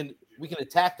 okay, we can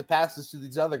attack the passes to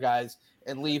these other guys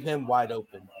and leave him wide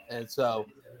open. And so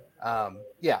well,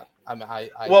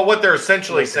 what they're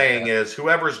essentially saying is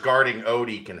whoever's guarding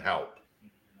Odie can help.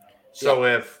 So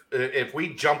if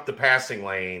we jump the passing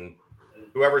lane,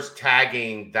 whoever's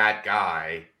tagging that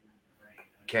guy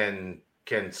can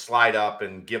slide up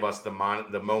and give us the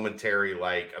momentary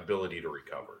ability to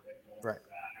recover. Right.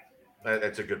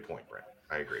 That's a good point, Brent.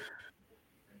 I agree.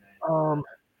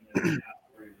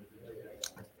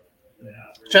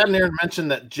 Chad and Aaron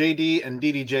mentioned that JD and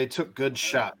DDJ took good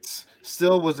shots.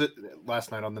 Still, was it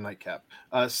last night on the nightcap?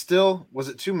 Still, was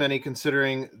it too many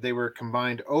considering they were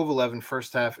combined 0 of 11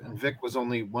 first half and Vic was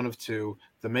only 1 of 2,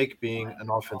 the make being an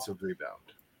offensive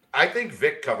rebound? I think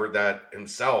Vic covered that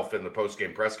himself in the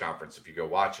post-game press conference. If you go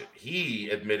watch it, he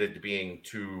admitted to being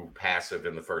too passive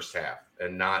in the first half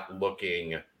and not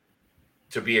looking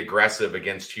to be aggressive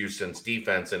against Houston's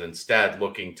defense and instead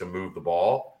looking to move the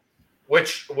ball,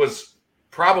 which was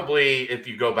probably, if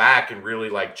you go back and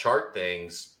really chart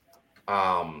things,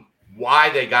 why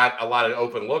they got a lot of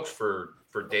open looks for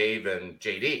Dave and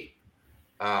JD.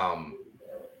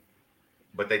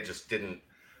 But they just didn't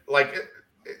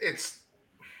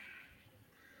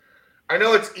I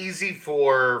know it's easy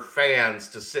for fans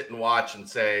to sit and watch and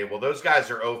say, well, those guys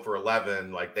are 0 for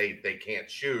 11. They can't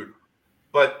shoot,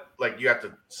 but you have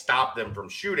to stop them from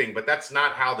shooting, but that's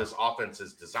not how this offense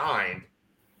is designed.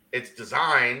 It's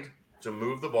designed to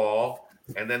move the ball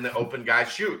and then the open guy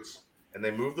shoots. And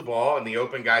they move the ball and the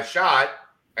open guy shot,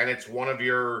 and it's one of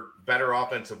your better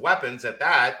offensive weapons at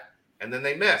that, and then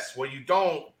they miss. Well, you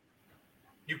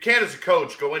can't as a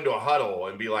coach go into a huddle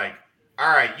and be like, all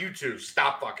right, you two,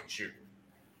 stop fucking shooting.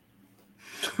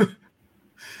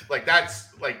 That's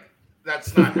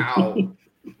not how,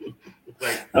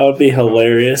 that would be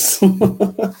hilarious.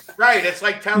 Right. It's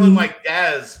like telling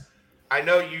Dez, I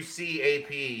know you see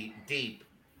AP deep.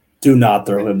 Do not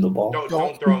throw him the ball.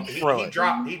 Don't throw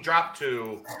him. He dropped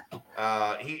 2.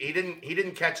 He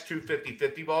didn't catch 2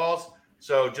 50-50 balls,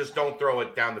 so just don't throw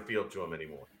it down the field to him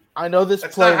anymore. I know this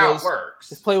That's play not how was it works.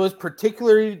 this play was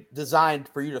particularly designed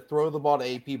for you to throw the ball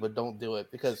to AP, but don't do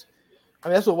it because I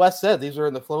mean that's what Wes said. These are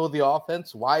in the flow of the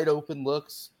offense, wide open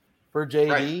looks for JD.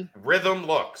 Right. Rhythm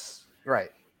looks. Right.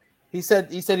 He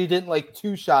said he didn't like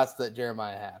 2 shots that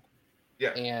Jeremiah had.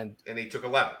 Yeah. And he took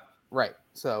 11. Right.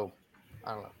 So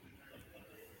I don't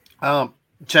know.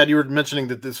 Chad, you were mentioning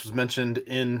that this was mentioned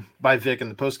by Vic in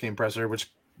the postgame presser,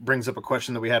 which brings up a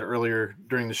question that we had earlier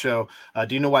during the show.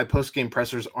 Do you know why postgame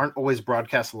pressers aren't always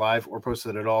broadcast live or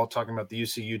posted at all? Talking about the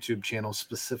UC YouTube channel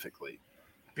specifically.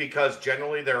 Because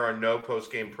generally there are no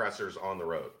postgame pressers on the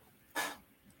road.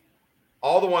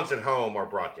 All the ones at home are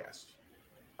broadcast.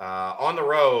 On the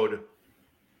road,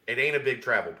 it ain't a big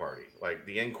travel party. Like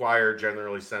the Inquirer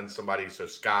generally sends somebody, so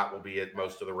Scott will be at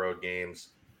most of the road games.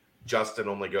 Justin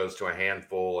only goes to a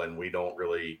handful, and we don't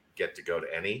really get to go to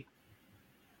any.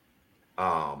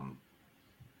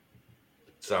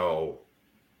 So,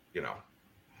 you know.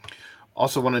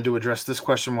 Also wanted to address this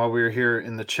question while we were here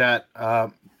in the chat.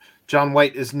 John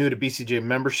White is new to BCJ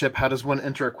membership. How does one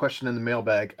enter a question in the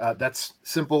mailbag? That's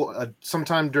simple.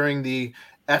 Sometime during the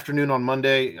afternoon on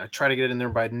Monday, I try to get it in there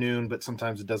by noon, but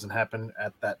sometimes it doesn't happen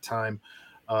at that time.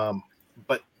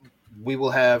 But we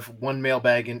will have one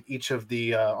mailbag in each of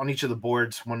the on each of the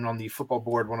boards, one on the football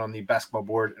board, one on the basketball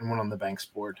board, and one on the Banks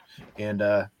board. And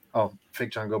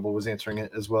fake John Goble was answering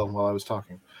it as well while I was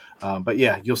talking. But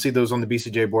yeah, you'll see those on the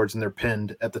BCJ boards, and they're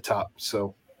pinned at the top.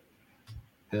 So,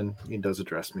 and he does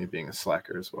address me being a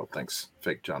slacker as well. Thanks,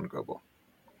 fake John Goble.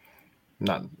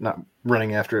 Not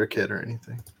running after a kid or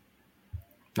anything.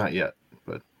 Not yet,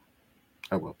 but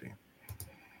I will be.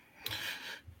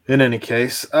 In any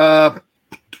case,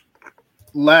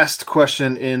 last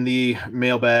question in the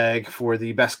mailbag for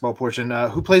the basketball portion.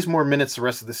 Who plays more minutes the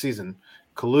rest of the season?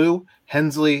 Kalu,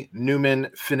 Hensley,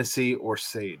 Newman, Finney, or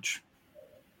Sage?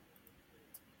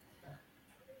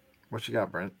 What you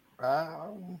got, Brent?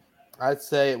 I'd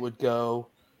say it would go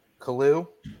Kalu,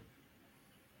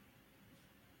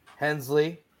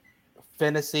 Hensley,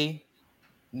 Finney,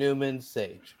 Newman,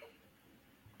 Sage.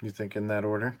 You think in that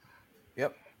order?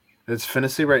 Yep. Is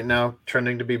Finney right now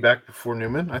trending to be back before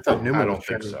Newman? I thought Newman. I don't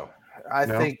think so. I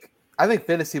think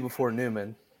Finney before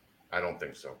Newman. I don't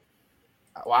think so.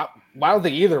 Well, I don't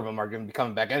think either of them are going to be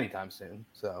coming back anytime soon.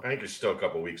 So I think it's still a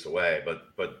couple weeks away, but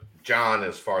John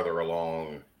is farther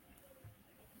along.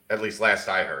 At least last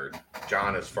I heard,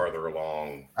 John is farther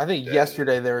along. I think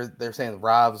yesterday they're saying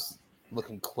Rob's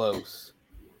looking close,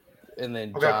 and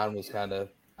then John was kind of,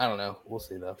 I don't know. We'll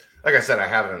see though. Like I said, I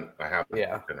haven't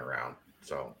been around.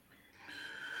 So,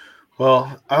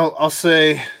 well, I'll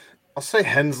say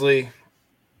Hensley,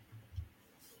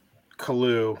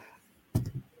 Kalu,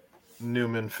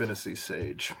 Newman, Finney,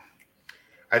 Sage.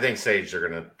 I think Sage, they're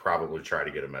going to probably try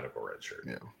to get a medical red shirt.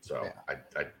 Yeah. So I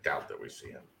doubt that we see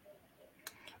him.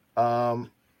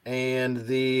 And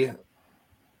there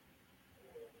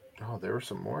were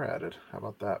some more added. How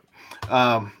about that?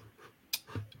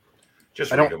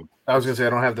 Just read them. I was going to say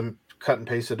I don't have them cut and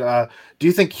pasted. Do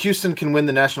you think Houston can win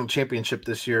the national championship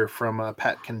this year from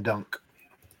Pat Can Dunk?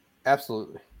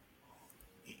 Absolutely.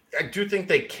 I do think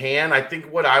they can. I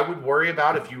think what I would worry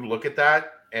about if you look at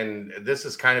that, and this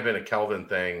has kind of been a Kelvin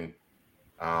thing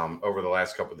over the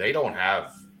last couple, they don't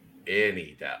have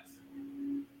any depth.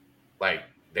 Like,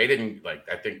 they didn't,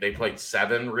 I think they played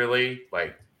 7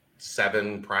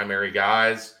 primary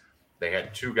guys. They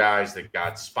had 2 guys that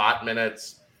got spot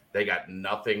minutes. They got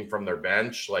nothing from their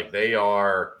bench. Like, they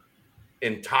are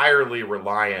entirely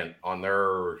reliant on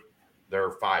their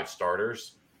 5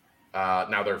 starters.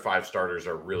 Now their 5 starters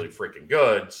are really freaking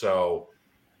good. So,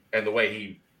 and the way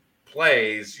he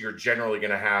plays, you're generally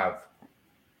going to have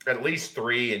at least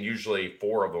 3 and usually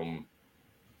 4 of them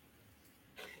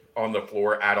on the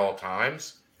floor at all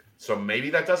times. So maybe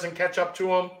that doesn't catch up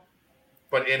to him.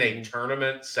 But in a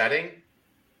tournament setting,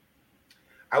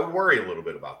 I would worry a little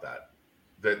bit about that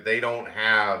they don't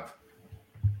have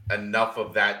enough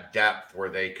of that depth where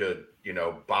they could,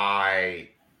 buy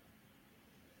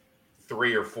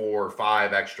 3 or 4 or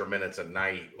 5 extra minutes a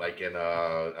night, like in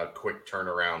a quick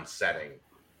turnaround setting.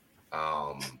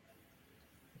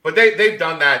 But they've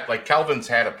done that. Like Kelvin's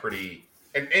had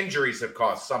and injuries have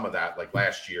caused some of that. Like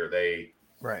last year, they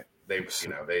had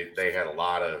a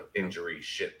lot of injury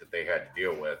shit that they had to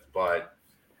deal with. But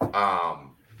I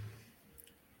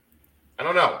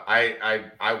don't know.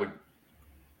 I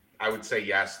would say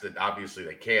yes, that obviously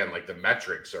they can. Like the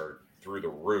metrics are through the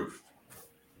roof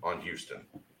on Houston.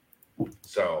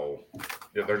 So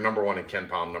they're number 1 in Ken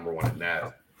Palm, number 1 in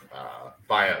net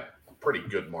by a pretty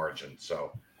good margin.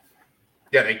 So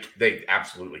yeah, they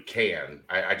absolutely can.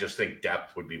 I just think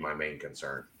depth would be my main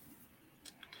concern.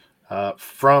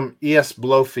 From ES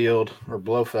Blofeld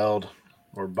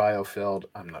or Biofeld.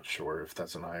 I'm not sure if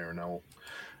that's an I or no.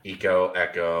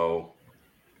 Echo,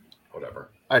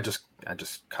 whatever. I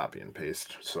just copy and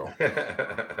paste. So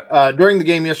during the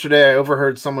game yesterday, I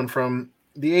overheard someone from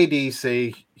the AD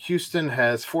say Houston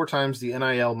has 4 times the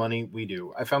NIL money we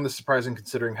do. I found this surprising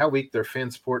considering how weak their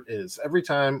fan support is. Every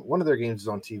time one of their games is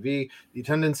on TV, the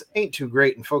attendance ain't too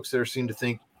great, and folks there seem to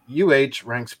think UH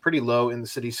ranks pretty low in the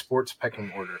city's sports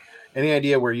pecking order. Any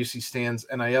idea where UC stands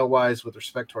NIL-wise with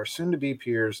respect to our soon-to-be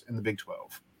peers in the Big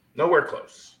 12? Nowhere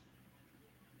close.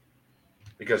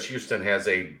 Because Houston has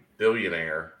a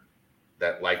billionaire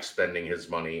that likes spending his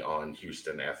money on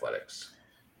Houston athletics.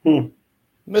 Mr.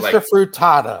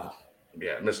 Frittata.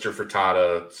 Yeah, Mr.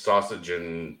 Frittata, sausage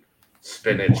and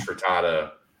spinach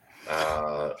Frittata,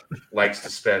 likes to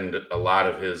spend a lot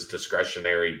of his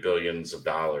discretionary billions of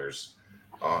dollars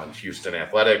on Houston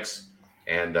athletics.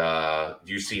 And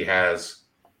UC has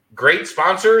great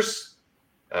sponsors,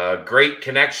 great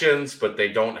connections, but they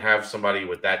don't have somebody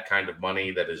with that kind of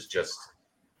money that is just,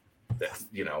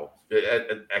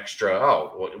 extra.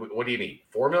 Oh, what do you need?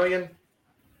 4 million?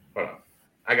 Oh,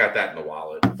 I got that in the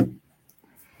wallet.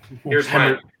 Here's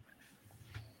my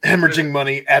hemorrhaging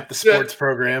money at the sports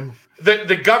program.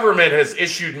 The government has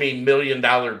issued me $1 million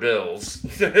bills.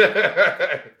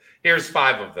 Here's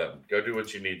 5 of them. Go do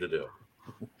what you need to do.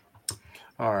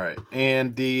 All right.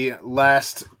 And the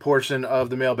last portion of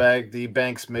the mailbag, the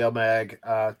bank's mailbag.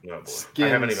 I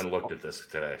haven't even looked at this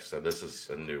today, so this is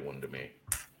a new one to me.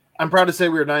 I'm proud to say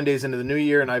we are 9 days into the new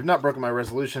year, and I've not broken my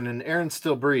resolution, and Aaron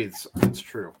still breathes. It's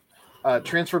true.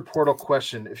 Transfer portal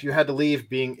question. If you had to leave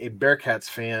being a Bearcats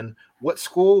fan, what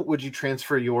school would you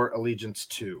transfer your allegiance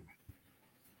to?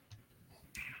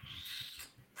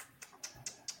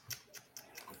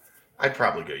 I'd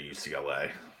probably go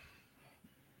UCLA.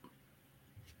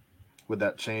 Would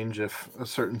that change if a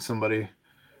certain somebody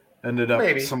ended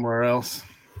up somewhere else?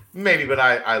 Maybe, but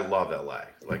I love LA.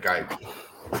 Like I'm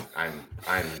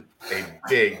a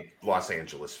big Los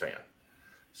Angeles fan.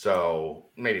 So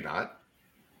maybe not.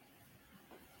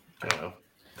 I don't know.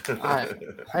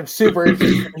 I'm super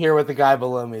interested to hear what the guy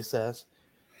below me says.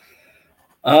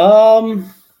 Being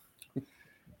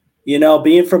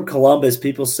from Columbus,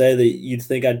 people say that you'd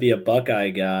think I'd be a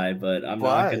Buckeye guy, but I'm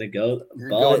not going to go. You're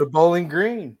going to Bowling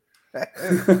Green.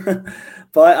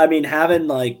 But I mean, having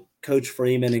like Coach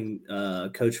Freeman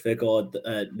and Coach Fickle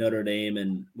at Notre Dame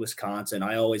and Wisconsin,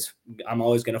 I'm always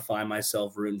going to find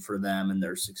myself rooting for them and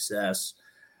their success.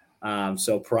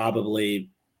 So probably,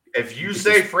 if you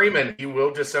say Freeman, he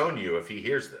will disown you if he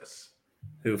hears this.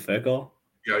 Who, Fickle?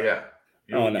 Yeah.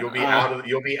 You'll be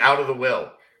out of the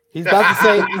will. He's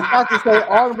about to say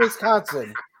on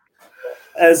Wisconsin.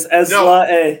 As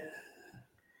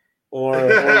or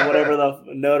whatever the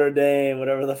Notre Dame,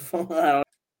 whatever the I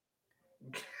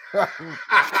don't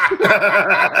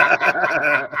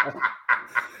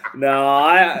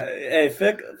No, if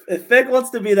Fick wants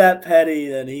to be that petty,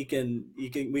 then we can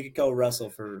go wrestle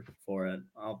for it.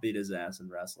 I'll beat his ass in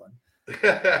wrestling.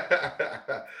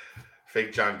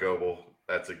 Fake John Goebel.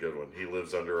 That's a good one. He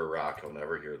lives under a rock. He'll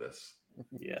never hear this.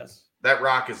 Yes. That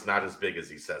rock is not as big as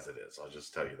he says it is. I'll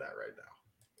just tell you that right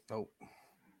now.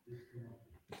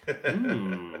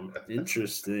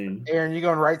 Interesting. Aaron, you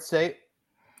going Wright State?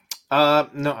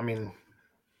 No, I mean,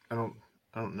 I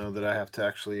don't know that I have to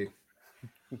actually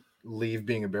leave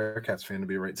being a Bearcats fan to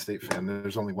be a Wright State fan.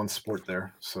 There's only one sport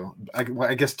there, so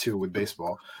I guess 2 with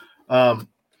baseball. I'd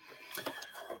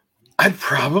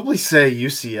probably say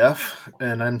UCF,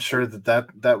 and I'm sure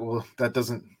that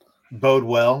doesn't bode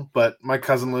well. But my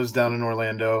cousin lives down in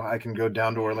Orlando. I can go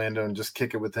down to Orlando and just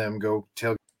kick it with him. Go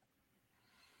tailgate.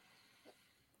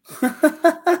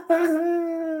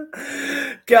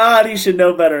 God, you should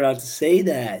know better not to say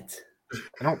that.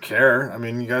 I don't care. I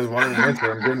mean, you guys wanted an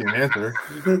answer. I'm giving you an answer.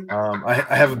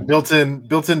 I have built-in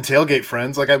tailgate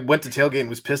friends. Like I went to tailgate and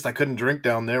was pissed I couldn't drink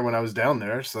down there when I was down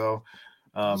there. So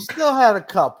still had a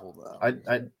couple though.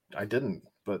 I didn't,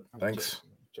 but thanks.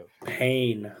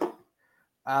 Pain.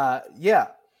 Yeah.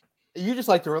 You just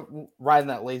like to ride in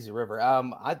that lazy river.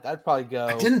 I'd probably go.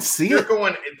 I didn't see You're it.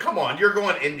 Come on, you're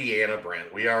going Indiana,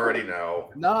 Brent. We already know.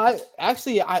 No, I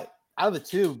out of the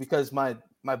 2 because my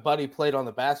buddy played on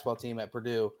the basketball team at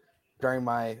Purdue during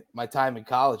my time in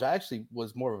college. I actually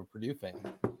was more of a Purdue fan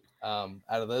out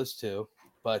of those 2.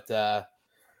 But if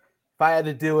I had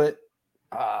to do it,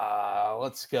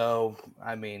 let's go.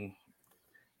 I mean,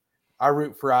 I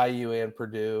root for IU and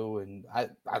Purdue, and I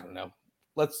don't know.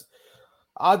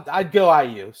 I'd go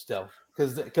IU still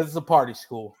because it's a party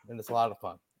school and it's a lot of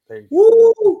fun. There you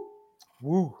go.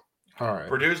 Woo! All right.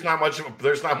 Purdue's not much.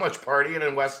 There's not much partying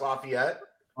in West Lafayette.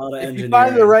 If you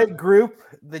find the right group,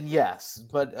 then yes.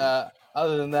 But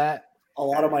other than that, a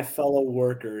lot of my fellow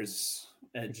workers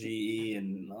at GE,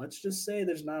 and let's just say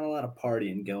there's not a lot of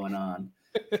partying going on.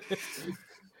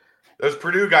 Those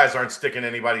Purdue guys aren't sticking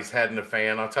anybody's head in a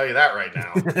fan. I'll tell you that right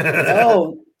now.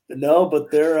 No, but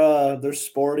they're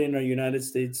sporting our United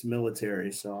States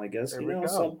military. So I guess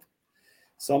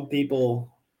some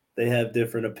people, they have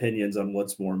different opinions on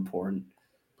what's more important.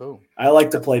 Boom. I like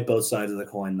to play both sides of the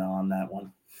coin though on that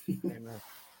one.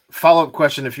 Follow-up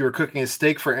question: if you were cooking a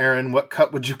steak for Aaron, what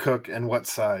cut would you cook and what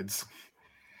sides?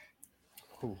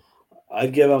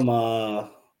 I'd give him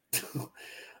a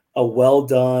well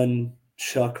done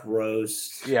chuck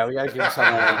roast. Yeah, we gotta give him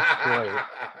something.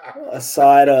 A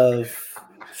side of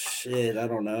shit, I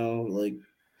don't know, like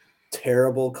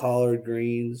terrible collard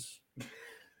greens.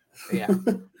 Yeah.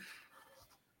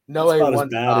 No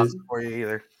A1 sauce for you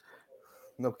either.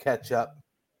 No ketchup.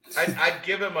 I'd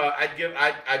give him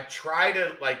I'd try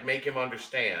to like make him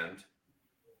understand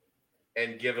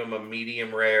and give him a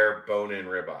medium rare bone-in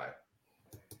ribeye.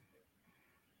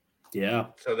 Yeah.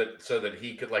 So that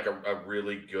he could like a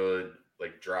really good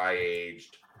like dry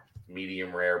aged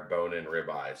medium rare bone-in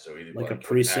ribeye. So he like a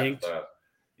precinct.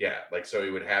 So he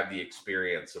would have the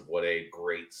experience of what a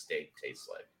great steak tastes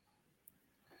like.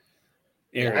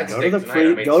 Aaron,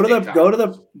 go to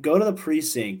the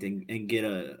precinct and get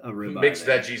a ribeye. Mixed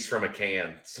veggies from a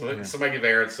can. Somebody give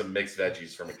Aaron some mixed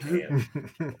veggies from a can.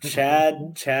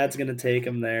 Chad's gonna take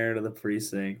him there to the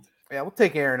precinct. Yeah, we'll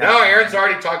take Aaron. No, Aaron's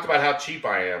already talked about how cheap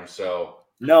I am. So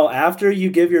no, after you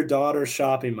give your daughter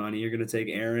shopping money, you're gonna take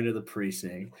Aaron to the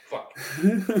precinct. Fuck.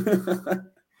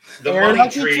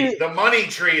 The money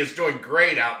tree is doing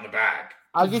great out in the back.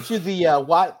 I'll get you the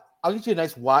I'll get you a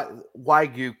nice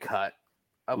Wagyu cut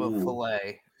of a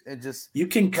fillet, and just you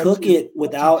can cook it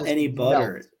without any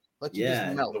butter. Let you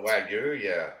just melt the Wagyu.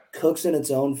 Yeah, cooks in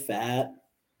its own fat,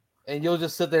 and you'll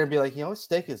just sit there and be like,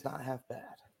 steak is not half bad.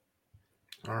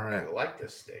 All right, I like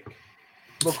this steak.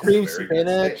 A little cream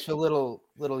spinach, a little,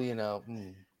 Are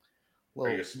you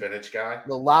a spinach guy?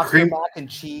 The lobster mac and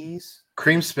cheese.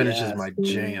 Cream spinach is my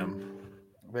jam.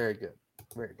 Very good.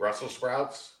 Very good. Brussels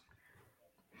sprouts.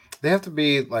 They have to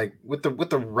be like with the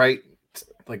right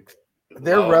like.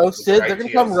 They're roasted. They're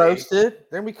gonna come roasted.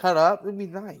 They're gonna be cut up. It'd be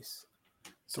nice.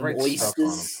 Some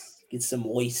oysters. Get some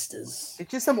oysters.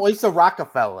 Get you some oyster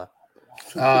Rockefeller.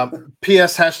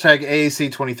 PS hashtag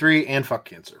AAC23 and fuck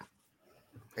cancer.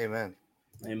 Amen.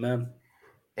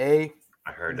 I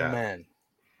heard that. Amen.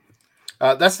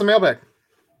 That's the mailbag.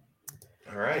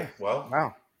 All right. Well,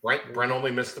 wow. Brent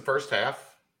only missed the first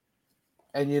half.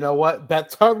 And you know what?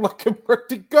 Bets are looking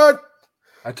pretty good.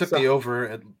 I took the over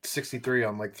at 63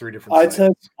 on like 3 different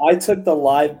sites. I took the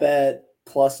live bet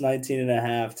plus 19.5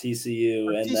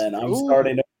 TCU, and then I'm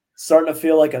starting to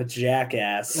feel like a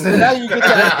jackass. Now you get to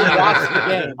actually watch the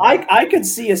game. I could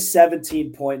see a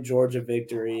 17-point Georgia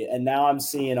victory, and now I'm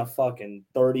seeing a fucking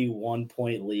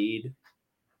 31-point lead.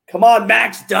 Come on,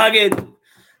 Max Duggan.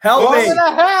 Help me.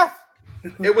 1.5.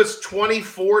 It was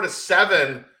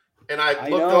 24-7, and I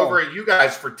looked over at you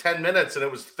guys for 10 minutes, and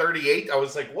it was 38. I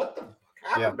was like, what the fuck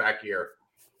happened back here?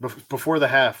 Before the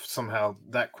half, somehow,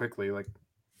 that quickly. Like,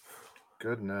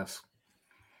 goodness.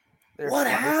 What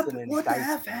happened? What the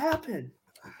F happened?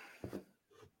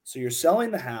 So you're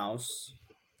selling the house.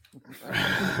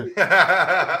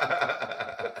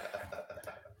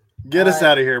 Get us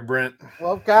out of here, Brent.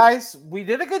 Well, guys, we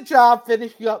did a good job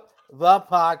finishing up the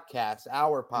podcast,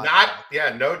 our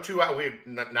podcast. No 2 hours.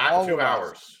 Not 2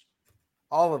 hours.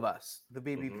 All of us, the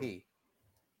BBP. Mm-hmm.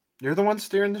 You're the one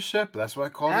steering the ship. That's why I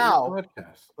called it a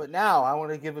podcast. But now I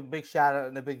want to give a big shout out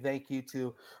and a big thank you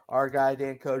to our guy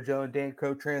Dan Kojo and Dan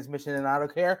Crow Transmission and Auto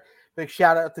Care. Big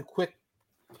shout out to Quick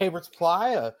Paper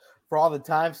Supply for all the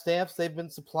timestamps they've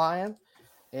been supplying.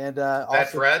 And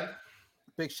also Fred.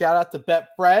 Big shout out to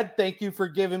Betfred. Thank you for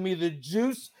giving me the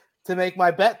juice to make my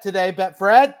bet today,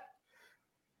 Betfred.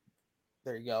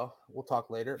 There you go. We'll talk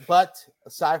later. But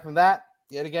aside from that,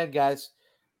 yet again, guys,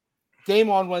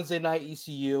 game on Wednesday night,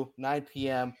 ECU, 9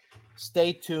 p.m.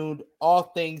 Stay tuned. All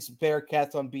things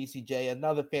Bearcats on BCJ.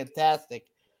 Another fantastic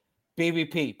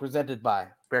BBP presented by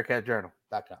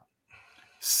BearcatJournal.com.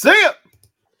 See ya!